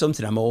that is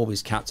something I'm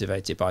always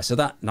captivated by. So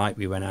that night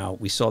we went out,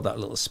 we saw that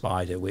little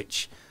spider,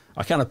 which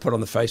I kind of put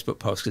on the Facebook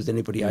post because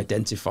anybody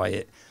identify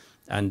it,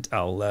 and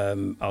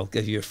I'll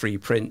give you a free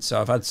print.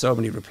 So I've had so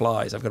many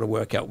replies. I've got to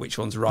work out which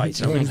one's right.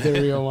 Which one's the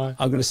real one?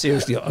 I'm going to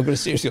seriously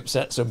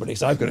upset somebody,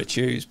 so I've got to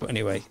choose. But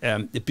anyway,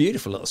 the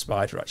beautiful little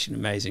spider, actually, an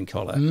amazing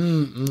colour.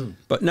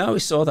 But no, we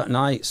saw that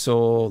night.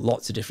 Saw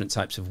lots of different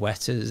types of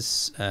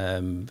wetters,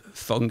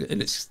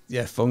 funguses.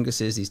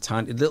 These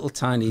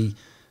tiny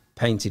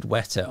painted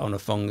wetter on a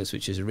fungus,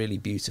 which is a really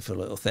beautiful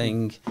little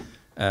thing.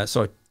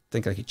 So I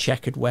think like a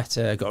checkered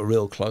wetter. Got a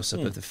real close up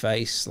of the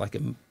face, like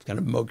a kind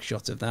of mug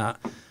shot of that.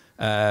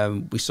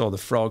 We saw the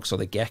frogs, saw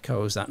the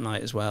geckos that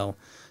night as well.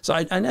 So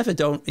I never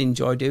don't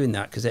enjoy doing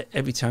that, because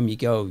every time you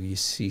go, you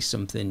see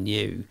something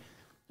new.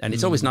 And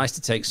it's always nice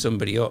to take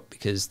somebody up,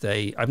 because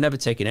I've never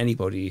taken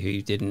anybody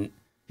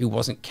who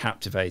wasn't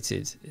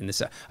captivated in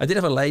this. I did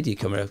have a lady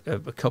come, a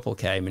couple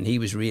came, and he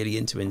was really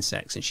into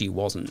insects and she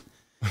wasn't.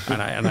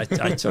 And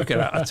I took her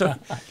out.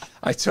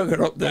 I took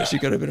her up there. She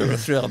got a bit of a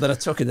thrill. Then I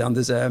took her down.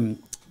 There's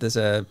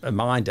a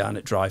mine down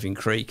at Driving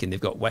Creek, and they've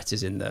got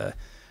wetters in there.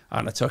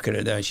 And I took her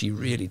in there, and she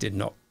really did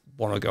not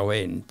want to go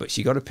in, but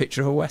she got a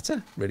picture of a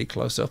wetter really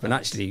close up, and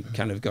actually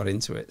kind of got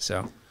into it.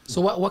 So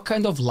what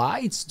kind of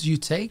lights do you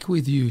take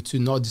with you to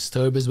not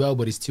disturb as well,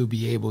 but still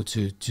be able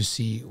to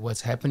see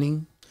what's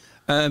happening?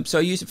 So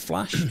I use a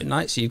flash at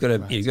night. So you've got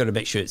to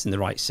make sure it's in the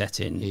right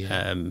setting.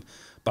 Yeah.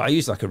 But I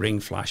use like a ring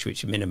flash,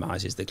 which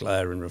minimizes the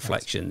glare and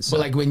reflections. So.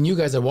 But like when you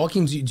guys are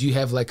walking, do you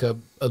have like a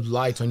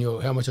light on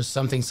your helmet or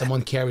something?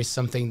 Someone carries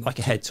something? Like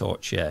a head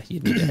torch, yeah.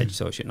 You'd need a head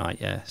torch at night,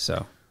 yeah.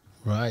 So.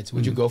 Right.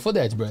 Would you go for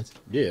that, Brett?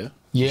 Yeah.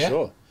 Yeah?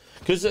 Sure.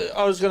 Because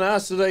I was going to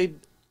ask,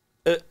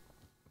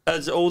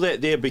 is all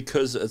that there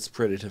because it's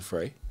predator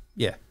free?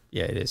 Yeah.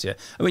 Yeah, it is, yeah.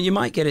 I mean, you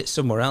might get it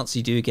somewhere else.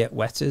 You do get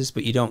wetters,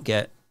 but you don't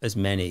get as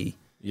many.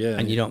 Yeah.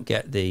 And you don't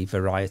get the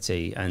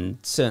variety. And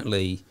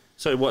certainly...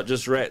 So what,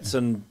 just rats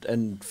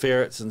and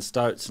ferrets and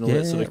stoats and all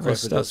that sort of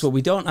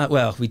crap?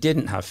 Well, we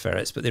didn't have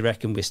ferrets, but they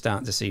reckon we're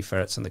starting to see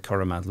ferrets on the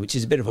Coromandel, which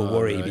is a bit of a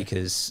worry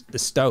because the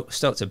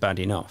stoats are bad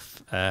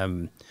enough.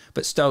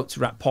 But stoats,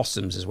 rat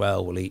possums as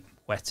well, will eat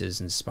wetters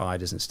and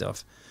spiders and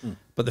stuff.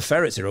 But the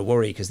ferrets are a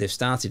worry because they've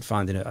started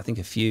finding, I think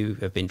a few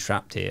have been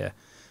trapped here.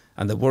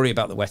 And the worry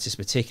about the wetters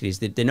particularly is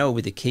that they know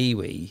with the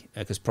kiwi,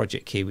 because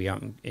Project Kiwi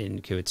out in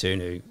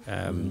Kuatunu,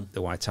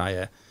 the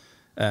Waitaia,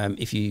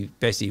 if you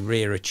basically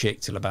rear a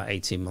chick till about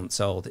 18 months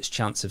old, its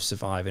chance of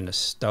surviving a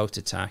stoat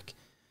attack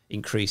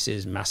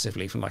increases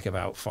massively from like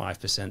about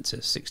 5% to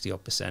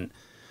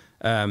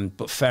 60-odd%.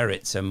 But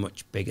ferrets are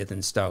much bigger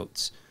than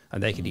stoats,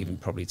 and they could even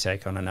probably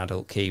take on an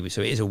adult kiwi.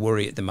 So it is a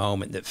worry at the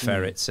moment that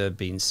ferrets are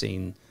being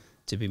seen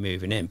to be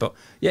moving in. But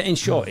yeah, in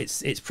short,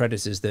 it's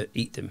predators that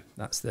eat them.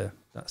 That's the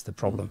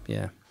problem.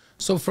 Yeah.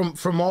 So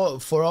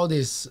for all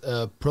these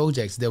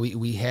projects that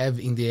we have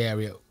in the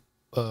area,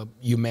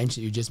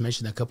 you just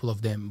mentioned a couple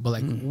of them, but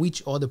like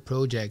which other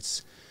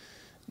projects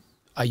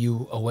are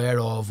you aware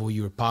of, or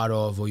you're part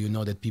of, or you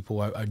know that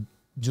people are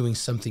doing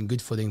something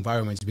good for the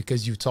environment?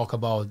 Because you talk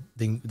about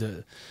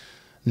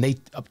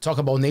talk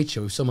about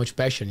nature with so much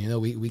passion. You know,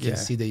 we can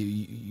see that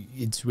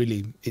it's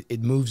really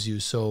it moves you.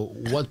 So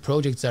what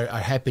projects are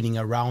happening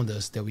around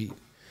us that we,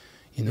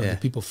 you know, the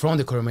people from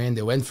the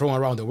Coromandel and from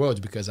around the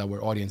world, because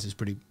our audience is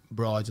pretty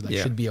broad, like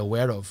should be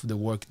aware of the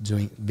work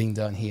being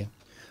done here?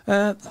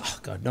 Oh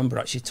God, number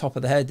actually top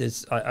of the head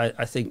is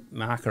I think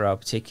Makara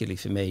particularly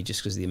for me,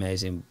 just because of the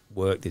amazing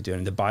work they're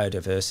doing, the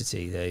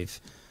biodiversity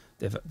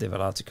they've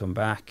allowed to come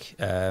back.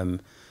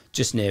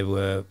 Just near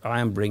where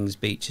Iron Brings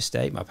Beach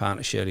Estate, my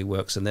partner Shirley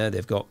works on there.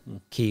 They've got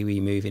kiwi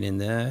moving in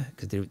there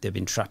because they've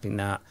been trapping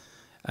that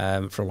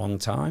for a long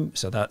time.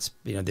 So that's,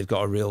 you know, they've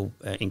got a real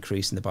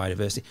increase in the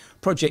biodiversity.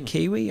 Project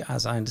Kiwi,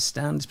 as I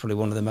understand, is probably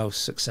one of the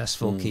most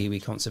successful kiwi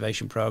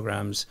conservation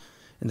programs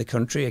in the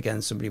country.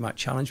 Again, somebody might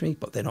challenge me,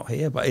 but they're not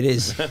here. But it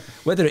is,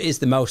 whether it is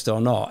the most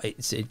or not,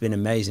 it's been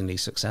amazingly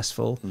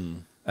successful.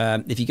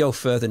 If you go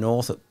further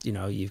north, you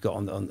know, you've got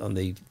on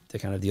the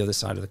kind of the other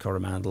side of the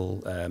Coromandel,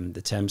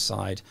 the Thames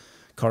side,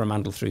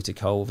 Coromandel through to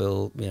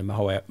Colville, you know,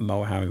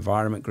 Mohau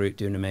Environment Group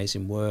doing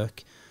amazing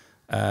work.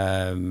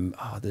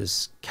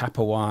 There's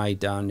Kapawai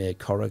down near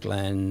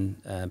Corraglen,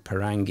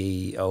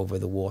 Parangi over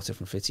the water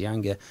from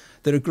Whitianga.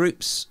 There are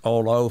groups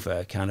all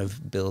over kind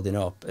of building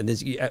up. And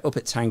there's up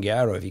at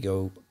Tangiaro, if you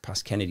go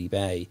past Kennedy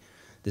Bay,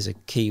 there's a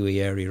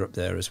Kiwi area up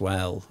there as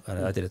well.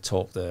 I did a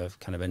talk there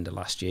kind of end of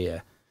last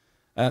year.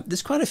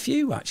 There's quite a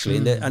few actually.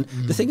 And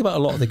the thing about a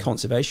lot of the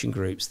conservation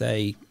groups,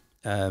 they,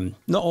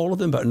 not all of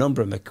them, but a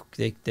number of them,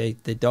 they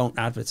don't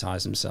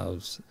advertise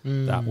themselves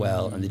that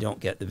well, and they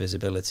don't get the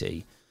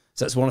visibility.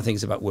 So that's one of the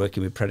things about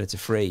working with Predator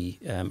Free,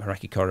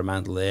 Haraki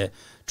Coromandel. They're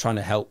trying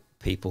to help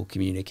people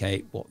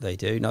communicate what they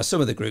do. Now, some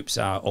of the groups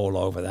are all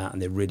over that,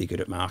 and they're really good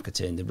at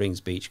marketing. The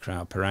Rings Beach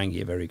crowd,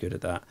 Parangi, are very good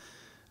at that.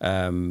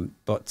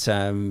 But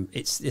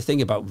it's the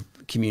thing about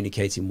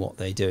communicating what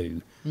they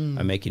do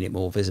and making it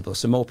more visible.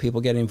 So more people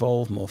get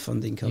involved, more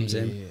funding comes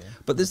in.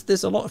 But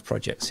there's a lot of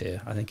projects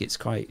here. I think it's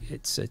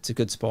a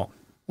good spot.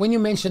 When you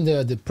mentioned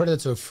the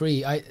Predator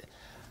Free,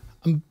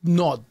 I'm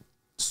not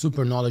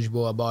super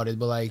knowledgeable about it,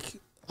 but like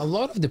a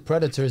lot of the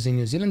predators in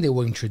New Zealand, they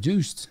were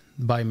introduced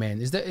by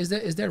men. Is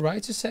that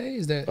right to say?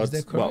 Is that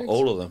correct? Well,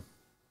 all of them.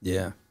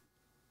 Yeah.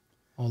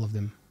 All of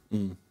them.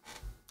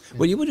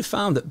 Well, you would have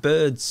found that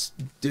birds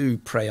do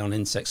prey on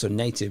insects, or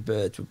native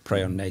birds would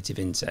prey on native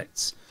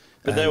insects.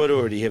 But they would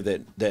already have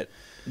that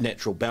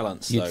natural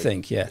balance. You'd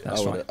think, yeah,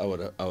 that's right. I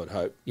would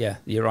hope. Yeah,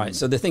 you're right.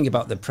 So the thing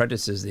about the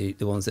predators, the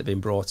ones that have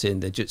been brought in,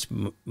 they're just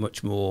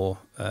much more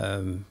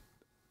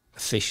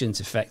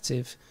efficient,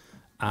 effective.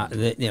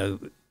 They, you know,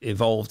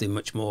 evolved in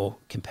much more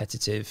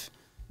competitive.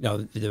 You know,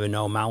 there are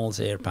no mammals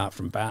here apart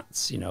from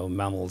bats. You know,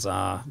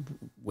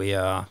 we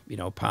are, you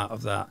know, part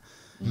of that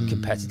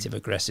competitive,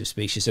 aggressive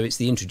species. So it's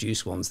the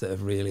introduced ones that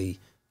have really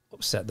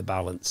upset the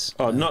balance.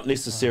 Oh, not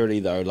necessarily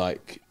though.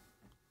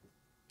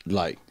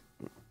 Like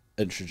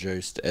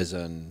introduced as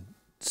in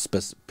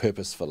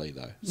purposefully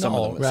though. Some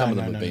of them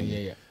have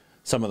been.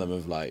 Some of them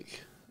have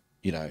like,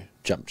 you know,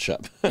 jumped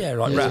ship. Yeah,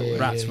 right.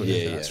 Rats would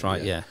have. That's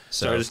right. Yeah.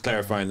 So just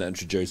clarifying the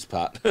introduced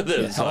part.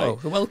 Hello,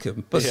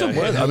 welcome. But some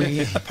were. I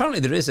mean, apparently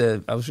there is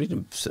I was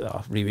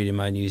rereading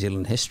my New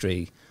Zealand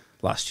history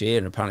last year,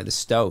 and apparently the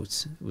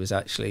stoat was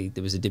actually,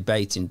 there was a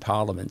debate in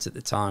Parliament at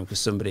the time because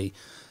somebody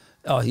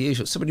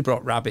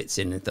brought rabbits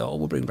in and thought,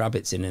 we'll bring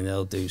rabbits in and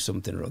they'll do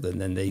something or other,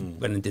 and then they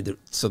went and did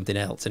something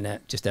else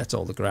and just ate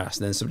all the grass,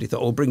 and then somebody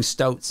thought, bring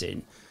stoats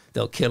in,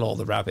 they'll kill all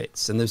the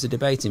rabbits. And there was a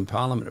debate in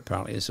Parliament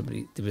apparently,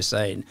 and they were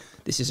saying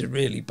this is a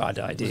really bad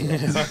idea.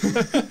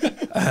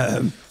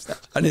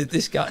 And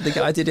the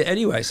guy did it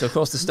anyway. So of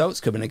course the stoats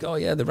come in and go, oh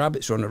yeah, the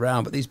rabbits run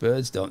around, but these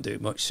birds don't do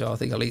much, so I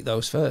think I'll eat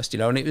those first, you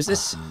know. And it was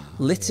this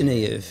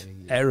litany of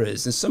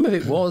errors, and some of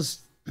it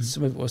was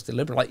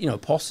deliberate, like, you know,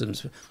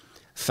 possums,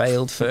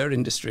 failed fur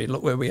industry.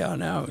 Look where we are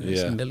now.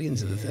 There's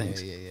millions of the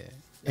things.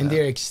 And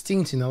they're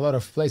extinct in a lot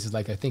of places.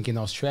 Like I think in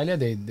Australia,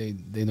 they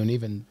don't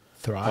even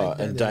thrive.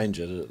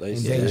 Endangered at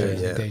least.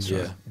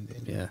 Endangered.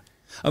 Yeah.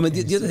 I mean,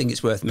 the other thing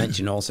it's worth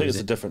mentioning also. I think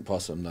it's a different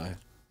possum though.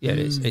 Yeah, it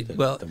is.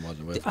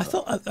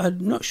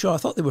 I'm not sure. I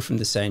thought they were from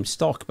the same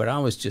stock, but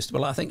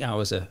I think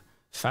ours are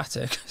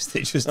fatter because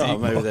they just eat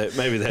maybe more.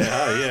 Maybe they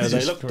are. Yeah,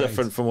 they look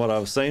different from what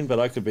I've seen, but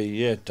I could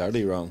be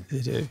totally wrong. They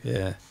do.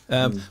 Yeah.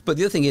 But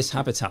the other thing is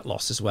habitat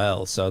loss as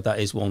well. So that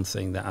is one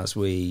thing that as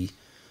we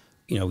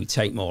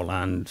take more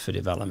land for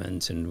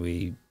development, and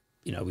we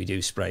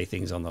do spray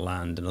things on the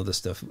land and other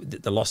stuff,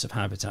 the loss of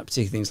habitat,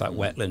 particularly things like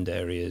wetland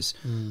areas,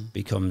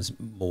 becomes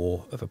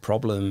more of a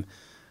problem.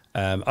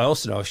 I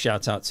also know a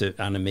shout out to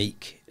Anna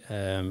Meek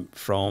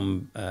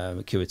from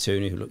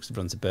Kuatunu, who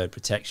runs the bird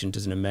protection,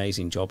 does an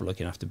amazing job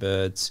looking after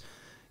birds.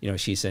 you know,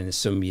 she's saying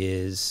some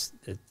years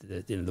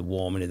you know, the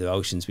warming of the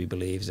oceans, we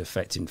believe, is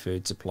affecting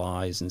food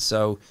supplies, and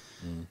so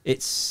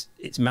it's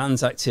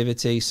man's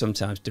activity,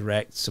 sometimes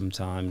direct,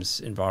 sometimes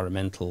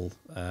environmental.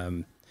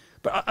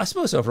 But I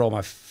suppose overall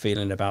my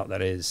feeling about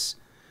that is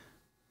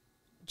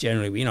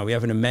generally, you know, we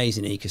have an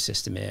amazing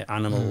ecosystem here.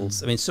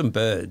 Animals, I mean, some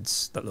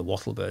birds, like the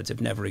wattle birds,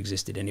 have never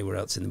existed anywhere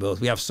else in the world.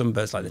 We have some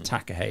birds like the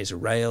takahay, a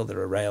rail. There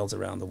are rails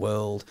around the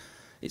world.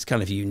 It's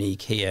kind of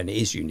unique here, and it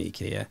is unique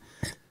here.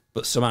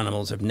 But some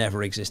animals have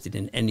never existed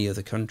in any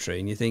other country.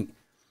 And you think,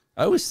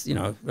 I always, you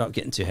know, without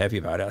getting too heavy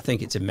about it, I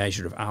think it's a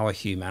measure of our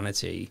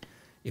humanity.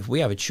 If we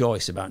have a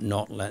choice about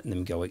not letting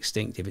them go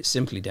extinct, if it's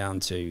simply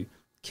down to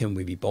can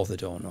we be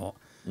bothered or not,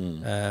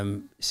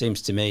 it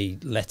seems to me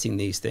letting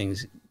these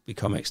things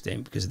become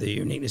extinct because of their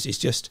uniqueness is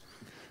just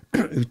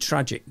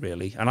tragic,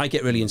 really. And I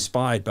get really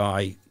inspired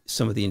by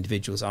some of the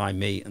individuals I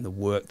meet and the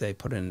work they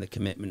put in, the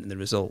commitment and the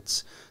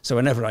results. So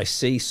whenever I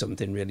see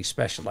something really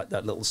special like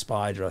that little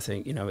spider, I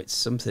think, you know, it's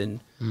something,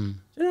 you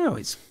know,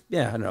 it's,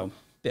 yeah, I don't know, a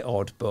bit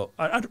odd, but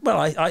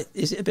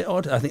is it a bit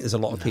odd? I think there's a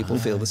lot of people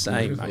feel the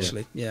same,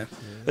 actually. Yeah.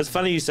 It's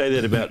funny you say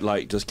that about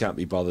like just can't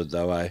be bothered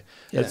though, eh?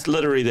 Yeah. It's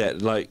literally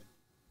that, like,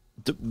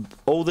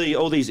 all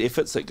these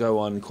efforts that go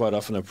on quite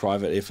often are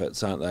private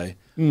efforts, aren't they?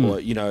 Or,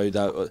 you know,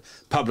 they're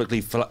publicly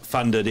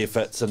funded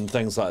efforts and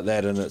things like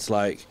that, and it's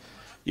like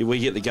we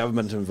get the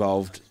government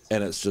involved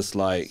and it's just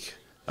like,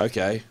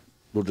 okay,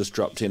 we'll just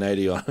drop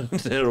 1080 on it.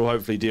 That'll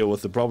hopefully deal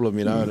with the problem,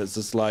 you know. And it's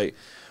just like,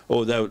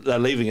 or they're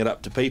leaving it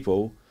up to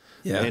people.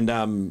 Yeah.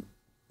 And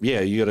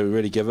yeah, you got to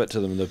really give it to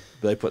them.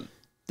 They put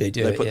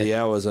the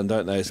hours in,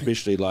 don't they?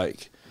 Especially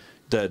like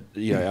the,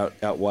 you know,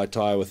 out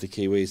Waitaia with the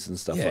Kiwis and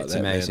stuff like that.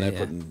 Amazing, man. They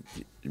put in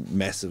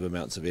massive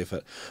amounts of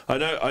effort. I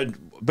know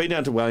I've been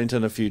down to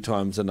Wellington a few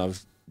times, and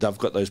they've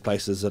got those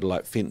places that are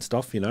like fenced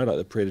off, you know, like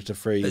the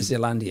predator-free.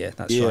 Zealandia,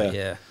 that's right,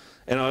 yeah.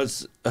 And I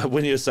was,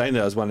 when you were saying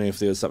that, I was wondering if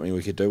there was something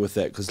we could do with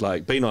that, because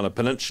like being on a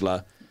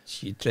peninsula,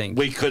 you'd think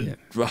we could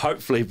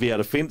hopefully be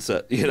able to fence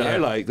it, you know,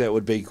 like that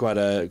would be quite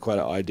an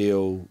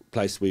ideal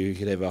place where you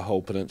could have a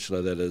whole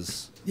peninsula that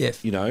is,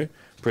 you know,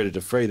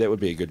 predator-free. That would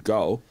be a good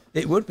goal.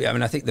 It would be. I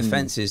mean, I think the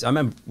fences, I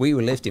remember we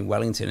lived in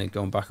Wellington and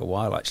gone back a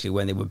while, actually,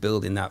 when they were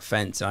building that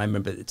fence. I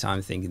remember at the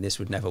time thinking this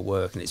would never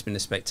work, and it's been a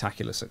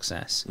spectacular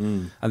success.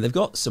 And they've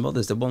got some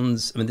others. The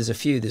ones, I mean, there's a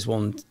few. There's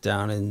one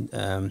down in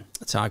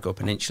Otago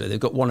Peninsula. They've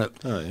got one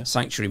at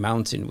Sanctuary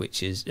Mountain,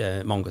 which is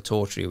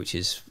Mongatortri, which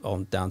is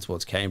on down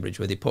towards Cambridge,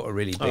 where they put a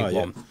really big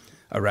one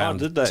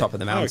around the top of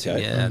the mountain.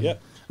 And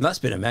that's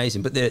been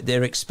amazing. But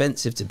they're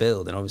expensive to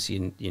build, and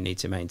obviously you need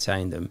to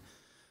maintain them.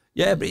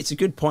 Yeah, but it's a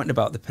good point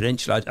about the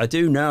peninsula. I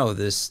do know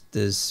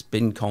there's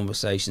been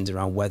conversations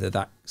around whether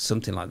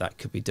something like that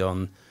could be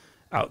done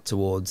out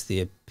towards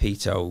the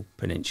Apito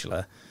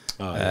Peninsula.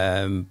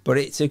 But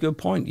it's a good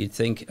point. You'd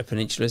think a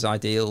peninsula is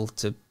ideal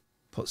to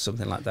put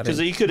something like that in.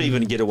 Because you could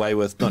even get away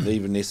with not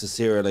even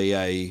necessarily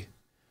a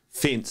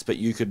fence, but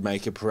you could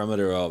make a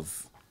perimeter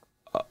of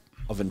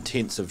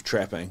intensive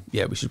trapping.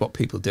 Yeah, which is what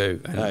people do.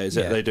 And, is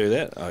that they do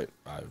that?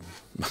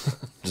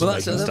 Well,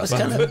 that's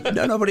kind of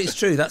no, but it's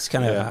true. That's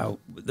kind of how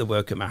the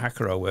work at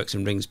Mahakaro works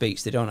in Rings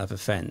Beach. They don't have a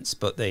fence,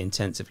 but they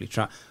intensively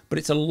trap. But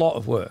it's a lot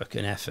of work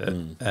and effort,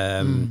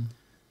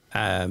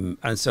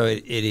 and so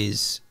it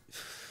is.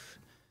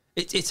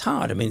 It's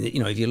hard. I mean,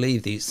 you know, if you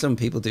leave these, some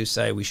people do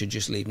say we should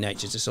just leave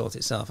nature to sort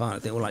itself out. I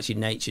think, well, actually,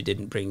 nature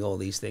didn't bring all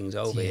these things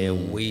over here.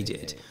 We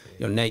did.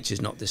 You know,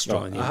 nature's not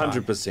destroying the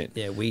 100%.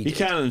 Yeah, we did. You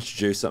can't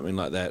introduce something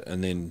like that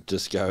and then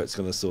just go, it's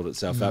going to sort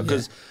itself out.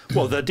 Because,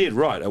 well, they're dead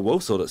right. It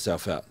will sort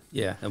itself out.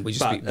 Yeah, and we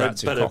just speak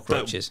rats and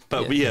cockroaches.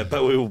 But we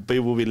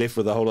will be left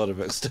with a whole lot of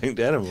extinct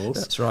animals.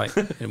 That's right.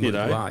 And you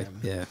know? Why?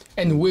 Yeah.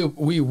 And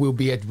we will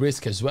be at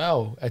risk as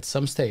well at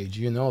some stage,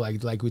 you know,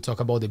 like we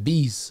talk about the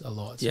bees a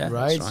lot, right?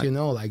 That's right? You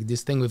know, like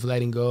this thing with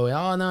letting go,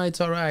 oh, no,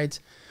 it's all right.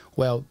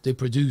 Well, they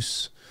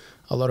produce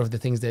a lot of the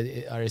things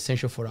that are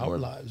essential for our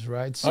lives,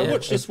 right? So I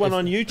watched this one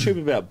on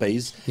YouTube about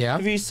bees. Yeah.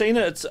 Have you seen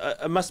it? It's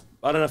I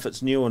don't know if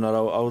it's new or not.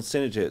 I'll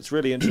send it to you. It's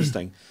really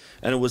interesting.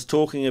 And it was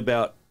talking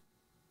about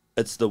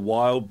it's the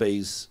wild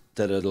bees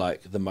that are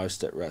like the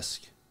most at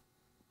risk,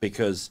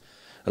 because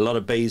a lot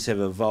of bees have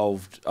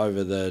evolved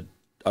over the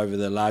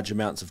large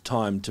amounts of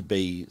time to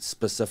be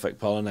specific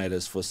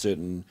pollinators for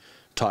certain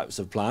types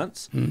of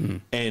plants.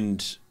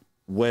 And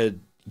we're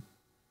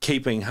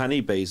keeping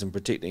honeybees and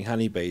protecting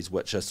honeybees,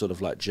 which are sort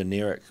of like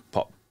generic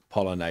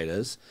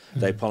pollinators.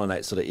 They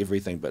pollinate sort of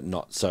everything, but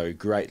not so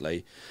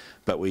greatly.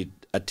 But we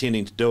are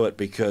tending to do it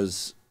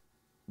because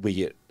we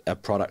get a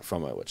product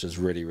from it, which is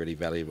really, really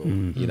valuable,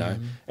 you know.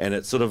 And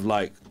it's sort of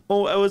like,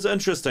 it was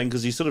interesting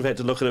because you sort of had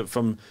to look at it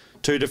from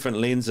two different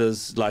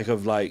lenses, like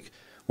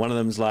one of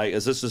them's like,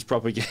 is this just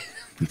propaganda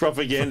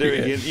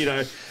again, you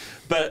know?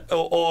 But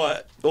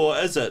or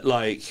is it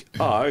like,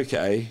 oh,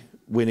 okay,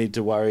 we need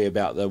to worry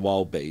about the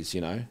wild bees,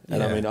 you know?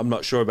 And I mean, I'm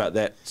not sure about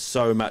that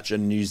so much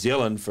in New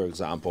Zealand, for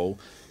example,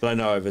 but I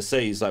know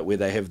overseas, like where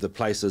they have the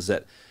places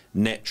that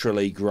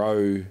naturally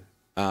grow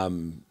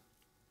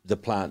the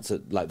plants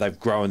that, like, they've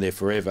grown there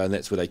forever, and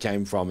that's where they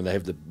came from, and they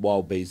have the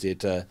wild bees there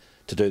to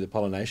do the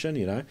pollination,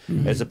 you know,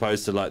 as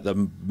opposed to like the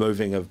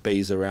moving of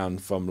bees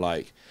around from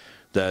like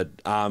the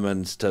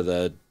almonds to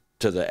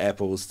the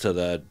apples to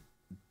the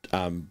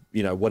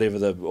you know,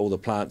 whatever all the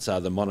plants are,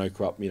 the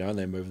monocrop, you know, and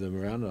they move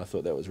them around. And I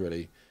thought that was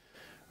really,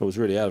 it was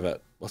really out of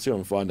it. I'll see if I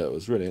can find it. It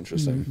was really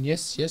interesting.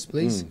 Yes,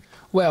 please.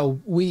 Well,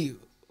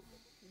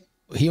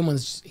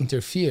 humans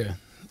interfere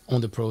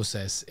on the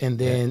process, and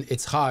then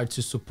it's hard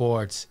to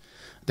support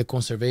the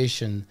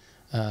conservation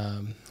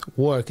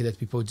work that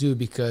people do,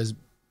 because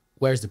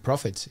where's the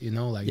profit? You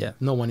know, like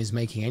no one is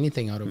making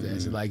anything out of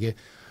this. Like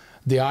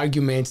the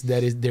argument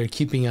that they're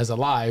keeping us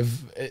alive,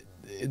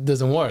 it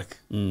doesn't work.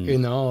 You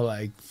know,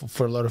 like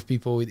for a lot of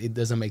people, it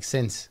doesn't make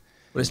sense.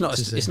 Well,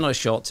 it's not a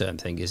short term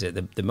thing, is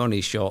it? The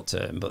money's short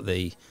term, but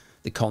the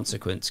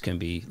consequence can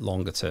be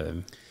longer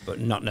term, but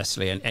not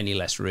necessarily any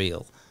less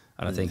real.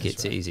 And I think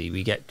it's easy.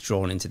 We get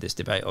drawn into this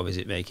debate of, is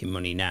it making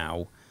money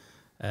now?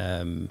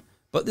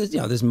 But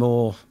there's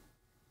more.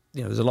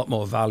 You know, there's a lot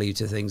more value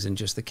to things than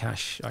just the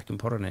cash I can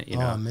put on it. You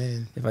know,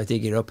 man. If I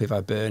dig it up, if I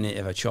burn it,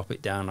 if I chop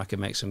it down, I can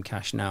make some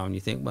cash now. And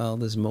you think, well,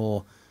 there's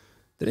more.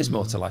 There is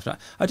more to life.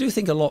 I do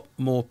think a lot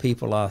more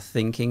people are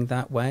thinking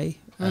that way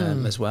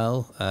as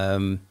well.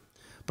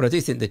 But I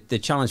do think that the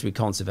challenge with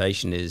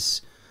conservation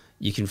is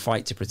you can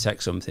fight to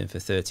protect something for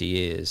 30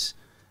 years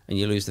and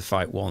you lose the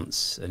fight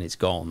once and it's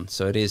gone.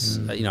 So it is,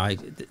 you know,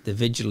 the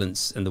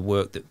vigilance and the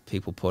work that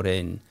people put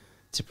in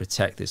to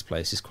protect this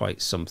place is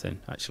quite something,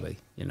 actually,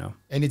 you know.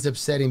 And it's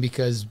upsetting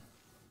because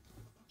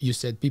you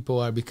said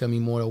people are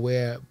becoming more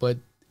aware, but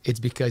it's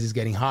because it's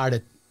getting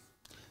harder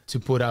to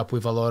put up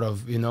with a lot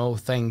of, you know,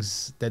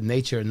 things that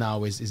nature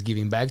now is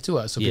giving back to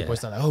us. So people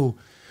start like, oh,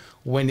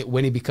 when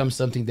it becomes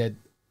something that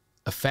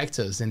affects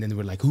us, and then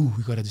we're like, ooh,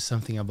 we got to do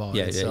something about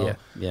it. So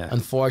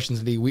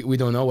unfortunately, we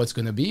don't know what's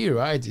going to be,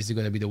 right? Is it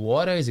going to be the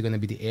water? Is it going to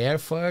be the air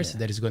first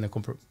that is going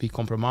to be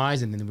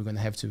compromised? And then we're going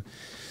to have to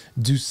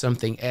do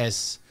something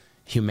as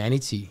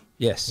humanity.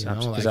 Yes, you know,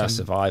 because like our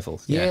survival,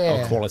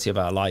 our quality of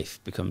our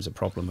life becomes a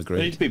problem. Agreed.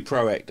 We need to be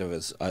proactive,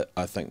 is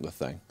I think the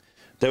thing.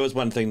 There was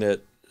one thing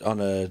that on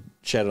a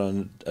chat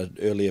on an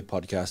earlier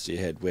podcast you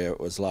had where it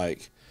was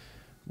like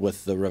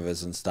with the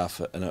rivers and stuff,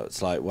 and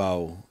it's like,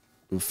 well,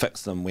 we'll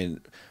fix them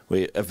when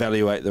we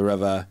evaluate the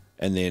river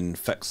and then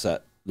fix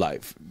it,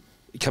 like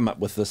come up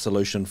with the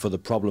solution for the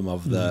problem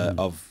of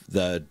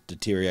the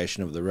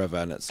deterioration of the river.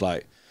 And it's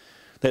like,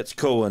 that's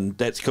cool, and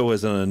that's cool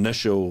as an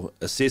initial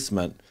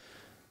assessment.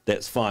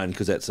 That's fine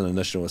because that's an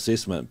initial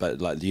assessment, but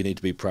like you need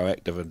to be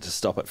proactive and to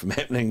stop it from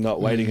happening,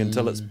 not waiting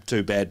until it's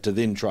too bad to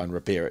then try and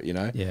repair it, you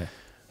know? Yeah.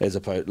 As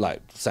opposed,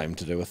 like, same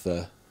to do with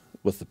the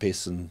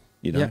pests and,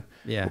 you know,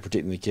 or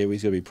protecting the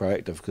kiwis. Got to be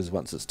proactive because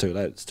once it's too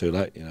late, it's too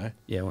late, you know.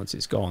 Yeah, once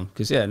it's gone.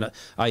 Because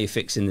are you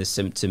fixing the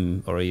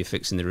symptom or are you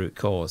fixing the root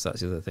cause? That's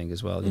the other thing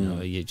as well. You know,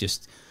 are you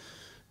just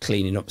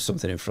cleaning up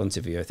something in front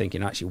of you, or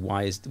thinking actually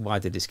why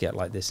did this get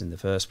like this in the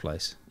first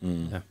place?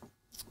 Yeah.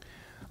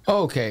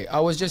 Okay,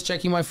 I was just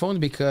checking my phone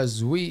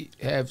because we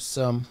have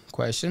some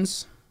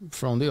questions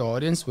from the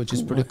audience, which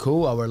is pretty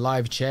cool. Our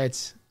live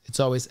chat, it's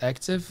always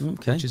active,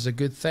 which is a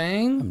good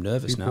thing. I'm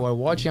nervous now. People are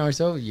watching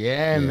ourselves.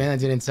 Yeah, man, I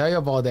didn't tell you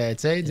about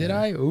that. Hey, did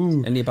I?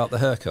 Ooh. Any about the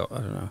haircut? I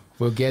don't know.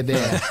 We'll get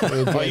there.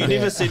 You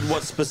never said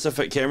what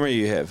specific camera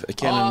you have. A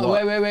Canon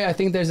wait. I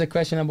think there's a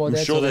question about I'm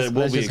that. sure there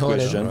will be a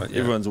question. Right,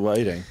 Everyone's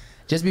waiting.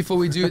 Just before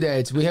we do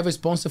that, we have a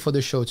sponsor for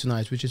the show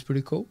tonight, which is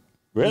pretty cool.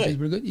 Really? Which is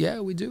pretty good. Yeah,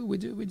 we do.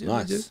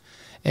 Nice. We do.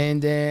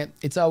 And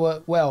it's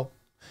our,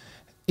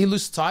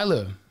 Illus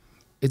Tyler.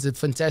 It's a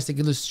fantastic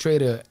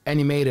illustrator,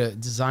 animator,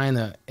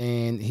 designer,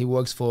 and he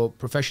works for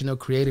Professional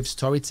Creative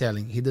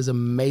Storytelling. He does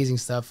amazing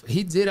stuff.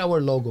 He did our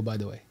logo, by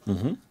the way,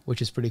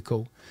 which is pretty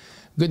cool.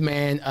 Good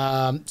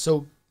man.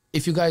 So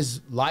if you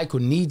guys like or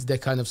need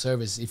that kind of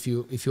service, if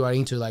you are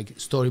into like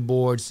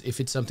storyboards, if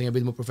it's something a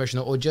bit more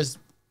professional, or just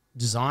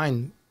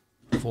design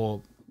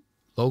for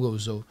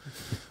logos or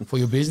for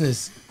your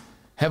business,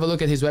 have a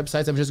look at his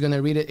website. I'm just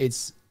gonna read it.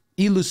 It's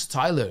Illus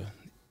Tyler.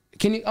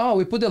 Can you? Oh,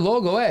 we put the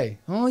logo. Hey.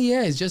 Oh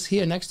yeah, it's just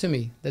here next to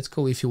me. That's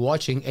cool. If you're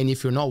watching, and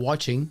if you're not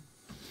watching,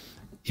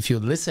 if you're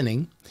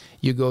listening,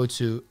 you go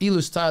to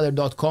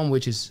illustyler.com,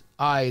 which is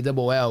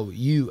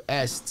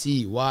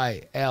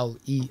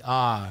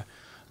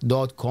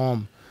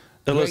ILLUSTYLER.com.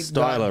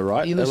 Illustyler,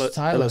 right?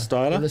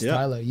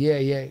 Illustyler.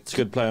 Yeah. It's a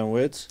good play on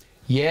words.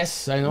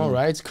 Yes, I know,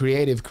 right?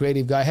 Creative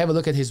guy. Have a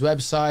look at his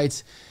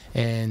website,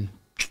 and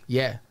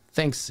yeah,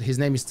 thanks. His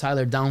name is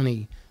Tyler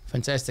Downey.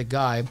 Fantastic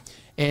guy.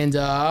 And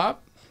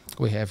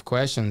we have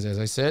questions, as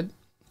I said.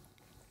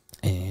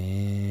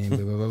 And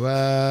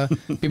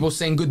people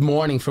saying good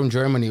morning from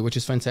Germany, which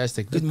is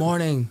fantastic. Good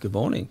morning. Good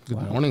morning.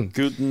 Good morning.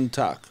 Guten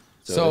Tag.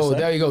 So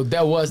there you go.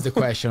 That was the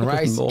question,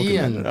 right?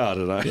 Ian, I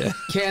don't know. Yeah.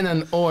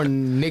 Canon or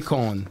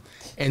Nikon?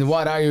 And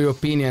what are your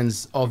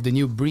opinions of the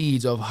new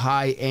breeds of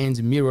high-end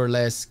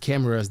mirrorless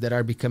cameras that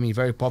are becoming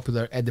very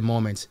popular at the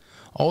moment?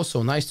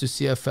 Also, nice to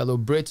see a fellow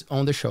Brit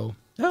on the show.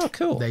 Oh,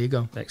 cool. There you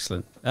go.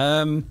 Excellent.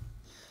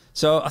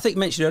 So I think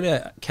mentioned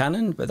earlier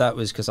Canon, but that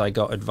was because I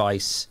got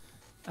advice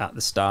at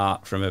the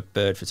start from a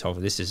bird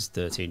photographer. This is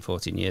 13,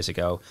 14 years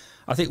ago.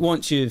 I think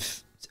once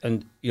you've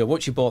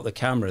once you bought the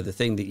camera, the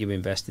thing that you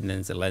invest in then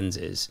is the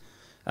lenses.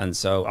 And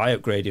so I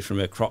upgraded from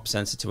a crop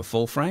sensor to a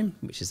full frame,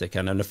 which is the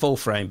kind of, and a full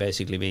frame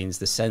basically means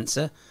the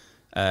sensor,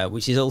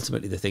 which is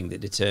ultimately the thing that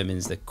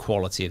determines the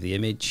quality of the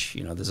image.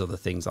 You know, there's other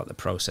things like the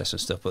processor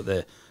and stuff, but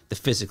the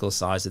physical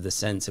size of the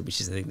sensor, which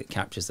is the thing that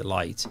captures the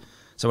light.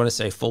 So when I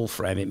say full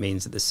frame, it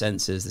means that the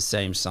sensor is the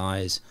same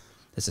size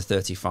as a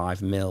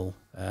 35mm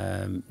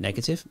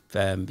negative,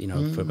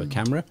 from a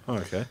camera. Oh,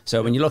 okay.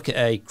 So when you look at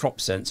a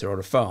crop sensor or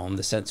a phone,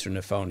 the sensor in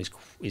a phone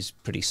is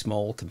pretty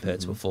small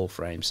compared to a full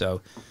frame.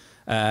 So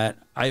I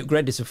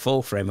upgraded to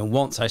full frame, and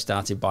once I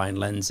started buying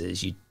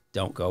lenses, you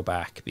don't go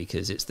back,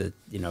 because it's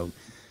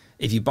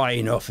if you buy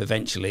enough,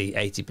 eventually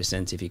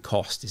 80% of your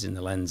cost is in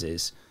the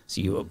lenses,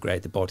 so you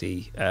upgrade the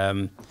body.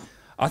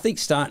 I think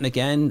starting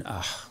again,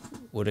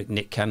 would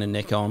it Canon,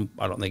 Nikon?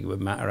 I don't think it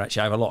would matter,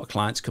 actually. I have a lot of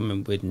clients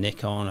coming with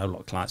Nikon. I have a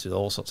lot of clients with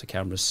all sorts of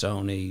cameras,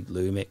 Sony,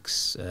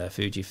 Lumix,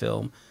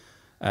 Fujifilm.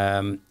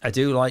 I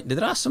do like,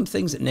 there are some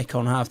things that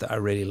Nikon have that I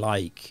really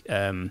like.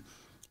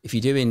 If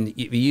you're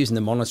using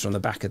the monitor on the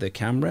back of the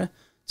camera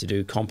to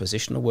do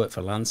compositional work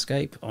for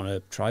landscape on a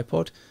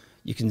tripod,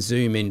 you can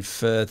zoom in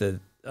further.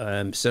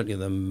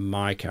 Certainly on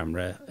my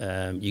camera,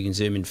 you can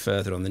zoom in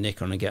further on the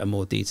Nikon and get a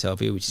more detailed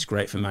view, which is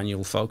great for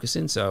manual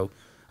focusing. So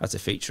that's a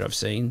feature I've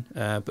seen.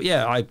 But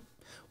yeah,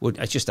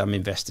 I'm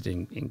invested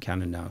in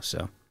Canon now.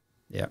 So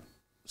yeah.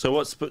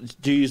 So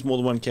do you use more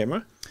than one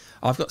camera?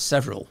 I've got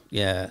several.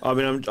 Yeah. I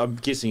mean, I'm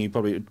guessing you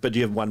probably, but do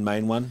you have one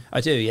main one?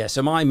 I do. Yeah.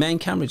 So my main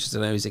camera, just to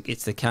know,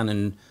 it's the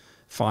Canon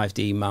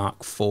 5D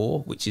Mark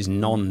IV, which is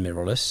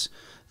non-mirrorless.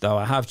 Though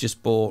I have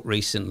just bought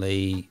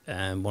recently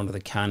one of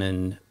the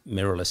Canon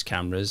mirrorless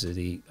cameras,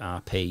 the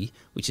RP,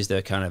 which is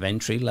their kind of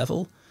entry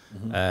level.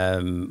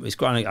 It's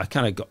quite. I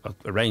kind of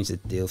arranged the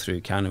deal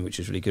through Canon, which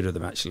was really good of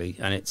them, actually.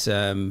 And it's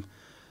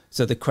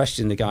so the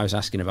question the guy was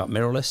asking about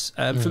mirrorless.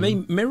 For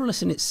me,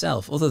 mirrorless in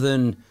itself, other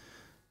than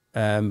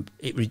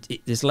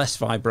there's less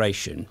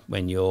vibration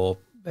when you're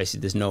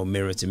basically, there's no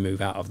mirror to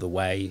move out of the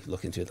way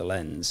looking through the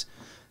lens.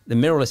 The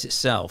mirrorless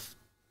itself,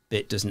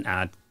 it doesn't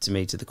add to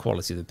me to the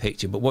quality of the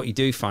picture. But what you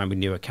do find with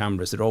newer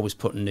cameras, they're always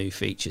putting new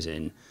features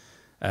in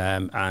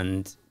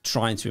and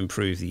trying to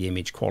improve the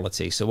image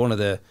quality. So one of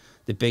the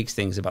big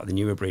things about the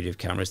newer breed of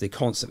cameras, they're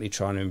constantly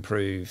trying to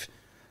improve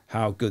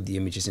how good the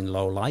image is in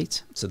low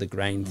light. So the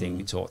grain thing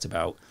we talked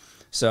about.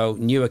 So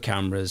newer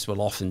cameras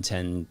will often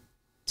tend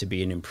to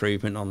be an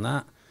improvement on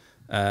that.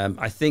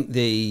 I think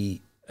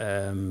the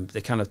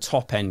kind of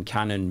top end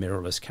Canon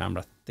mirrorless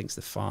camera, I think it's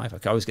the 5.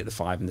 I always get the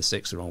 5 and the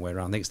 6 the wrong way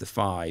around. I think it's the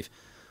 5.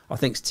 I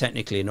think it's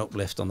technically an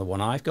uplift on the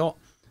one I've got.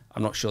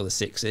 I'm not sure the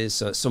 6 is,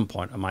 so at some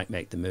point I might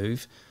make the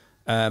move.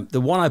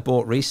 The one I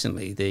bought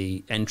recently,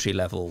 the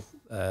entry-level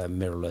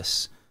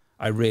mirrorless,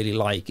 I really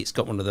like. It's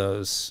got one of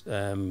those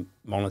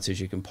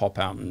monitors you can pop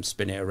out and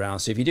spin it around.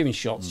 So if you're doing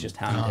shots just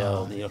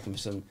handheld, and you're looking for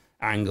some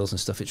angles and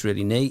stuff, it's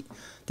really neat.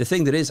 The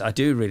thing that I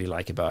do really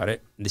like about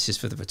it, this is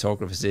for the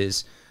photographers,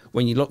 is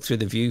when you look through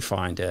the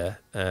viewfinder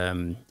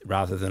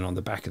rather than on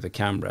the back of the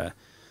camera,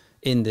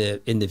 in the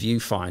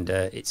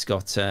viewfinder, it's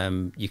got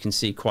you can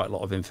see quite a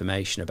lot of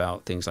information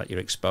about things like your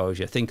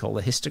exposure, a thing called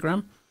the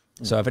histogram.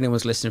 So if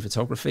anyone's listening to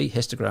photography,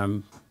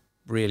 histogram,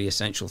 really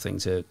essential thing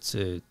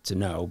to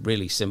know,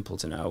 really simple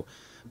to know,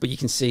 but you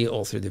can see it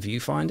all through the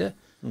viewfinder.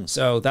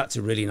 So that's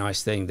a really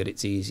nice thing, that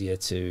it's easier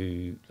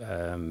to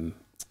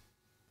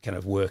kind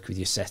of work with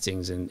your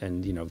settings and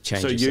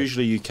change. So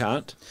usually you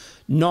can't?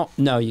 No,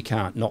 you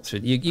can't. Not through.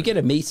 You get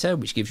a meter,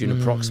 which gives you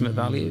an approximate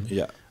value.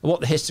 Yeah. What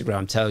the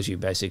histogram tells you,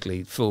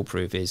 basically,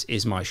 foolproof,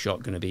 is my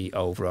shot going to be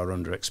over or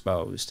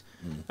underexposed?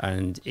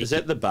 And is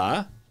that the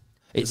bar?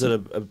 Is it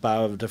a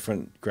bar of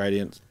different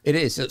gradients? It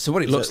is. So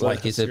what it looks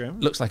like is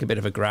looks like a bit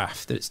of a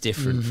graph that's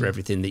different for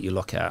everything that you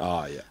look at.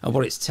 Oh, yeah. And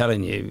what it's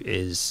telling you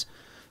is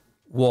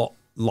what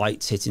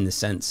light's hitting the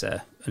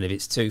sensor, and if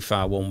it's too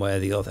far one way or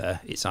the other,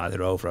 it's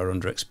either over or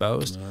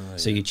underexposed.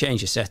 So you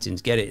change your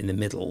settings, get it in the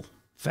middle,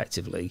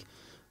 effectively,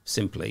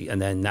 simply, and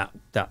then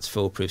that's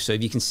foolproof. So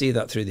if you can see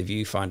that through the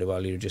viewfinder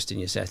while you're adjusting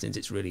your settings,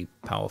 it's really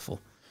powerful.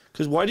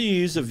 Because why do you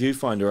use the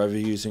viewfinder over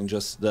using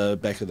just the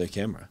back of the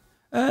camera?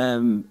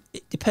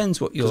 It depends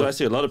what you're... Because I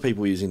see a lot of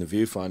people using the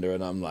viewfinder,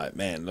 and I'm like,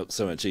 man, it looks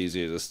so much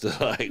easier just to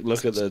like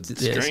look at the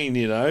screen,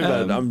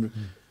 but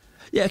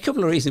yeah, a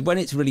couple of reasons. When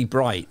it's really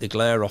bright, the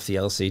glare off the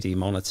LCD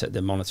monitor,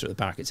 the monitor at the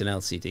back, it's an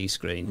LCD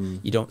screen.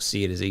 You don't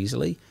see it as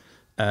easily.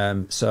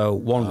 So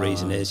one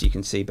reason is you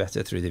can see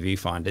better through the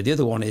viewfinder. The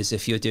other one is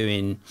if you're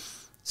doing...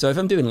 So if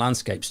I'm doing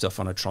landscape stuff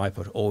on a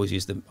tripod, I always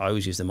use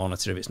the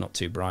monitor if it's not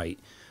too bright.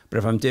 But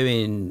if I'm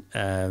doing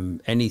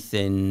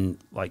anything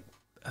like,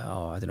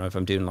 I don't know, if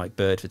I'm doing like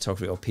bird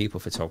photography or people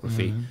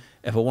photography,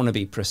 if I want to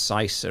be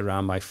precise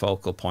around my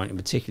focal point, and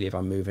particularly if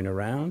I'm moving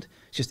around,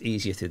 it's just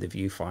easier through the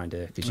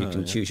viewfinder because you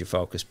can choose your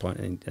focus point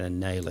and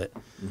nail it.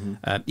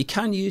 You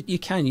can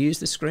use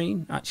the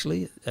screen,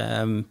 actually.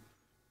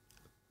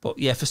 But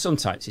yeah, for some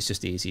types, it's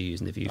just easier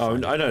using the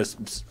viewfinder. I know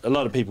a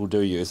lot of people do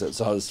use it,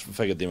 so I just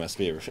figured there must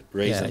be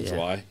reasons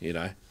why, you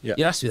know. Yeah.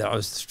 You asked me that, I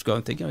was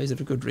going thinking, is there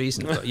a good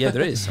reason? But yeah,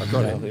 there is. I've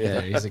got it.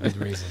 Yeah, there is a good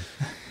reason.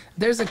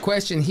 There's a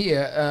question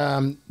here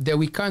that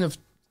we kind of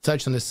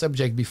touched on the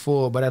subject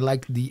before, but I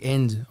like the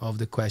end of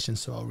the question,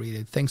 so I'll read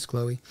it. Thanks,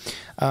 Chloe.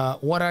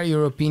 What are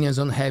your opinions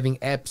on having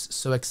apps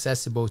so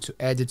accessible to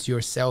edit your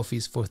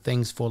selfies for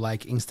things for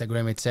like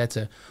Instagram,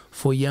 etc.,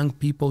 for young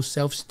people's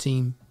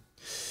self-esteem?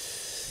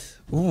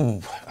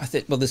 Ooh, I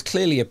think, well, there's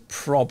clearly a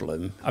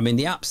problem. I mean,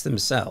 the apps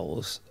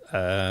themselves,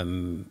 I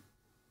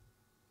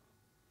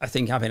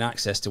think having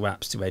access to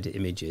apps to edit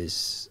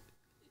images,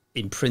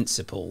 in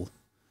principle,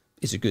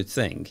 is a good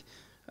thing.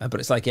 But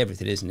it's like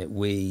everything, isn't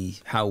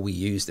it? How we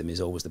use them is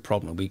always the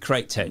problem. We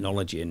create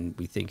technology and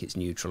we think it's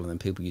neutral, and then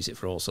people use it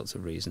for all sorts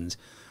of reasons.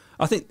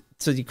 I think,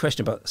 to the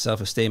question about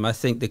self-esteem, I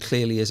think there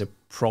clearly is a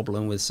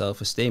problem with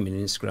self-esteem, and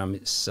Instagram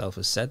itself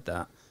has said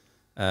that.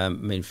 I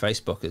mean,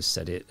 Facebook has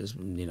said it, as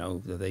you know,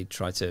 they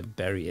try to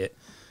bury it.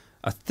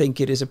 I think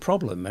it is a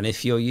problem. And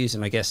if you're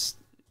using, I guess,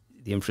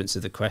 the inference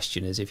of the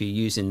question is, if you're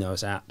using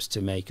those apps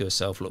to make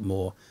yourself look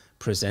more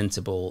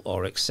presentable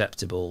or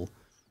acceptable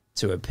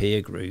to a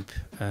peer group,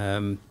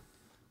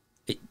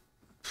 it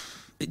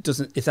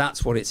doesn't, if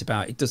that's what it's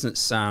about, it doesn't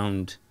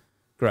sound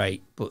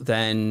great. But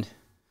then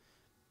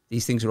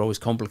these things are always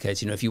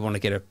complicated. You know, if you want to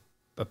get a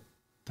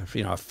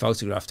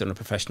photograph done, a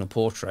professional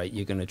portrait,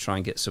 you're going to try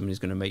and get someone who's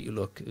going to make you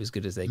look as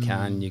good as they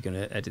can. You're going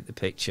to edit the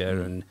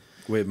picture and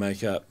wear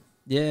makeup.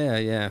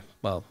 Yeah.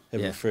 Well,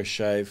 have a fresh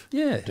shave.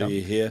 Yeah. Do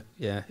your hair.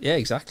 Yeah,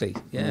 exactly.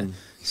 Yeah.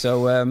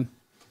 So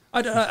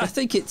I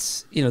think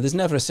it's, you know, there's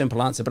never a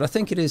simple answer, but I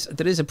think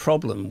there is a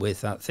problem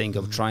with that thing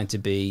of trying to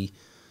be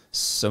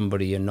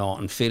somebody you're not,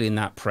 and feeling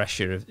that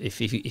pressure of if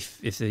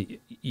the,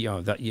 you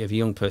know, that you have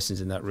young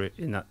persons in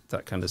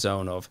that kind of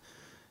zone of,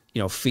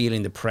 you know,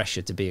 feeling the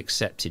pressure to be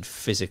accepted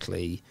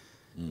physically.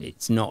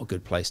 It's not a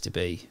good place to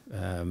be.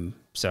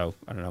 So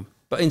I don't know,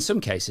 but in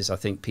some cases, I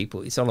think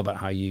it's all about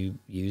how you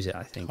use it.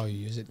 I think how you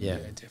use it. Yeah,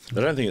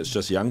 definitely. I don't think it's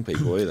just young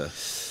people either.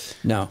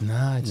 No,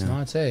 it's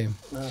not.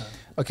 No.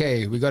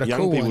 Okay, we got a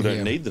cool one here. Young people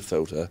don't need the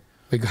filter.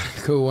 We got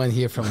a cool one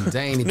here from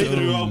Dane. Neither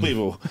do old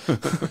people.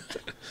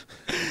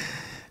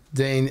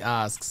 Dane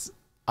asks,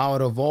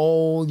 out of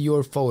all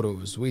your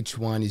photos, which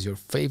one is your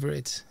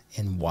favorite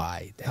and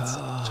why? That's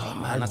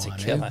that's a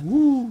killer.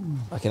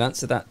 I can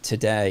answer that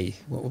today.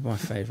 What would my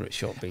favourite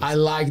shot be? I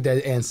like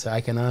that answer. I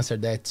can answer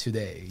that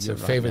today. Your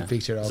favorite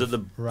picture of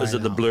is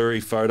it the blurry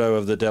photo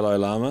of the Dalai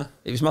Lama?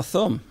 It was my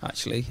thumb,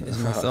 actually. It was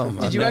my thumb.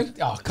 Did you like?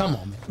 Oh, come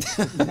on,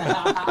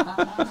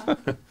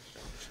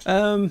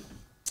 man.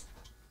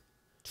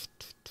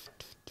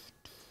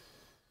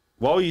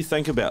 While you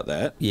think about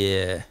that,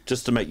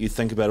 just to make you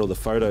think about all the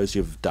photos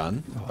you've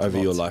done over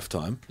your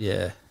lifetime,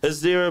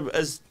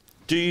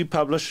 do you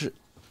publish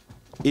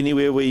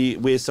anywhere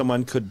where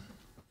someone could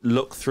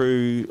look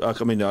through?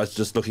 Like, I mean, I was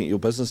just looking at your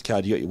business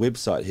card. You got your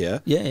website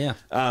here,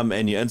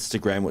 and your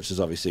Instagram, which is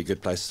obviously a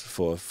good place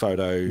for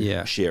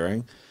photo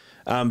sharing.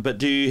 But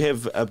do you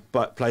have a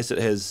place that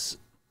has,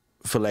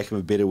 for lack of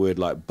a better word,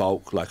 like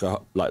bulk, like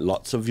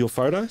lots of your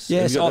photos?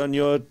 Yeah, have you got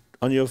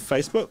on your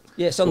Facebook?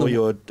 Yes, or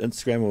your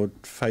Instagram or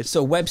Facebook.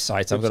 So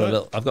website,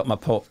 I've got my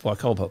what I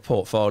call my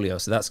portfolio.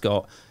 So that's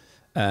got.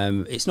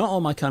 It's not all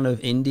my kind of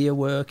India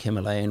work,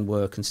 Himalayan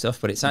work and stuff,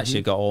 but it's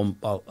actually got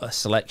a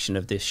selection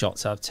of the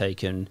shots I've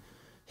taken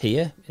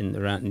here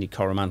around the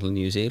Coromandel,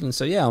 New Zealand.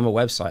 So yeah, on my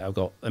website I've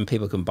got, and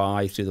people can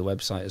buy through the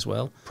website as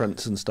well.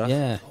 Prints and stuff.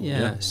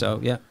 Yeah.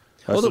 So yeah.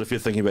 I thought if you're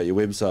thinking about your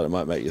website, it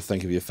might make you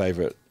think of your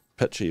favourite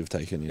picture you've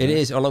taken. It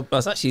is. I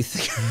was actually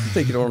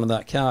thinking on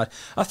that card.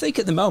 I think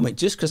at the moment,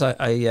 just because I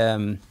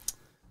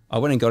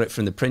went and got it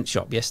from the print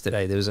shop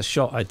yesterday. There was a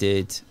shot I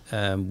did,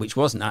 which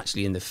wasn't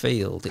actually in the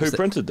field. Who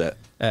printed that?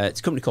 It's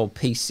a company called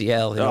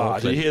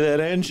PCL. Did you hear that,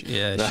 Ange?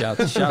 Yeah,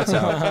 shout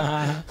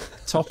out.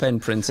 Top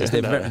end printers.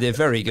 They're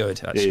very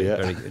good, actually. Yeah.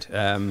 Very good.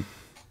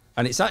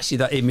 And it's actually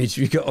that image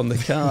we got on the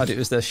card. It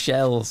was the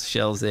shells,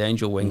 the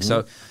angel wing.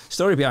 So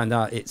story behind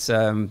that, it's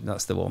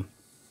that's the one.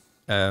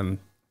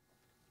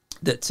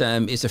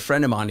 It's a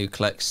friend of mine who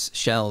collects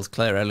shells.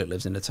 Claire Elliott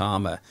lives in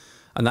Aotearoa.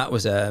 And that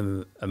was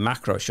a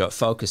macro shot,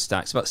 focus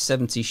stacks, about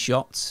 70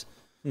 shots.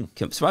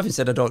 So having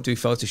said I don't do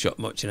Photoshop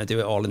much and I do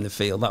it all in the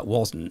field, that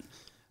wasn't.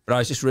 But I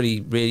was just really,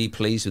 really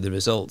pleased with the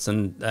results.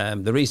 And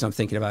the reason I'm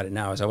thinking about it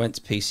now is I went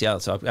to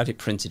PCL, so I had it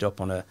printed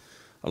up on a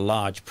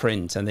large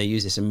print, and they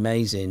use this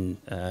amazing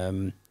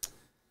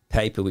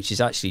paper, which is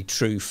actually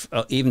true,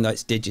 even though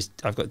it's digital.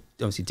 I've got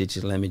obviously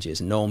digital images,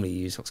 and normally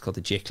use what's called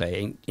the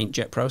Giclée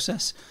inkjet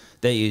process.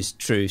 They use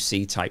true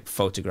C-type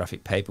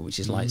photographic paper, which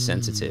is light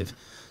sensitive.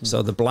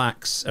 So the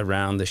blacks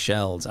around the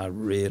shells are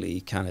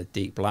really kind of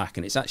deep black,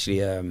 and it's actually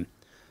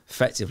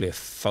effectively a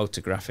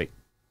photographic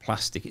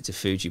plastic. It's a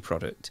Fuji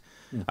product,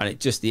 and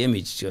the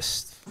image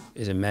just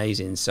is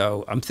amazing.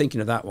 So I'm thinking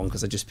of that one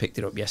because I just picked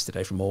it up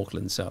yesterday from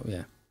Auckland. So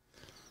yeah,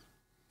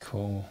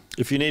 cool.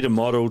 If you need a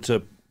model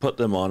to put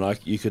them on,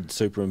 you could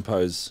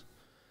superimpose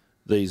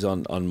these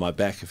on my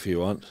back if you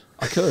want.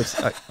 I could.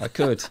 I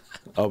could.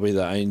 I'll be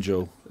the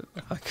angel.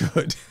 I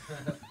could.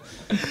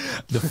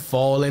 The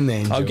fallen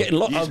angel. I'm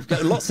getting, I'm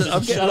getting lots of.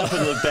 I'm Shut getting up in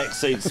the back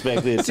seats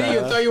back there. See, you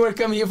Tara. thought you were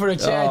coming here for a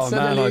chat. Oh, man,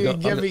 Suddenly I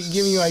got-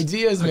 giving you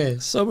ideas, man.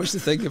 so much to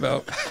think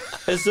about.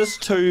 Is this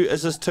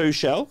two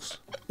shells?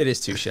 It is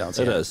 2 shells.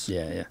 It yeah. is.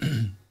 Yeah,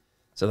 yeah.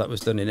 So that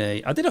was done in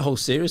a. I did a whole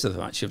series of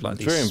them actually, of like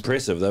It's these. very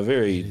impressive. They're It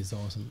very is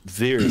awesome.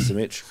 very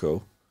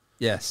symmetrical.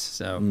 Yes.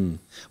 So,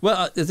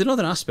 well, there's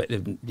another aspect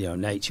of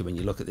nature when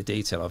you look at the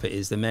detail of it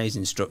is the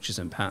amazing structures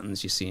and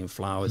patterns you see in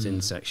flowers,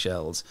 insect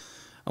shells,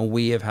 and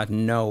we have had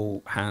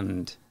no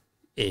hand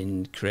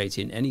in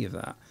creating any of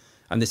that.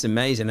 And it's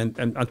amazing. And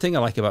the thing I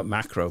like about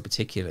macro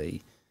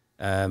particularly,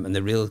 and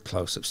the real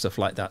close-up stuff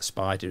like that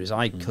spider is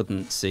I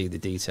couldn't see the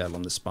detail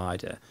on the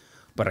spider,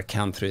 but I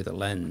can through the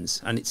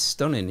lens, and it's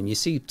stunning. And you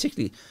see,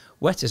 particularly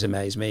wetters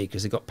amaze me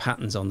because they've got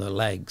patterns on their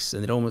legs,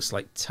 and they're almost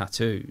like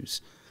tattoos.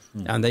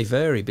 And they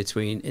vary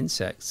between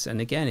insects. And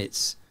again,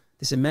 it's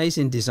this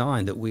amazing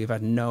design that we've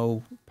had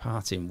no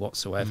part in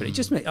whatsoever. It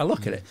just makes, I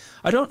look at it.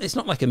 It's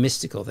not like a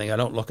mystical thing. I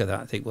don't look at that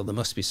and think, well, there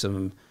must be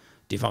some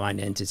divine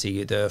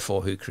entity,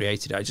 therefore, who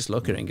created it. I just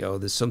look at it and go,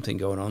 there's something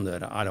going on there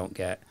that I don't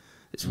get.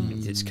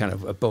 It's kind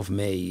of above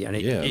me. And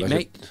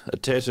a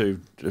tattoo,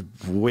 a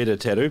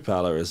weird tattoo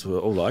parlor is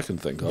all I can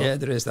think of. Yeah,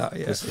 there is that.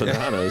 Yeah, It's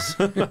bananas.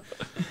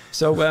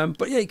 So,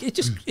 but yeah, it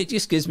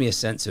just gives me a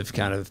sense of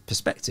kind of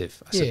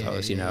perspective, I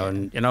suppose, you know.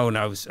 And I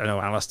know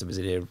Alistair was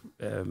in here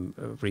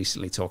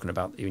recently talking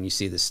about when you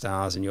see the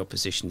stars and your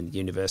position in the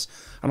universe,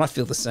 and I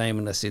feel the same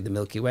when I see the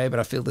Milky Way, but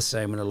I feel the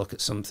same when I look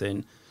at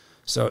something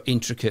so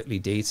intricately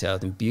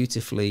detailed and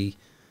beautifully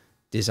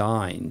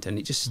designed, and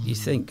it just you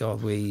think,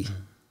 God,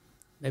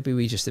 maybe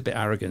we're just a bit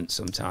arrogant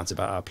sometimes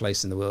about our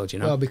place in the world, you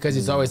know? Well, because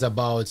it's always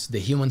about the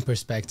human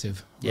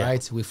perspective, Yeah.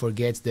 right? We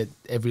forget that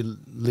every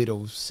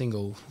little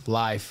single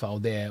life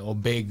out there, or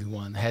big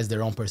one, has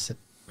their own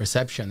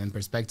perception and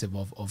perspective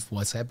of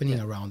what's happening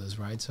around us,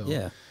 right? So,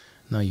 Yeah.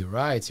 no, you're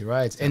right.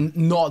 And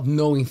not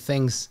knowing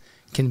things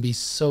can be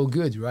so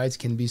good, right?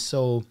 Can be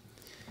so,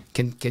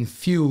 can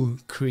fuel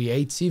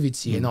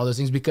creativity and all those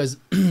things, because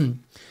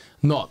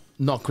not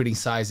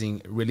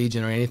criticizing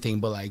religion or anything,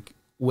 but like,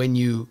 when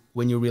you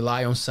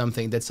rely on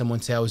something that someone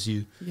tells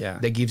you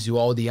that gives you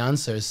all the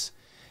answers,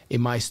 it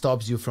might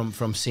stop you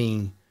from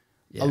seeing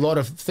a lot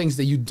of things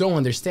that you don't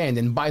understand.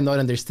 And by not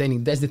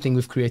understanding, that's the thing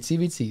with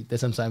creativity, that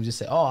sometimes you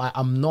say, oh,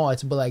 I'm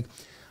not, but like,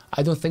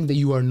 I don't think that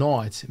you are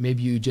not.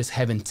 Maybe you just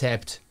haven't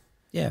tapped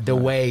the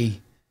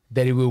way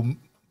that it will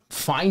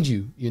find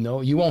you, you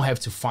know? You won't have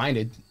to find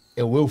it.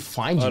 It will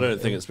find you. I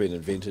don't think it's been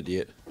invented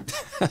yet.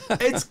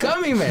 It's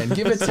coming, man.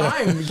 Give it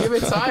time. Give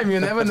it time. You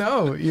never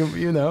know.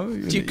 You know.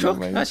 Do you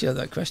cook? Actually,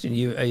 that question. Do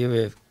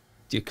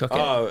you cook it?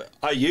 Oh,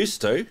 I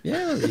used to.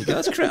 Yeah, there you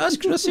go.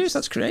 That's serious.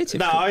 That's creative.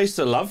 No, I used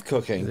to love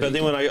cooking, but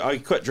then when I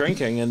quit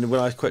drinking, and when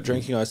I quit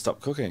drinking, I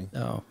stopped cooking.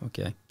 Oh,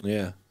 okay.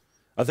 Yeah,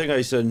 I think I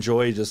used to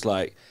enjoy just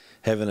like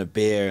having a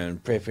beer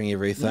and prepping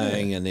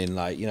everything, and then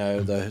like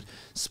the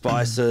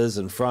spices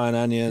and frying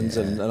onions,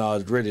 and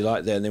I'd really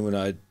like that. And then when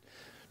I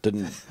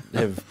didn't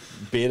have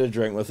beer to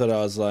drink with it,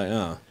 I was like,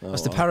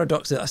 That's the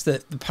paradox. That's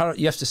the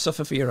you have to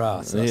suffer for your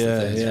art. That's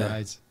the thing. Yeah.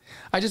 Right.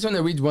 I just want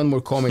to read one more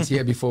comment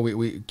here before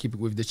we keep it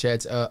with the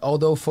chat.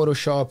 Although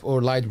Photoshop or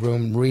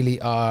Lightroom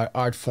really are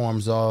art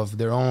forms of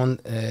their own,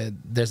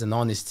 there's an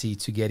honesty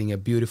to getting a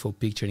beautiful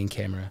picture in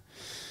camera.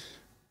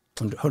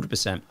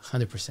 100%.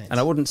 100%. And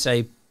I wouldn't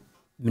say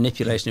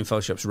manipulation in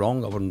Photoshop's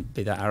wrong. I wouldn't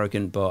be that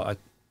arrogant, but I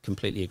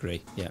completely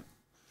agree. Yeah.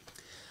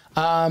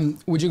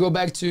 Would you go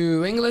back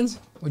to England?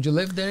 Would you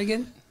live there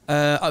again?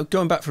 I'm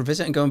going back for a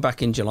visit and going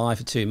back in July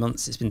for 2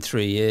 months. It's been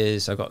 3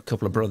 years. I've got a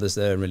couple of brothers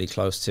there I'm really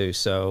close to.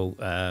 So,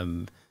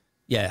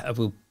 I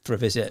will for a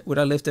visit. Would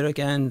I live there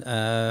again?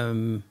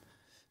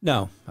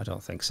 No, I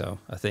don't think so.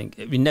 I think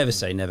we never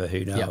say never,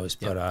 who knows?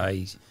 But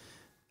I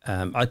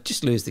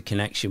just lose the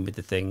connection with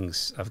the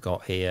things I've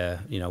got here.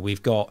 You know,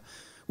 we've got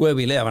where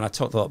we live, and I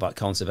talked a lot about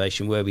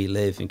conservation. Where we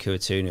live in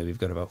Kuatuna, we've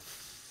got about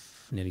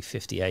nearly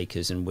 50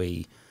 acres, and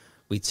we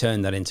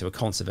turned that into a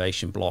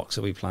conservation block,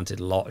 so we planted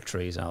a lot of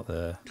trees out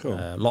there. Cool.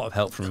 A lot of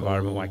help from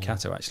Environment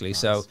Waikato, actually. Nice.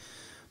 So,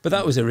 but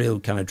that was a real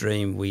kind of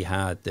dream we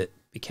had that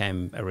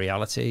became a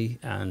reality,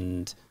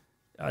 and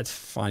I'd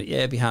find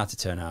it'd be hard to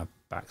turn our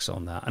backs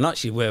on that. And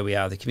actually, where we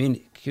are, the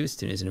community,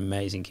 Houston is an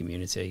amazing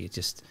community. It's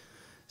just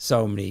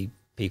so many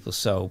people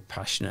so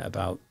passionate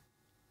about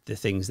the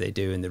things they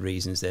do and the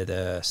reasons they're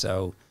there.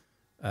 So,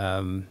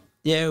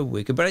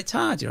 we could, but it's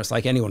hard. You know, it's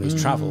like anyone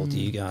who's travelled.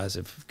 You guys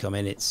have come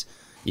in.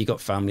 You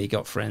got family, you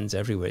got friends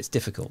everywhere. It's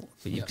difficult.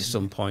 But at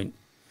some point,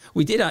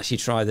 we did actually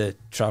try the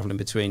travelling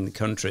between the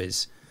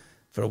countries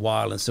for a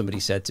while, and somebody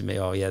said to me,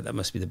 "Oh, yeah, that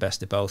must be the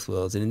best of both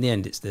worlds." And in the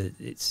end,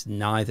 it's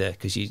neither,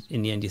 because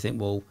in the end you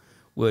think, well,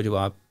 where do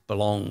I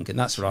belong? And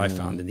that's what I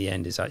found in the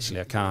end, is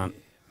actually I can't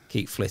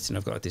keep flitting.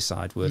 I've got to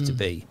decide where to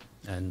be.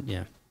 And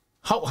yeah,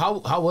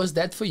 how was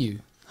that for you?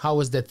 How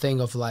was that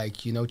thing of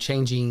like, you know,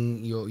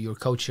 changing your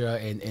culture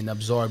and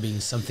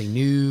absorbing something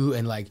new?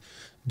 And like,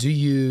 do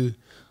you,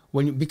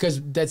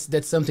 because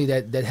that's something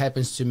that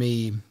happens to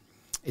me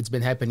it's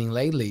been happening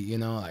lately, you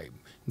know, like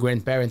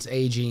grandparents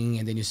aging,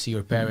 and then you see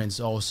your parents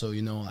also,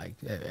 you know, like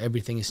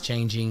everything is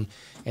changing,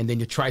 and then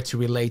you try to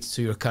relate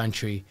to your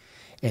country,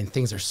 and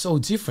things are so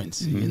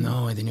different, you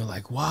know, and then you're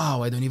like,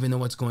 wow, I don't even know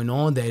what's going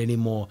on there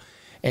anymore.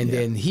 And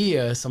then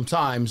here,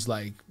 sometimes,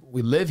 like,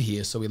 we live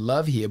here, so we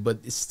love here, but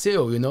it's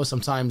still, you know,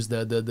 sometimes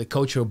the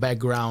cultural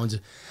background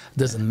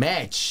doesn't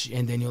match,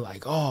 and then you're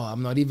like, oh, I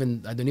don't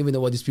even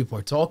know what these people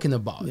are talking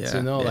about,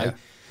 you know, like,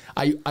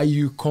 are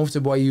you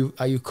comfortable?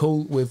 Are you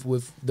cool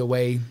with the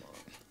way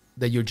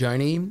that your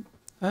journey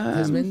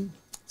has been?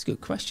 It's a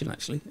good question,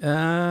 actually.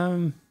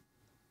 I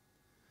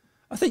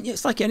think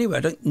it's like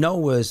anywhere.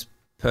 Nowhere's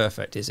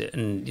perfect, is it?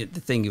 And the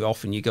thing,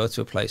 you go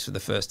to a place for the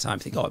first time,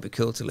 think, oh, it'd be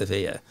cool to live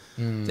here.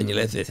 Then you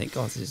live there, think,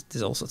 oh,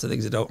 there's all sorts of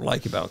things I don't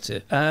like about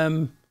it.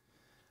 I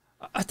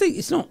think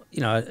it's not,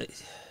 you know,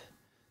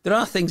 there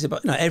are things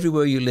about, you know,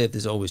 everywhere you live,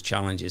 there's always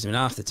challenges. I mean,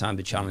 half the time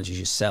the challenge is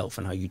yourself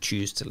and how you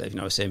choose to live. You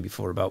know, I was saying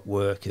before about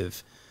work,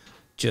 of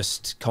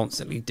just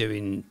constantly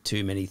doing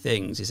too many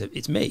things.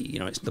 It's me, you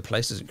know, the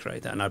place doesn't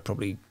create that, and I'd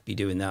probably be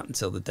doing that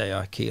until the day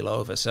I keel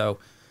over. So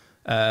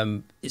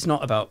it's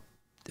not about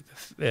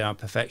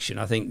perfection.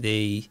 I think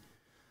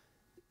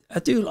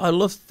I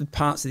love the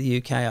parts of the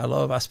UK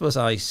I suppose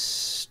I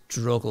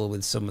struggle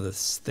with some of the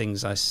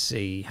things I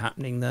see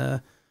happening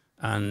there,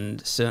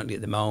 and certainly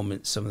at the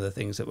moment some of the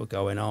things that were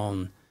going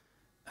on.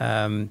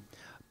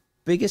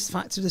 Biggest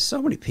factor, there's so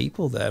many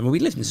people there. I mean, we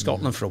lived in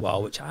Scotland for a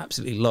while, which I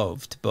absolutely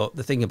loved, but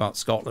the thing about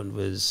Scotland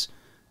was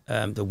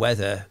the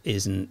weather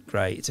isn't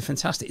great.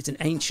 It's an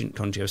ancient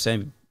country. I was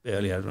saying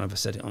earlier, I don't know if I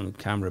said it on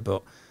camera,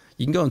 but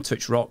you can go and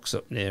touch rocks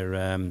up near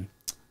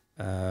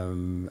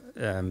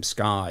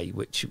Skye,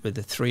 which with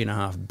the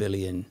 3.5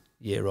 billion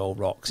year old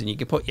rocks, and you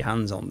can put your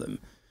hands on them,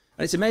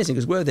 and it's amazing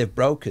because where they've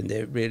broken,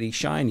 they're really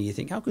shiny. You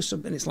think, how could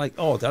something? It's like,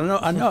 oh,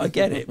 I know, I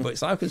get it, but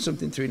it's like, how can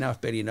something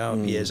 3.5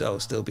 billion years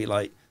old still be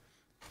like,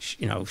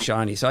 you know,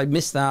 shiny? So I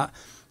miss that.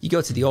 You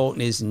go to the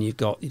Orkneys, and you've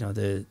got, you know,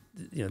 the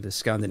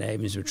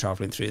Scandinavians who were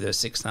traveling through there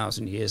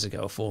 6,000 years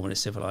ago, forming a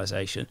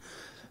civilization.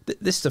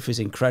 This stuff is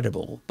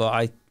incredible, but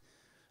I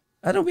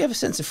don't know, we have a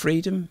sense of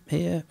freedom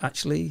here,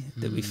 actually,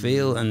 that we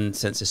feel, and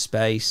sense of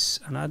space,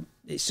 and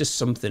it's just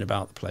something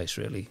about the place,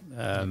 really.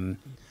 And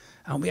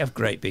we have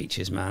great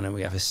beaches, man, and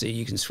we have a sea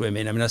you can swim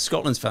in. I mean,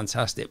 Scotland's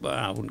fantastic, but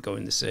I wouldn't go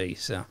in the sea.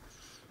 So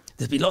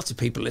there'd be lots of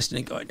people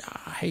listening going,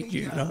 I hate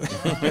you. No.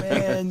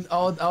 Man,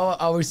 all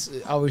our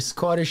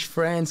Scottish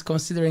friends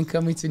considering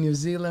coming to New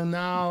Zealand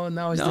now.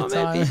 Now is the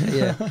time.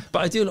 Yeah, but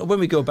I do. When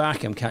we go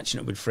back, I'm catching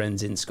up with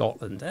friends in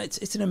Scotland.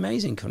 It's an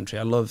amazing country.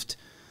 I loved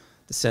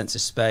the sense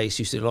of space.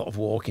 Used to do a lot of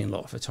walking, a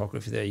lot of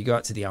photography there. You go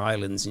out to the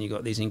islands, and you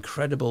got these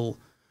incredible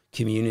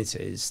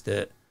communities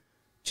that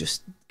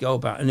just go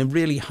about, and they're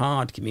really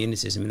hard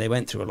communities. I mean, they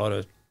went through a lot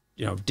of,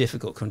 you know,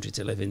 difficult country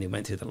to live in. They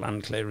went through the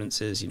land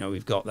clearances. You know,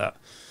 we've got that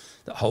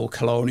whole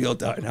colonial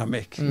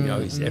dynamic. You know,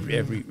 it's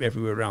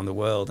everywhere around the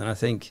world. And I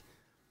think,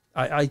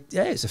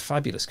 it's a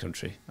fabulous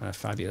country,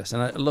 fabulous.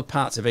 And I love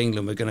parts of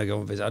England. We're going to go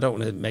and visit. I don't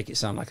want to make it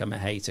sound like I'm a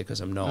hater,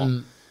 because I'm not.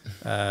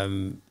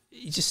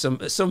 You just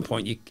at some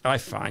point, I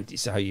find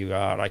it's how you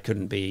are. I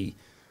couldn't be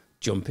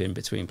jumping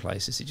between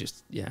places. It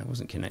just, it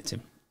wasn't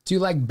connecting. Do you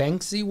like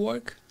Banksy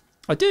work?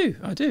 I do,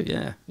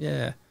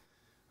 yeah.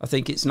 I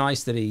think it's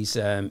nice that he's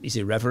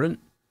irreverent,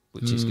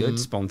 which is good,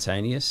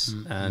 spontaneous,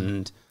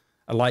 and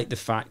I like the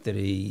fact that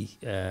he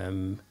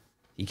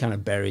kind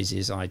of buries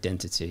his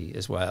identity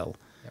as well.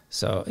 Yep.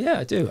 So yeah,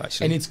 I do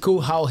actually. And it's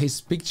cool how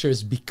his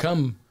pictures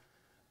become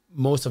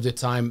most of the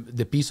time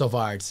the piece of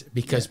art,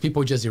 because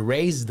people just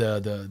erase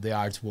the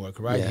artwork,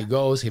 right? Yeah. He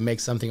goes, he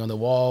makes something on the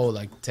wall,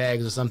 like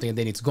tags or something, and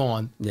then it's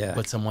gone. Yeah.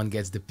 But someone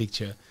gets the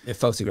picture. It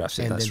photographs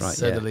it, and that's then right.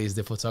 Suddenly it's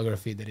the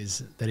photography that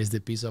is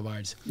the piece of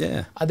art.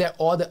 Yeah. Are there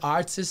other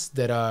artists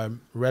that are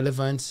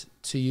relevant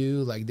to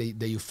you, like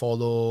that you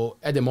follow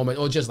at the moment,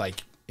 or just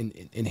like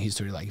in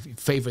history, like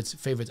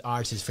favorite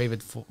artists,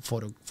 favorite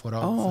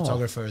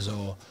photographers,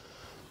 or?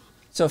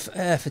 So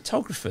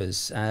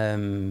photographers,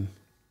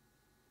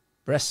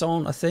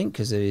 Bresson, I think,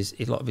 because there's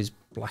a lot of his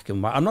black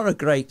and white. I'm not a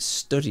great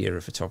studier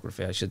of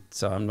photography,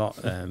 so I'm not.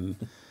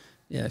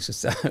 It's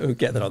just I'll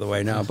get that out of the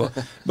way now. But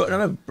I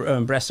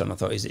remember Bresson. I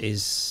thought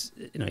his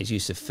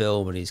use of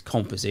film and his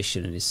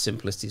composition and his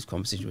simplicity of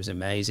composition was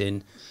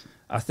amazing.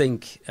 I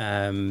think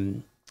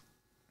Ansel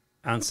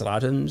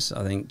Adams.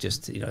 I think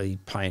just he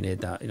pioneered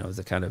that.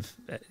 The kind of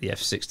the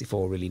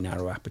f/64 really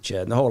narrow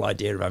aperture, and the whole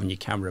idea of having your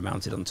camera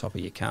mounted on top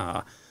of your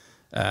car.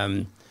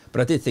 But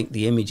I did think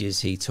the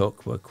images he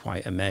took were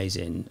quite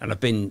amazing. And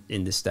I've been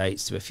in the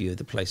States to a few of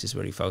the places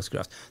where he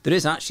photographed. There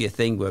is actually a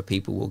thing where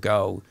people will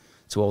go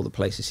to all the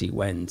places he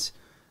went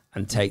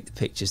and take the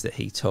pictures that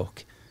he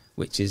took,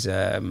 which is,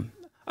 I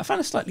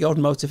find a slightly odd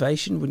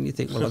motivation. Wouldn't you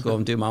think, well, I'll go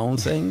and do my own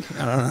thing?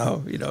 I don't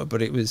know,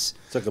 but it was...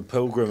 It's like a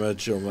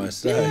pilgrimage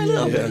almost. Yeah,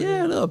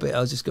 a little bit.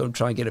 I'll just go and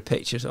try and get a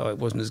picture. So it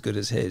wasn't as good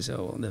as his.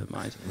 Oh, well, never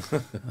mind.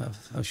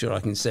 I'm sure I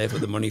can save up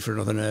the money for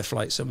another air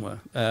flight somewhere.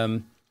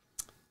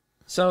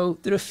 So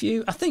there are a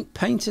few, I think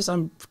painters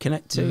I'm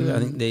connected to. I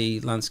think the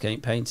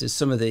landscape painters,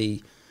 some of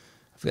the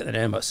forget the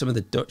name, but some of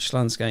the Dutch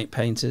landscape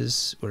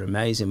painters were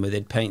amazing. Where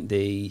they'd paint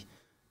the,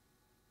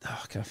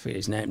 I can't forget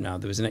his name now.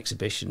 There was an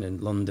exhibition in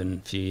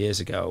London a few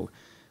years ago,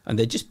 and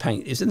they just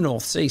paint. It was in the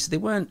North Sea, so they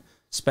weren't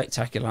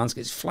spectacular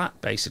landscapes. It's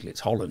flat, basically. It's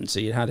Holland, so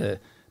you had a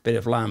bit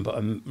of land,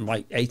 but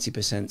like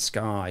 80%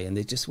 sky, and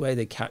they just way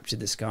they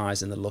captured the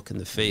skies and the look and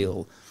the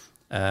feel.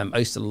 I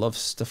used to love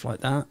stuff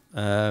like that.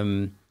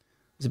 I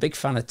was a big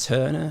fan of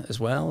Turner as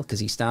well, because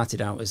he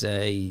started out as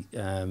he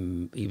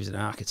was an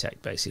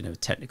architect, basically, a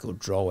technical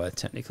drawer,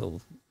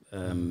 technical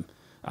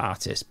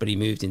artist, but he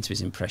moved into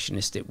his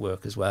impressionistic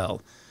work as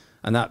well.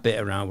 And that bit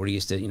around where he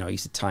used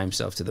to tie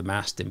himself to the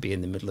mast and be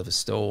in the middle of a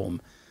storm,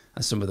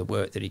 and some of the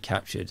work that he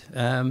captured.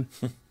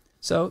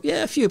 So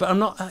yeah, a few, but I'm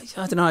not.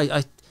 I don't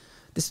know.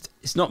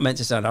 It's not meant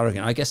to sound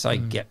arrogant. I guess I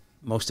get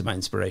most of my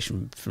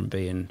inspiration from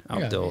being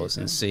outdoors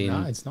and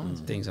seeing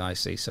things I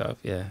see. So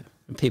yeah,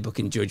 and people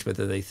can judge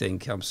whether they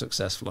think I'm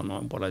successful or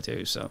not in what I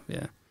do. So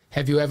yeah.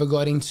 Have you ever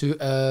got into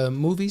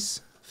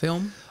movies,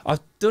 film? I've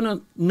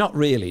done not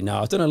really.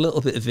 No, I've done a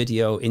little bit of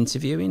video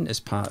interviewing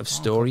as part of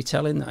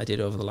storytelling that I did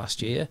over the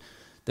last year.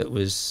 That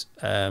was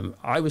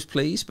I was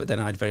pleased, but then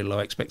I had very low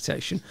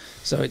expectation.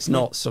 So it's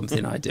not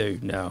something I do.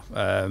 No,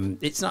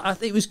 it's not. I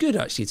think it was good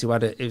actually to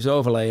add it. It was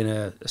overlaying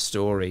a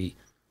story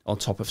on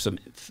top of some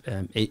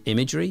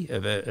imagery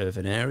of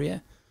an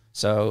area.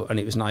 So, and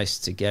it was nice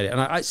to get it. And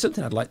it's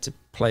something I'd like to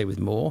play with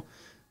more.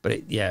 But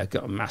it, yeah,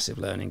 got a massive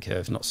learning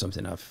curve. Not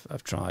something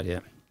I've tried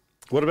yet.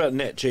 What about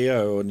Nat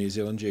Geo or New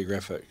Zealand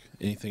Geographic?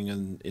 Anything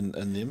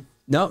in them?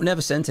 No,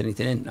 never sent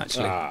anything in,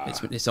 actually.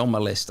 It's on my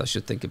list. I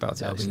should think about it.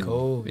 That'd be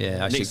cool.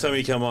 Yeah. Next time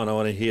you come on, I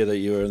want to hear that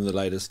you were in the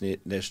latest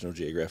National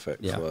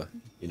Geographic for,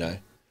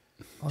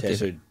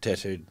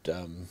 tattooed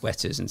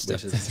wetters and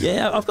stuff. Wetters.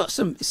 Yeah, I've got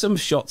some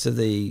shots of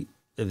the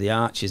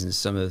arches and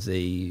some of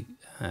the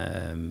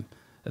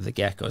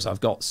geckos.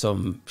 I've got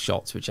some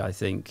shots which I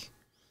think,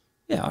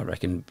 I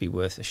reckon be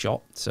worth a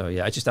shot. So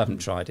yeah, I just haven't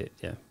tried it.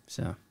 Yeah,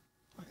 so.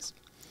 Nice.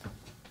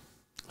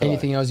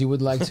 Anything else you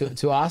would like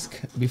to ask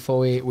before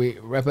we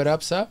wrap it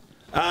up, sir?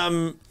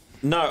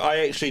 No,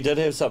 I actually did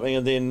have something,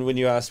 and then when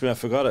you asked me, I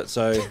forgot it.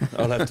 So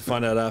I'll have to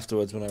find out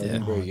afterwards when I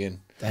remember again.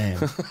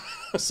 Damn.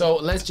 So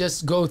let's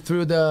just go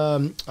through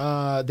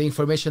the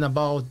information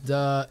about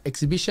the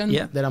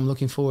exhibition that I'm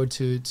looking forward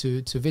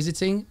to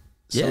visiting.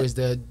 So it's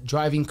the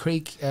Driving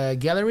Creek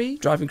Gallery?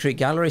 Driving Creek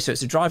Gallery. So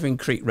it's the Driving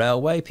Creek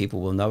Railway. People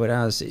will know it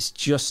as. It's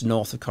just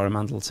north of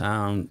Coromandel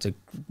Town. It's a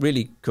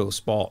really cool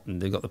spot. And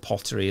they've got the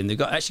pottery. And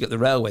they've actually got the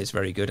railways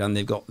very good. And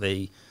they've got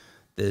the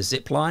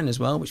zip line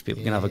as well, which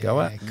people can have a go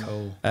at.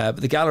 Cool.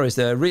 But the galleries,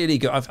 they're really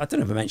good. I don't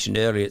know if I mentioned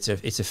earlier,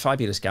 it's a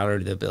fabulous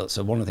gallery they've built.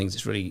 So one of the things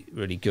that's really,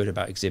 really good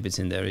about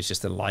exhibiting there is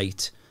just the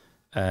light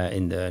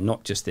in there.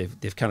 Not just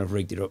they've kind of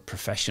rigged it up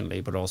professionally,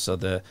 but also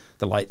the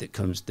light that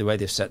comes, the way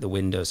they've set the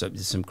windows up.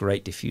 There's some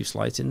great diffuse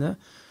light in there.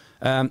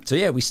 So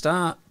yeah, we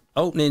start.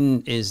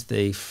 Opening is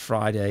the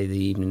Friday, the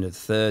evening of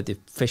the 3rd. The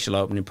official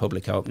opening,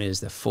 public opening, is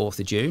the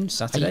 4th of June,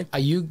 Saturday. Are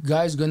you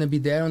guys going to be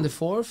there on the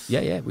 4th?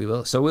 Yeah, we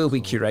will. So we'll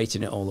be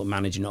curating it all,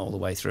 managing it all the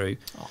way through.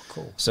 Oh,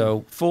 cool.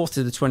 So 4th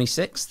to the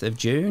 26th of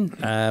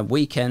June,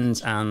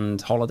 weekends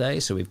and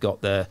holidays. So we've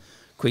got the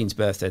Queen's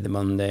birthday, the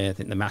Monday. I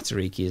think the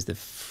Matariki is the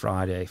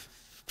Friday,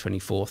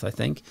 24th, I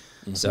think.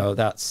 Mm-hmm. So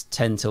that's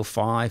 10 till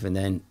 5, and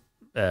then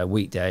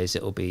weekdays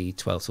it'll be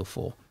 12 till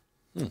 4.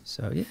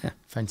 So yeah,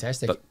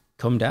 fantastic. But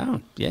come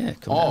down,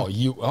 come down.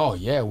 We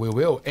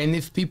will. And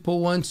if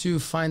people want to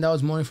find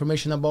out more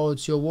information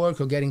about your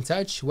work or get in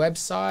touch,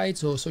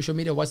 websites or social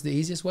media, what's the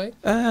easiest way?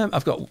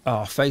 I've got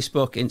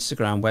Facebook,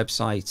 Instagram,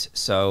 website,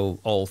 so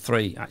all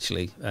three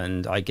actually,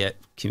 and I get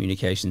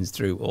communications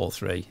through all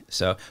three.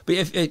 So, but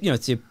if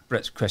to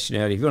Brett's question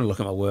earlier, if you want to look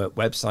at my work,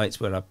 websites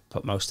where I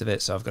put most of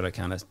it, so I've got a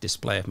kind of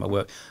display of my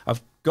work.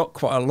 I've got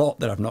quite a lot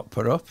that I've not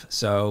put up,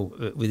 so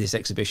with this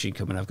exhibition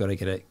coming, I've got to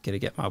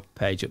get my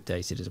page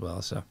updated as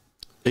well. So.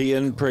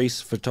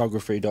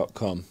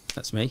 IanPreecePhotography.com.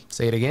 That's me.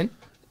 Say it again.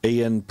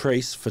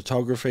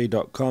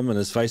 IanPreecePhotography.com, and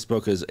his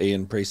Facebook is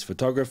Ian Preece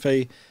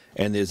Photography.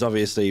 And there's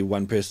obviously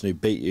one person who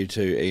beat you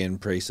to Ian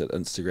Preece at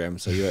Instagram,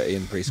 so you're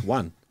Ian Preece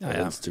 1 at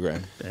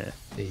Instagram. Yeah.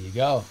 There you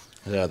go.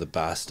 Oh, the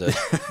bastard.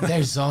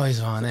 There's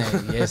always one,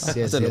 eh? Yes.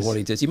 I don't know what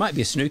he does. He might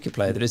be a snooker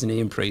player. There is an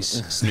Ian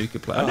Preece snooker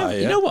player.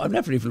 You know what? I've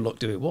never even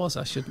looked who it was.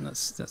 I shouldn't.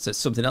 That's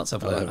something else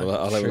I've learned.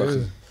 I'll have a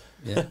look.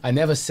 Yeah. I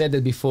never said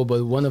that before,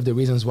 but one of the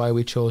reasons why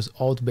we chose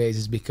ALTBAYS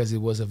is because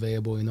it was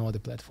available in all the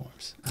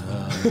platforms.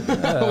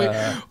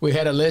 We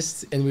had a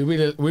list, and we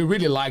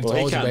really liked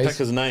ALTBAYS. He can't pick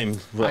his name.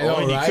 I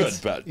know, right? He could,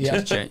 but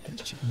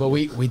but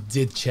we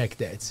did check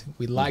that.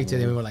 We liked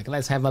it, and we were like,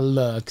 let's have a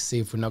look, see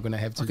if we're not going to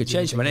have to. I could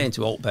change my name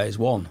to ALTBAYS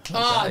 1.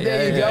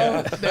 There you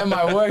go. That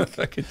might work.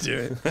 I could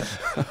do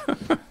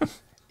it.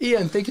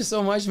 Ian, thank you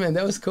so much, man.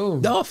 That was cool.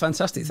 No,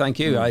 fantastic. Thank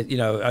you.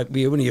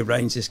 We only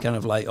arranged this kind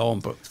of later on,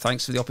 but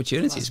thanks for the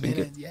opportunity. It's been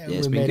good. Yeah,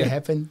 we made it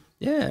happen.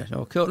 Yeah,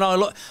 no, cool. No,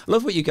 I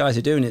love what you guys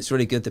are doing. It's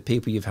really good that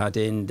people you've had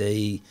in,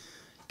 the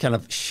kind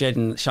of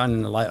shining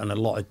the light on a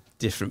lot of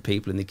different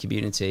people in the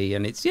community,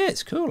 and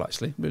it's cool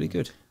actually. Really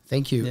good.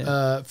 Thank you.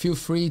 Yeah. Feel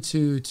free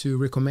to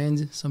recommend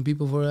some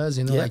people for us.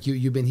 You know, Yeah. like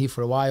you've been here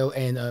for a while,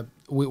 and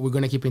we're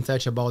gonna keep in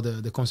touch about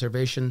the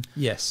conservation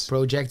Yes.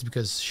 project,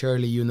 because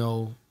surely you know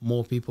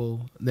more people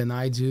than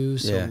I do.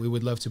 So Yeah. we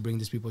would love to bring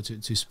these people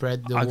to spread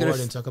the I got a word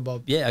and talk about.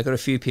 Yeah, I got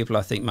a few people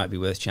I think might be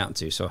worth chatting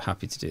to, so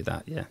happy to do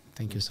that. Yeah.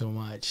 Thank you so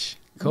much.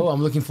 Cool.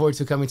 I'm looking forward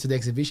to coming to the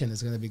exhibition.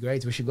 It's gonna be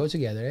great. We should go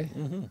together, eh?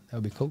 Mm-hmm. That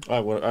would be cool.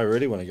 I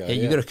really want to go. Yeah,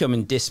 you got to come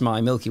and diss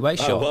my Milky Way Oh,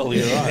 shot. well,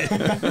 you're right.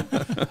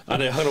 I'm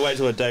going to wait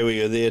till a day where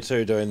you're there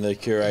too, doing the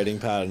curating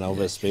part, and I'll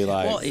just be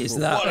like, What is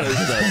that? What is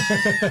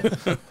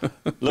this?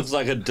 Looks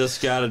like a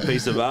discarded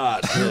piece of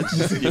art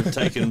that you've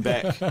taken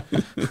back.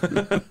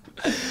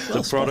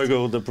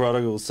 the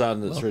prodigal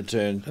son that's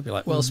returned. I'd be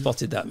like, well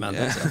spotted that, man.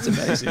 That's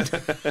amazing.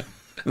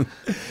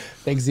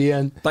 Thanks,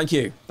 Ian. Thank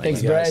you.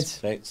 Thanks, you, Brad. guys.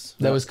 Thanks.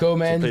 That was cool, It's a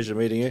man. pleasure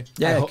meeting you.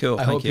 Yeah, cool.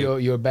 I Thank hope you.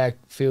 your back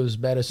feels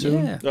better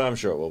soon. Yeah. No, I'm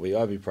sure it will be.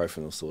 Ibuprofen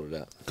will sort it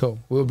out. Cool.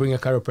 We'll bring a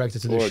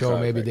chiropractor to the Or a show.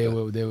 Maybe they chiropractor.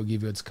 will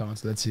give you a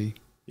discount. Let's see.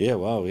 Yeah,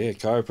 wow, yeah.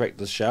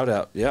 Chiropractor shout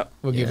out. Yep.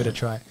 We'll give it Yeah. a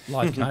try.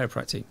 Live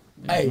chiropractic.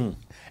 Hey,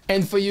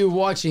 and for you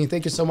watching,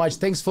 thank you so much.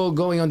 Thanks for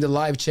going on the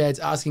live chat,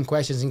 asking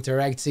questions,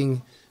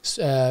 interacting,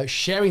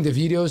 sharing the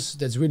videos.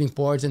 That's really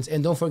important.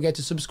 And don't forget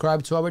to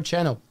subscribe to our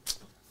channel.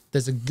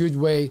 That's a good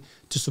way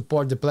to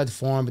support the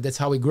platform. That's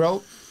how we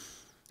grow.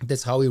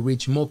 That's how we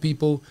reach more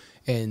people.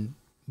 And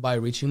by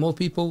reaching more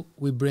people,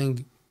 we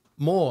bring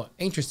more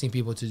interesting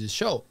people to the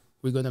show.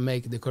 We're going to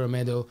make the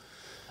Coromandel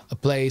a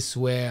place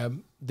where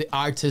the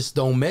artists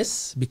don't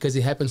miss, because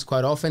it happens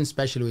quite often,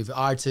 especially with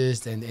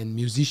artists and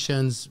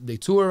musicians. They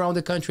tour around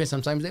the country and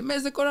sometimes they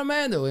miss the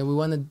Coromandel, and we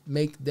want to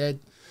make that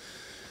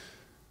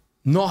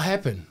not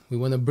happen. We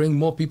want to bring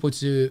more people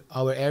to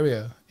our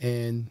area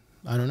and,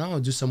 I don't know,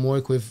 do some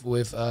work with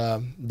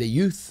the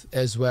youth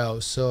as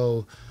well.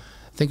 So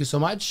thank you so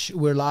much.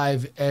 We're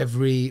live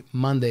every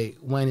Monday,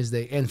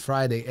 Wednesday, and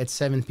Friday at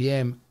 7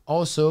 p.m.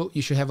 Also,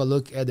 you should have a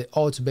look at the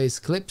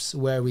ALTBAYS clips,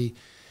 where we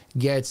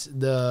get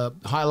the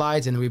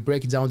highlights and we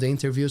break down the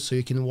interviews, so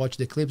you can watch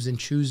the clips and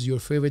choose your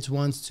favorite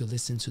ones to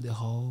listen to the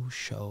whole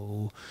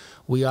show.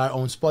 We are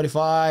on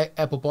Spotify,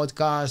 Apple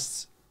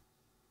Podcasts,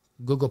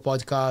 Google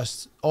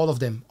Podcasts, all of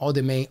them, all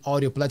the main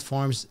audio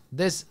platforms.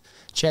 This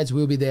chat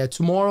will be there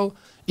tomorrow.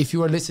 If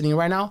you are listening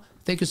right now,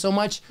 thank you so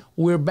much.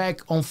 We're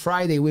back on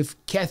Friday with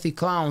Kathy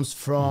Clowns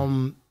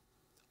from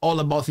All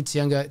About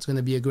Fitianga. It's going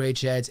to be a great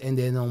chat. And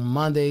then on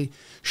Monday,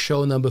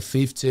 show number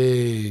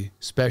 50,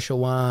 special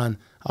one.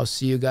 I'll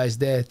see you guys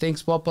there.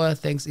 Thanks, Papa.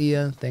 Thanks,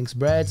 Ian. Thanks,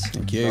 Brad.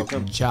 Thank you.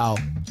 Welcome. Ciao.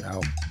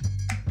 Ciao.